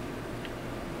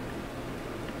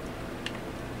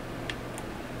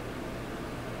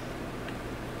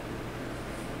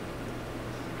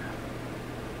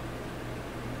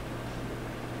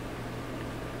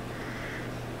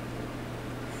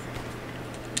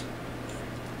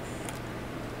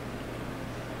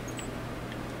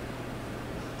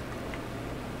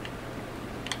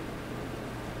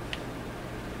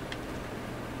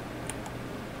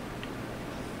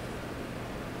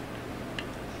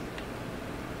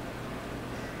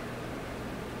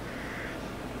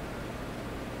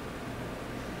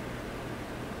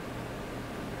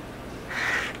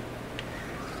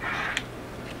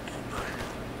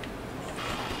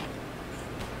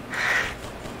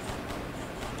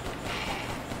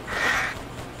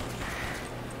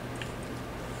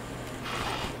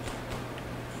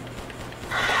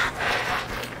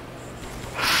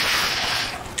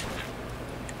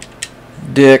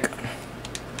 dick.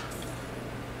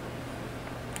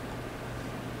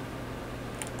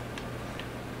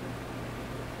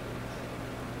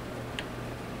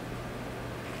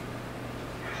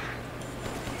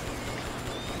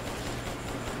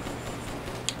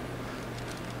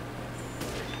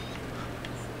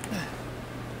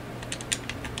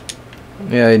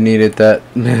 Yeah, I needed that.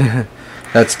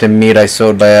 That's the meat I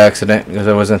sold by accident because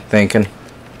I wasn't thinking.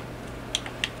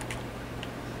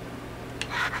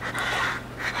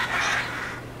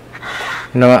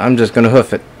 You know what? I'm just gonna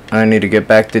hoof it. I need to get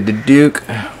back to the Duke.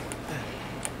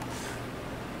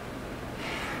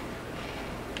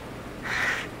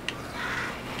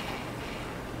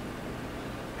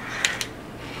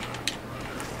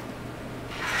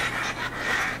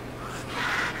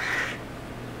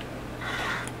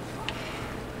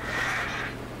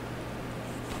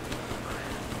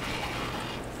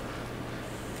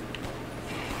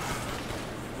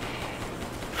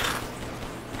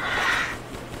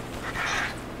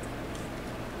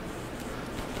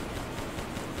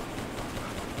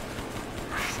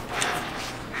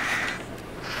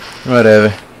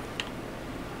 Whatever.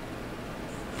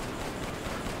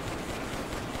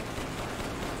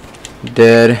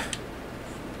 Dead.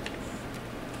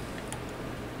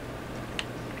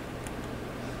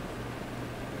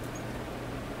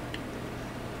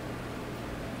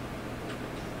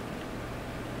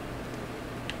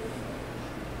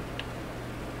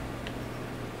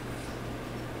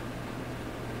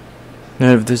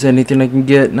 Now if there's anything I can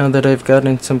get now that I've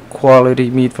gotten some quality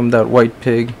meat from that white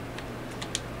pig.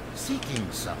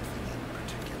 Seeking something in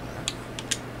particular.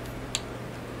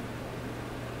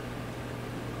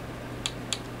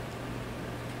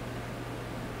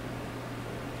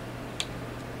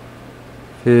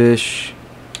 Fish.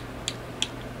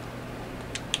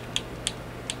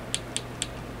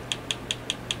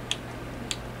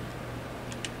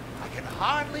 I can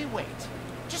hardly wait.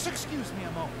 Just excuse me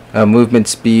a moment. Movement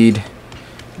speed.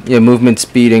 Yeah, movement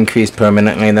speed increased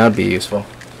permanently. That'd be useful.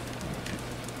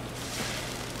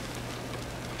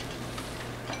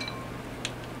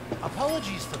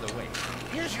 Apologies for the wait.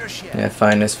 Here's your share. Yeah,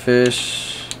 finest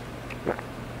fish.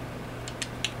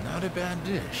 Not a bad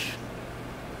dish.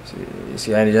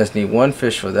 See, I just need one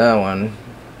fish for that one.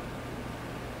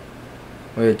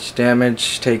 Which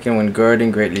damage taken when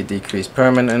guarding greatly decreased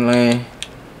permanently.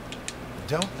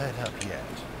 Don't let up yet.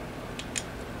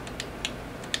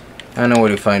 I know where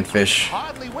to find fish.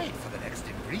 Hardly wait for the next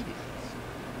ingredients.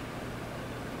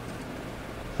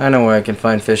 I know where I can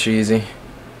find fish easy.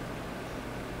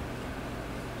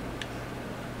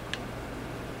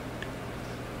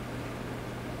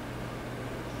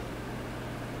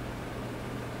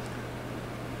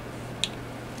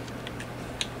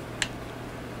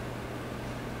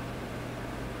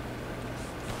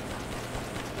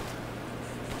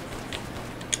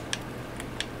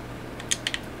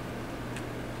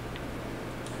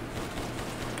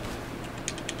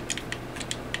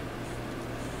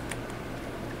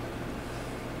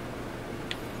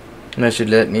 And that should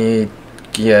let me,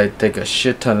 yeah, take a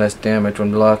shit ton less damage when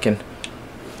blocking.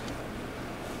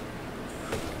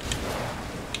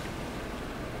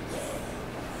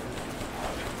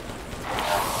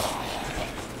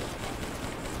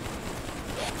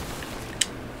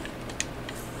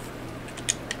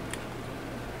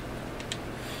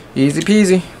 Easy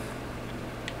peasy.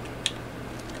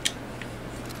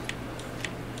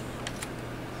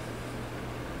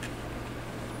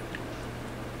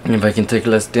 And if I can take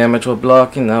less damage while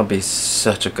blocking, that'll be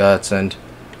such a godsend.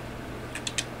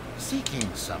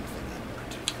 Seeking something in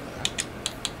particular.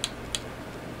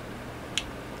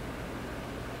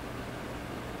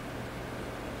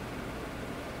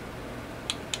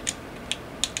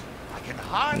 I can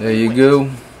hardly There you wait. go.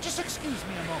 Just excuse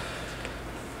me a moment.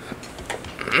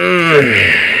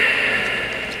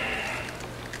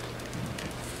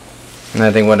 And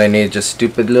I think what I need is just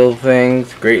stupid little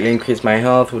things. Greatly increase my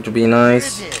health, which would be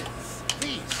nice. Here it is.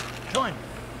 Please, join me.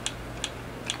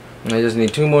 And I just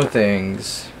need two more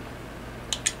things.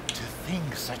 To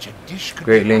think such a dish could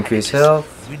Greatly be increase like this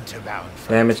health. winter-bound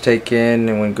friend. Damage taken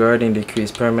and when guarding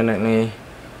decreased permanently.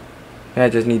 Yeah, I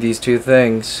just need these two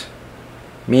things.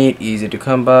 Meat, easy to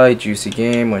come by, juicy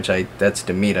game, which that's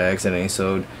the meat I accidentally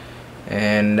sold.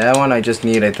 And that one I just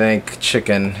need, I think,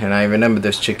 chicken. And I remember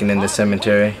there's chicken in the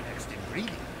cemetery. Next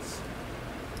ingredients.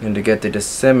 And to get to the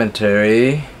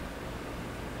cemetery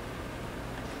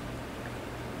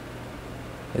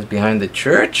is behind the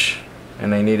church.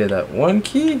 And I needed that one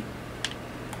key,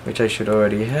 which I should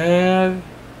already have.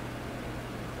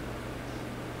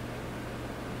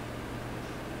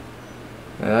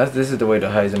 This is the way to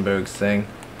Heisenberg's thing.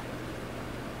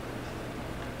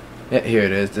 Yeah, here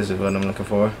it is. This is what I'm looking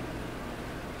for.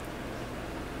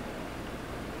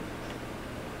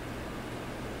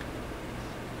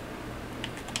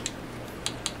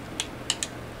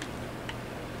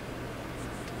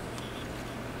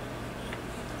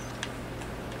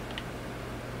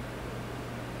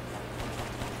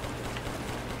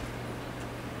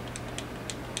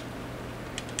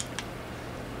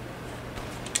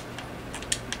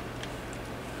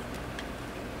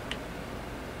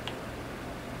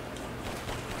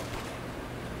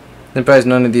 I'm surprised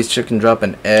none of these chicken drop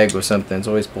an egg or something. It's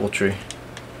always poultry.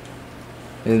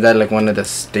 Isn't that like one of the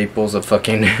staples of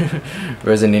fucking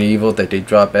Resident Evil, that they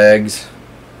drop eggs?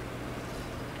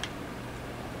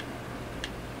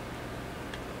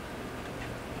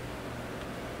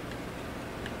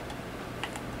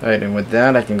 Alright, and with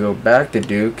that I can go back to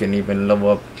Duke and even level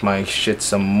up my shit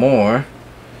some more.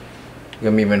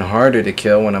 Become even harder to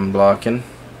kill when I'm blocking.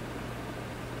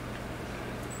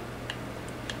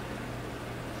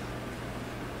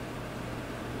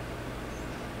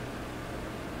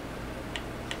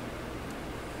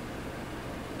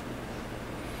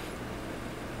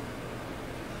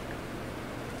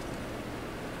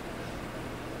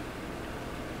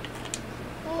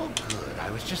 I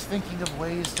was just thinking of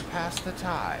ways to pass the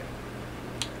time.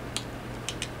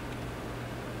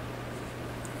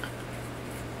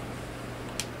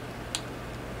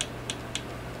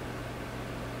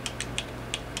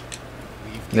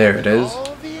 There it is.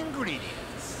 All the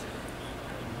ingredients.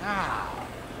 Now.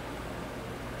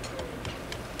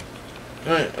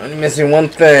 Alright, I'm missing one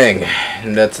thing,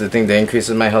 and that's the thing that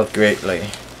increases my health greatly.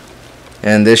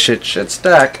 And this shit should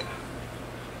stack.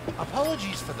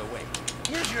 Apologies for the wait.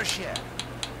 Here's your share.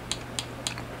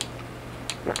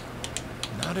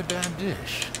 Not a bad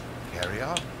dish. Carry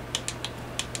on.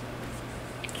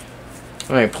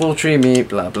 Alright, poultry, meat,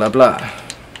 blah blah blah.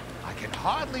 I can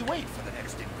hardly wait for the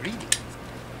next ingredient.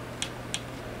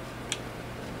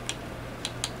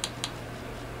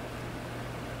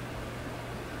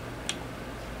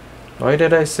 Why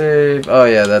did I save? Oh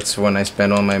yeah, that's when I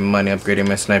spent all my money upgrading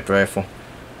my sniper rifle.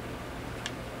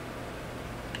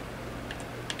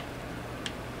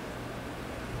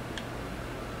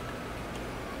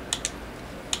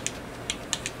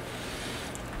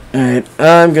 Alright,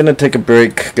 I'm gonna take a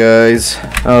break, guys.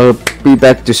 I'll be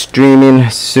back to streaming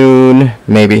soon.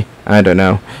 Maybe. I don't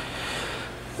know.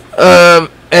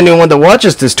 Anyone that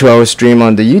watches this 2-hour stream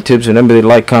on the YouTubes, remember to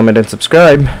like, comment, and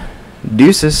subscribe.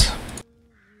 Deuces.